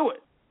didn't do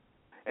it.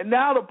 And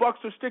now the Bucks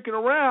are sticking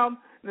around,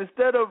 and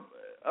instead of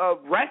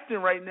resting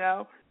right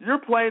now, you're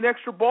playing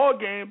extra ball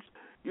games.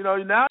 Now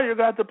you're going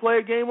to have to play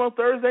a game on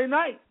Thursday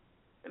night.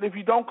 And if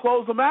you don't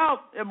close them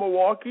out in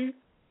Milwaukee,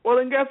 well,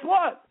 then guess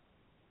what?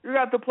 You're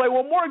going to have to play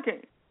one more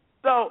game.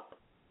 So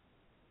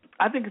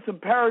I think it's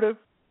imperative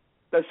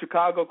that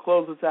Chicago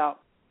closes out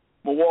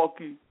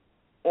Milwaukee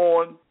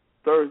on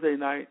Thursday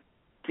night,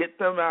 get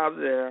them out of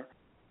there,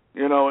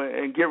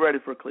 and get ready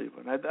for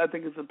Cleveland. I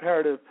think it's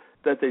imperative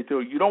that they do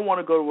it. You don't want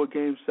to go to a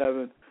Game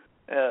 7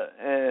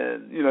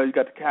 and you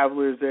got the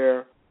Cavaliers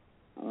there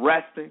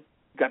resting.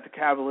 You got the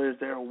Cavaliers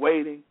there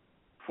waiting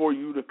for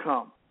you to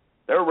come.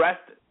 They're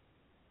rested.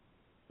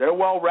 They're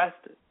well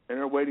rested, and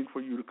they're waiting for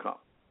you to come.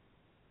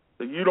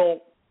 So you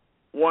don't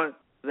want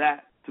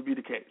that to be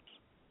the case.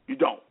 You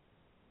don't.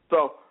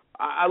 So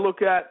I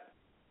look at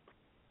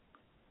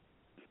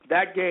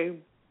that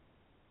game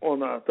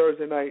on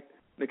Thursday night.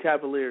 The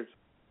Cavaliers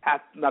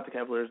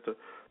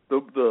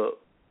the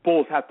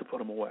Bulls have to put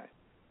them away.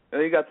 And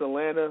then you got the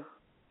Atlanta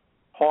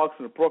Hawks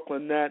and the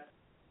Brooklyn Nets,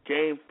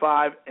 Game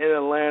 5 in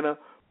Atlanta.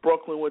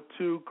 Brooklyn with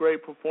 2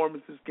 great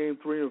performances, Game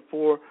 3 and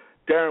 4.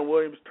 Darren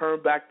Williams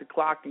turned back the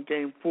clock in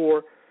Game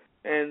 4,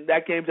 and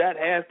that game's at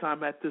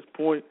halftime at this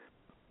point.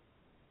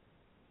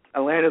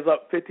 Atlanta's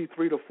up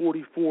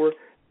 53-44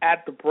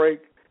 at the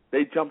break.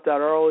 They jumped out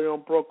early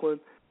on Brooklyn,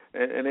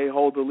 and they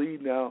hold the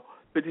lead now,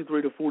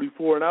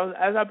 53-44. And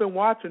as I've been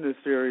watching this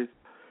series,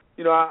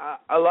 a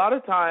lot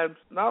of times,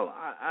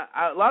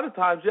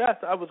 yes,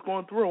 I was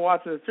going through and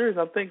watching the series.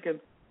 I'm thinking,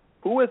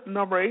 who is the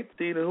number 8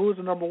 seed and who is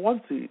the number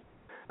 1 seed?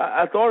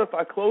 I thought if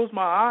I closed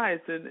my eyes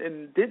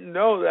and didn't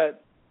know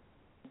that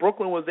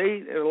Brooklyn was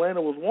 8 and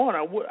Atlanta was 1,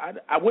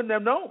 I wouldn't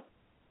have known,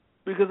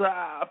 because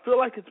I feel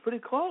like it's pretty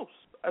close.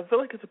 I feel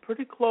like it's a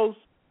pretty close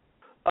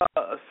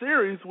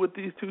series with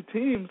these two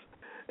teams,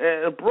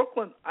 and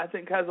Brooklyn, I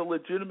think, has a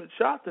legitimate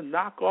shot to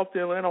knock off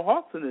the Atlanta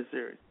Hawks in this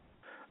series.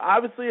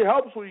 Obviously, it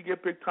helps when you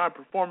get big-time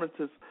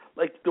performances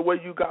like the way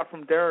you got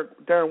from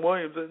Darren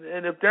Williams.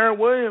 And if Darren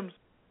Williams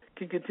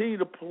can continue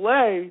to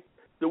play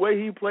the way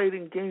he played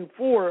in Game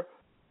 4,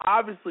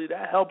 obviously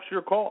that helps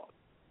your cause.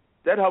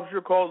 That helps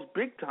your cause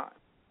big time.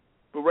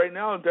 But right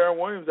now, Darren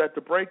Williams at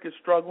the break is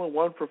struggling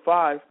 1 for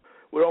 5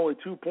 with only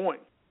 2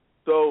 points.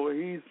 So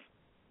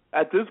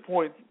at this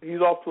point,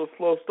 he's off to a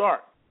slow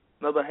start.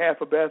 Another half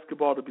of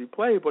basketball to be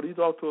played, but he's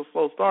off to a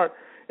slow start.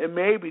 And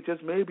maybe,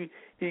 just maybe,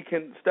 he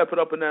can step it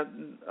up in that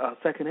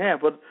second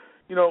half. But,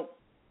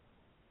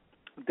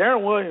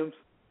 Darren Williams,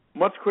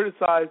 much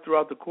criticized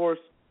throughout the course.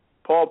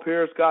 Paul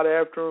Pierce got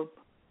after him,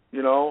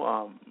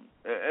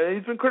 and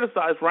he's been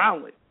criticized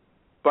roundly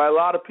by a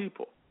lot of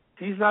people.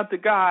 He's not the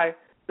guy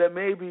that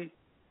maybe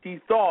he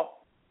thought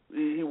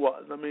he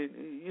was. I mean,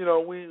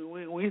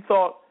 we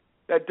thought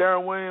that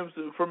Darren Williams,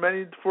 for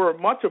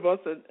much of us,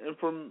 and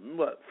from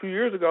a few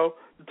years ago,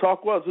 the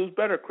talk was, who's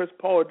better, Chris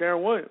Paul or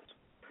Darren Williams?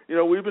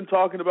 We've been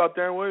talking about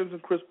Darren Williams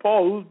and Chris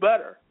Paul, who's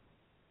better?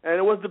 And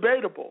it was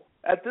debatable.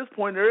 At this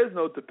point, there is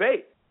no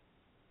debate.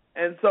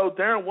 And so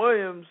Darren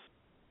Williams,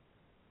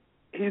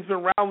 he's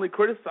been roundly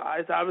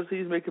criticized. Obviously,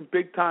 he's making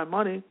big-time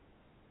money.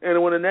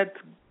 And when the Nets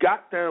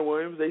got Darren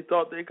Williams, they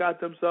thought they got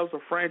themselves a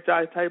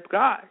franchise-type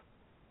guy.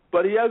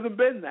 but he hasn't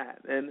been that.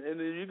 And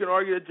you can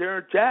argue that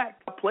Jarrett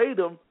Jack played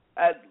him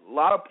at a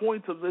lot of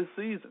points of this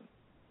season.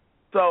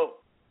 So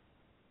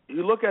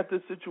you look at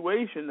this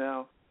situation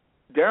now,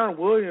 Darren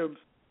Williams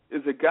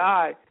is a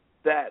guy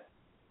that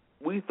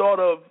we thought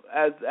of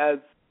as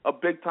a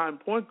big-time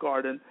point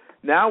guard, and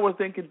now we're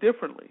thinking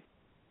differently.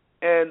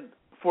 And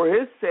for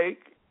his sake,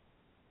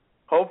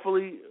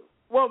 hopefully,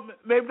 well,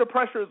 maybe the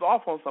pressure is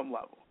off on some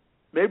level.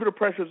 Maybe the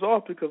pressure is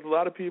off because a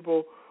lot of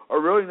people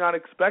are really not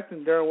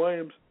expecting Darren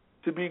Williams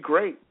to be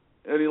great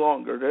any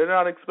longer. They're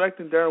not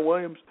expecting Darren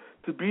Williams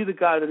to be the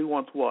guy that he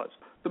once was.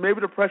 So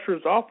maybe the pressure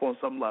is off on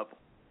some level.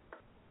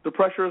 The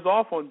pressure is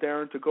off on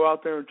Darren to go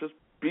out there and just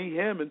be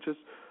him and just,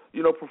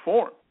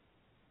 perform.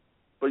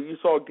 But you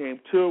saw Game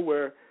 2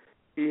 where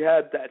he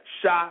had that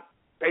shot,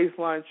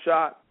 baseline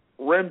shot,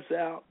 rims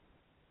out,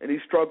 and he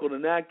struggled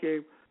in that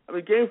game. I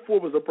mean, Game 4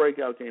 was a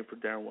breakout game for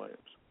Darren Williams.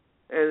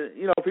 And,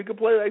 if he could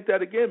play like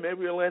that again,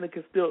 maybe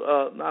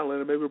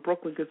maybe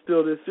Brooklyn can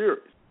steal this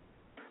series.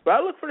 But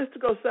I look for this to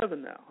go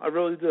 7 now. I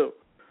really do.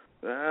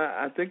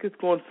 I think it's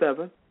going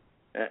 7.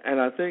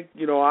 And I think,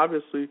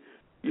 obviously,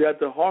 you had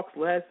the Hawks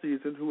last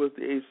season, who was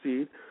the 8th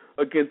seed,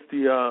 against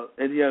the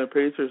Indiana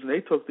Pacers, and they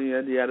took the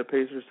Indiana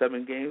Pacers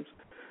 7 games.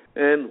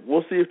 And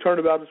we'll see if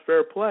turnabout is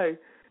fair play,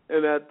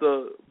 and that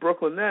the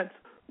Brooklyn Nets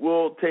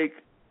will take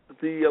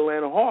the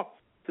Atlanta Hawks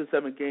to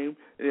 7 games,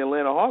 and the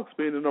Atlanta Hawks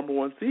being the number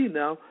 1 seed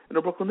now, and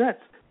the Brooklyn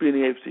Nets being the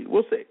 8th seed.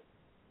 We'll see.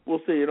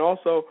 We'll see. And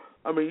also,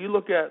 I mean, you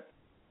look at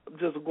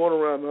just going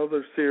around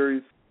other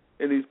series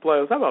in these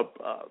playoffs. How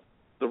about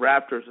the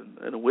Raptors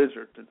and the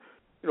Wizards? And,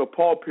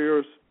 Paul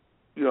Pierce,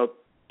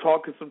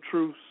 talking some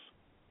truths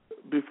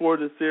before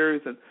the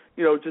series and,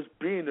 just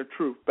being the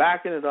truth,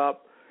 backing it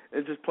up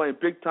and just playing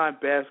big-time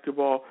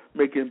basketball,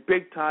 making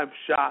big-time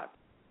shots.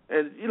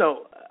 And,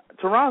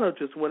 Toronto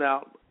just went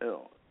out,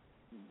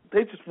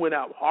 they just went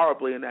out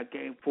horribly in that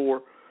Game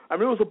 4. I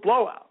mean, it was a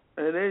blowout,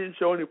 and they didn't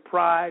show any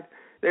pride.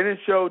 They didn't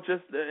show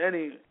just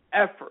any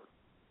effort.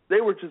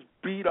 They were just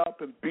beat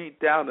up and beat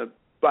down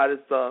by this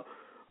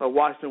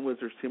Washington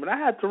Wizards team. And I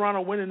had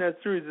Toronto winning that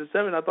series in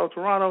 7. I thought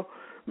Toronto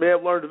may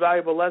have learned a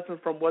valuable lesson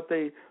from what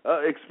they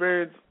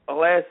experienced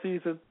last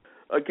season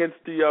against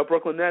the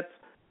Brooklyn Nets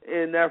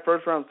in that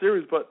first-round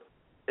series. But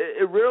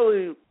it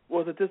really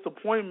was a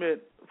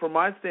disappointment from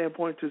my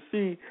standpoint to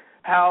see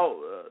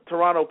how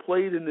Toronto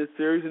played in this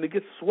series and to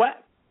get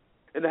swept.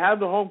 And to have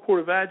the home court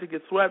advantage and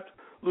get swept,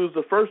 lose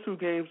the first 2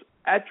 games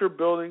at your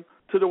building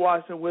to the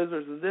Washington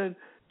Wizards, and then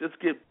just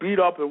get beat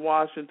up in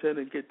Washington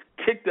and get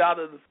kicked out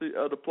of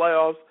the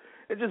playoffs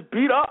and just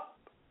beat up.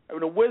 I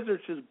mean, the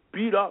Wizards just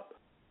beat up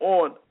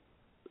on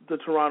the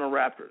Toronto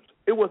Raptors.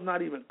 It was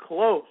not even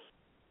close.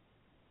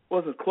 It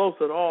wasn't close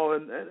at all.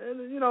 And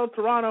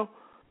Toronto,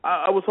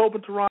 I was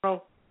hoping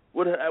Toronto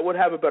would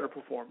have a better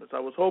performance. I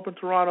was hoping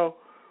Toronto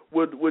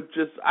would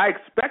just – I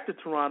expected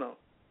Toronto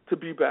to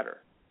be better.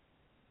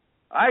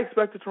 And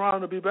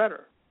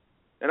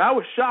I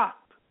was shocked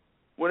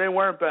when they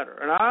weren't better.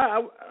 And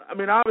I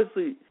mean,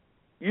 obviously,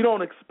 you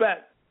don't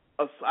expect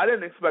I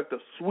didn't expect a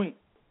sweep.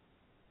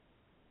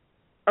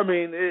 I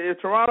mean,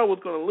 if Toronto was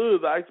going to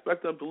lose, I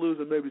expect them to lose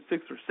in maybe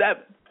 6 or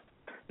 7,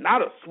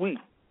 not a sweep.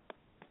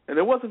 And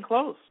it wasn't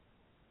close.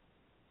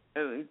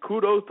 And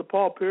kudos to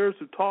Paul Pierce,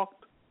 who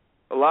talked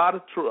a lot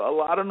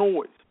of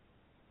noise.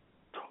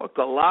 Talked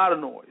a lot of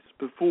noise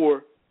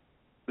before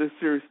this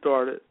series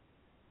started,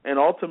 and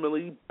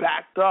ultimately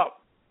backed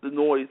up the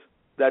noise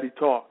that he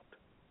talked.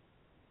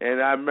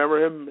 And I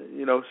remember him,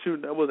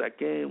 shooting. What was that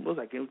game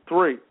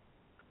 3,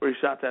 where he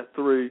shot that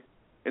 3,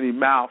 and he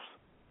mouths,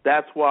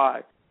 "That's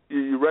why."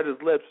 You read his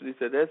lips, and he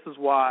said, that's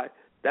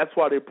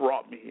why they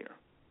brought me here.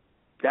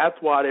 That's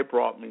why they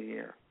brought me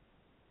here.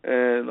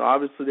 And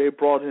obviously they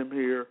brought him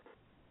here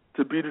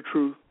to be the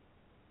truth,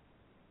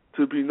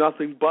 to be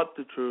nothing but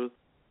the truth,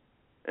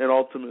 and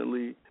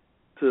ultimately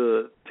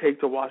to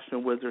take the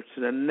Washington Wizards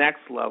to the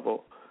next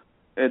level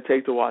and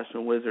take the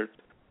Washington Wizards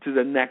to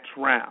the next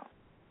round.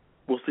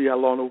 We'll see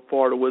how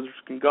far the Wizards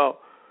can go.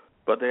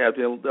 But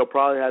they'll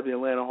probably have the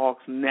Atlanta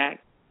Hawks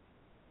next.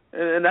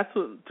 And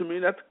to me,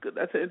 that's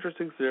an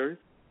interesting series.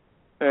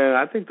 And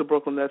I think the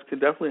Brooklyn Nets can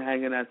definitely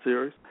hang in that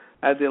series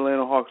as the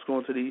Atlanta Hawks go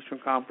into the Eastern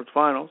Conference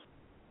Finals.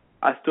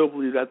 I still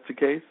believe that's the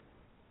case,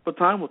 but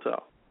time will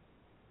tell.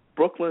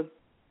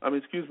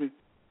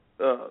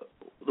 The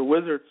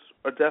Wizards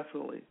are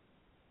definitely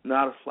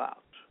not a slouch.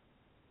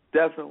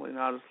 Definitely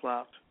not a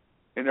slouch.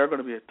 And they're going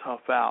to be a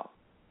tough out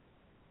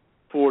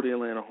for the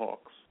Atlanta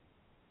Hawks.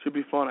 Should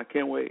be fun. I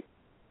can't wait.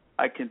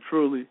 I can't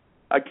truly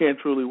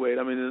wait.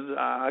 I mean,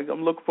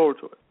 I'm looking forward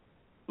to it.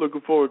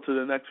 Looking forward to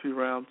the next few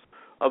rounds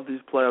of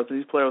these playoffs. And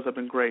these playoffs have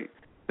been great.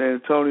 San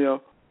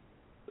Antonio,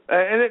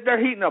 and they're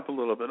heating up a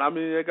little bit. I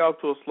mean, they got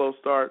off to a slow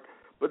start,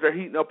 but they're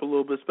heating up a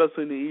little bit,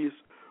 especially in the East,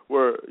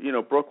 where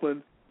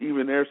Brooklyn,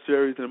 even their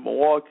series, and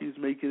Milwaukee's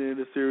making it in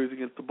a series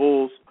against the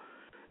Bulls.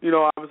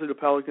 Obviously the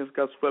Pelicans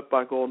got swept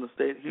by Golden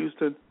State.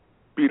 Houston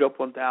beat up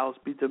on Dallas,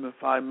 beat them in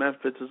 5.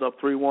 Memphis is up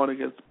 3-1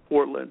 against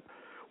Portland.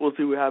 We'll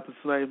see what happens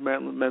tonight if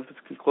Memphis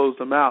can close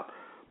them out.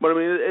 But, I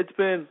mean, it's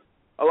been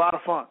a lot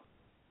of fun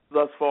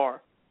thus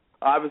far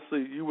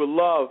obviously you would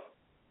love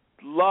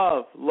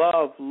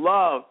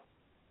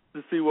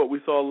to see what we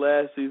saw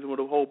last season with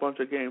a whole bunch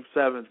of Game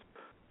 7s.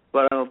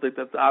 But I don't think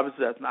that's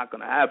not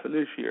going to happen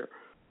this year.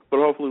 But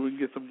hopefully we can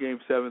get some Game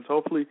 7s.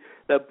 Hopefully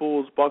that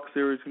Bulls-Bucks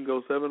series can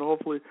go 7.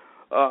 Hopefully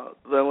the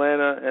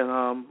Atlanta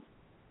and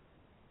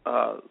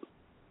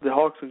the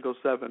Hawks can go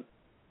 7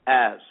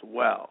 as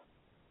well.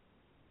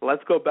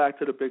 Let's go back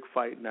to the big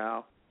fight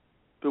now.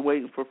 Been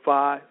waiting for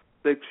 5,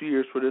 6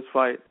 years for this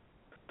fight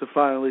to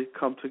finally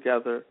come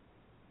together.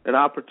 An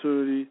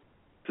opportunity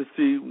to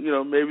see,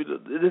 maybe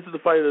this is the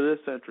fight of this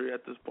century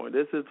at this point.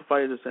 This is the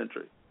fight of the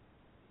century.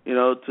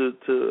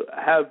 To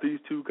have these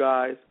two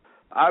guys,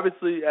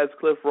 obviously, as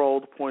Cliff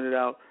Rold pointed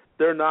out,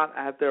 they're not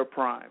at their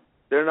prime.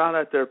 They're not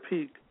at their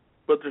peak,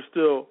 but they're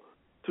still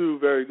two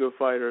very good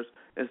fighters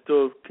and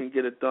still can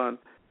get it done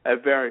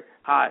at very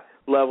high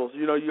levels.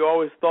 You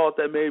always thought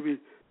that maybe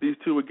these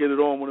two would get it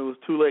on when it was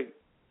too late,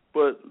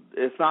 but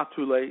it's not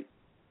too late,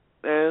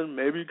 and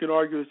maybe you can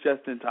argue it's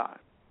just in time.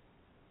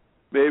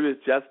 Maybe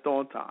it's just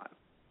on time.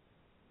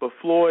 But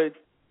Floyd,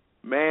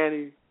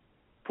 Manny,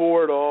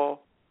 for it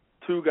all,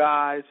 two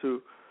guys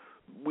who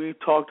we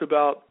talked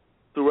about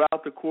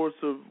throughout the course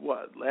of,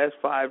 last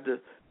 5 to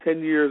 10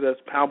 years as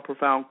pound for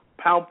pound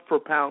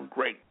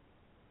great.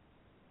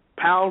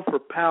 Pound for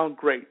pound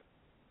great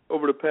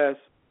over the past,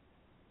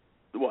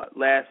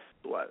 last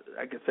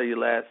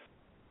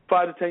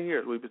 5 to 10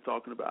 years we've been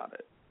talking about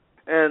it.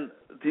 And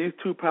these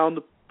two pound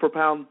for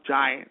pound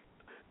giants,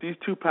 these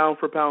two pound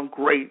for pound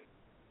great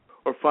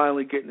are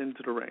finally getting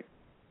into the ring.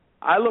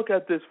 I look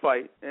at this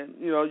fight, and,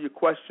 your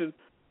question,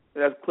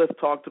 as Cliff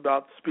talked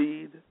about,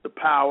 speed, the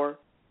power.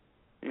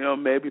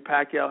 Maybe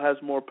Pacquiao has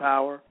more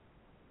power.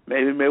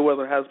 Maybe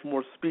Mayweather has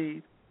more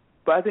speed.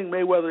 But I think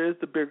Mayweather is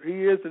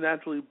he is the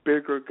naturally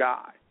bigger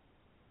guy.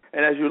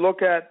 And as you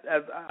look at,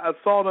 I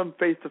saw them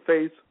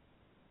face-to-face,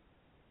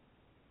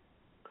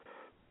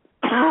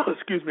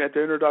 at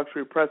the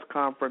introductory press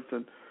conference,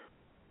 and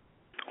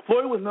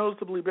Floyd was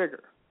noticeably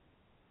bigger.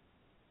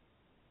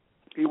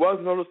 He was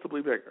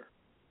noticeably bigger.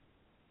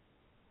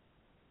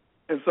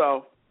 And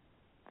so,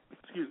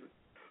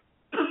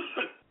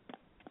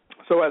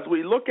 so as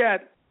we look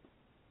at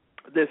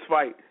this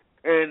fight,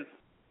 and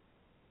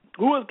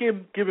who has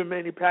given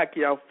Manny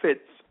Pacquiao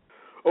fits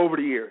over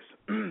the years?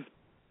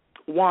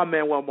 Juan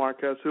Manuel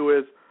Marquez, who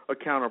is a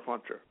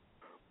counterpuncher.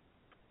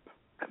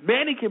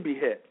 Manny can be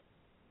hit.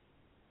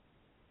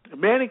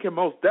 Manny can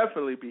most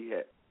definitely be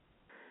hit.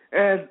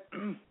 And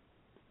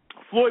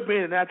Floyd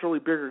being a naturally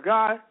bigger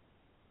guy,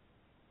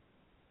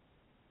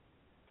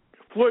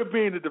 Floyd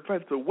being the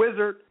defensive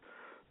wizard,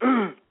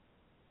 the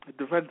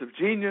defensive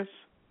genius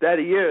that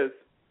he is,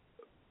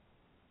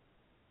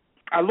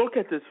 I look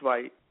at this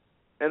fight,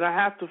 and I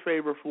have to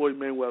favor Floyd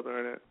Mayweather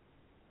in it.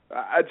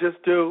 I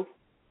just do.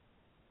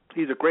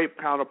 He's a great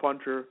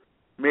counterpuncher.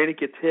 Manny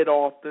gets hit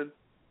often,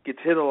 gets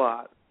hit a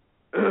lot.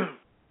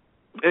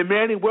 And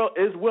Manny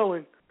is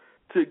willing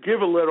to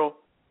give a little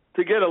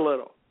to get a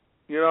little.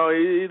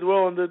 He's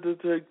willing to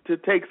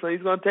take some.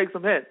 He's going to take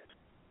some hits.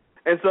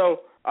 And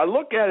so I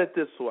look at it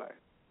this way.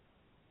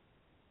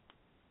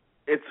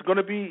 It's going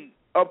to be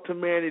up to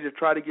Manny to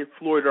try to get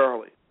Floyd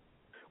early.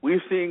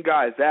 We've seen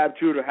guys, Ab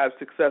Judah, have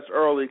success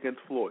early against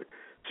Floyd.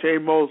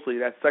 Shane Mosley,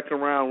 that second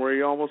round where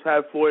he almost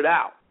had Floyd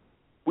out.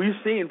 We've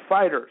seen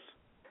fighters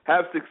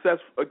have success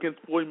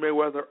against Floyd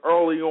Mayweather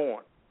early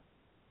on.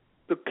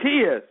 The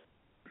key is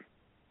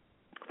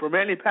for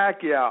Manny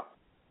Pacquiao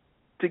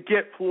to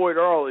get Floyd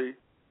early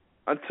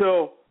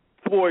until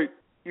Floyd,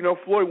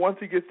 Floyd, once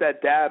he gets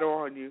that data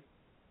on you,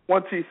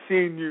 once he's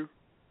seen you,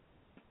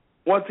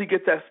 once he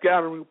gets that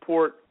scouting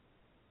report,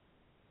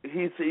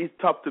 he's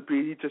tough to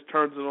beat. He just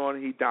turns it on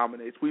and he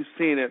dominates. We've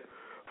seen it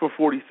for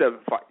 47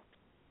 fights.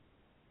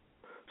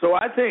 So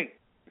I think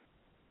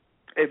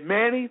if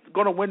Manny's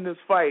going to win this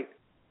fight,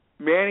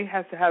 Manny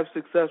has to have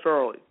success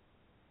early.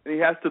 And he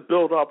has to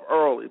build up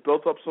early,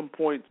 build up some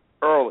points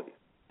early.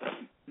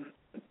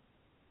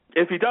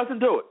 If he doesn't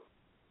do it,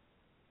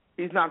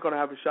 he's not going to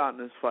have a shot in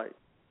this fight.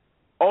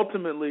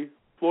 Ultimately,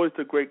 Floyd's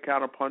a great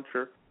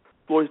counterpuncher.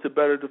 Floyd's a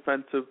better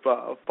defensive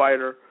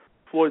fighter.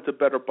 Floyd's a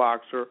better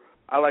boxer.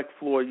 I like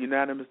Floyd,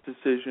 unanimous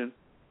decision.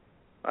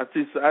 I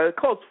see a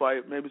close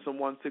fight, maybe some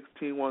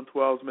 116,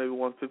 112s, maybe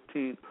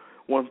 115,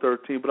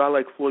 113, but I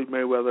like Floyd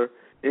Mayweather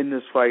in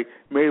this fight.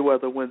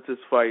 Mayweather wins this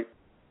fight.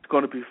 It's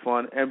going to be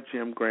fun.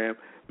 MGM Grand,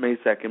 May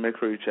 2nd. Make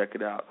sure you check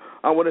it out.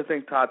 I want to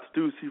thank Todd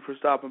Steussie for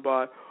stopping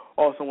by.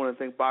 Also want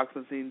to thank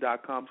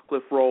BoxingScene.com's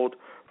Cliff Rold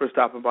for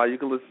stopping by. You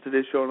can listen to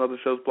this show and other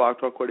shows,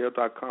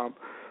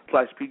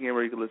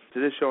 blogtalkradio.com/PGamer. You can listen to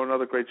this show and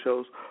other great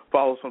shows.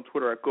 Follow us on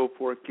Twitter at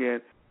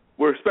GoForItGain.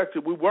 We were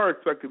expected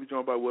to be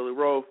joined by Willie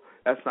Roaf.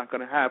 That's not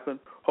going to happen.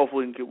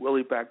 Hopefully we can get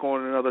Willie back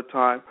on another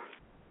time.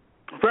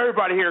 For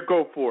everybody here,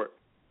 go for it.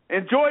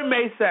 Enjoy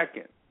May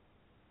 2nd.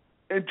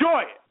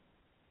 Enjoy it.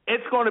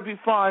 It's going to be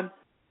fun.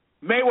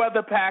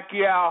 Mayweather,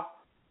 Pacquiao.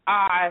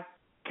 I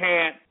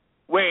can't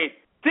wait.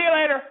 See you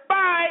later.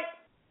 Bye.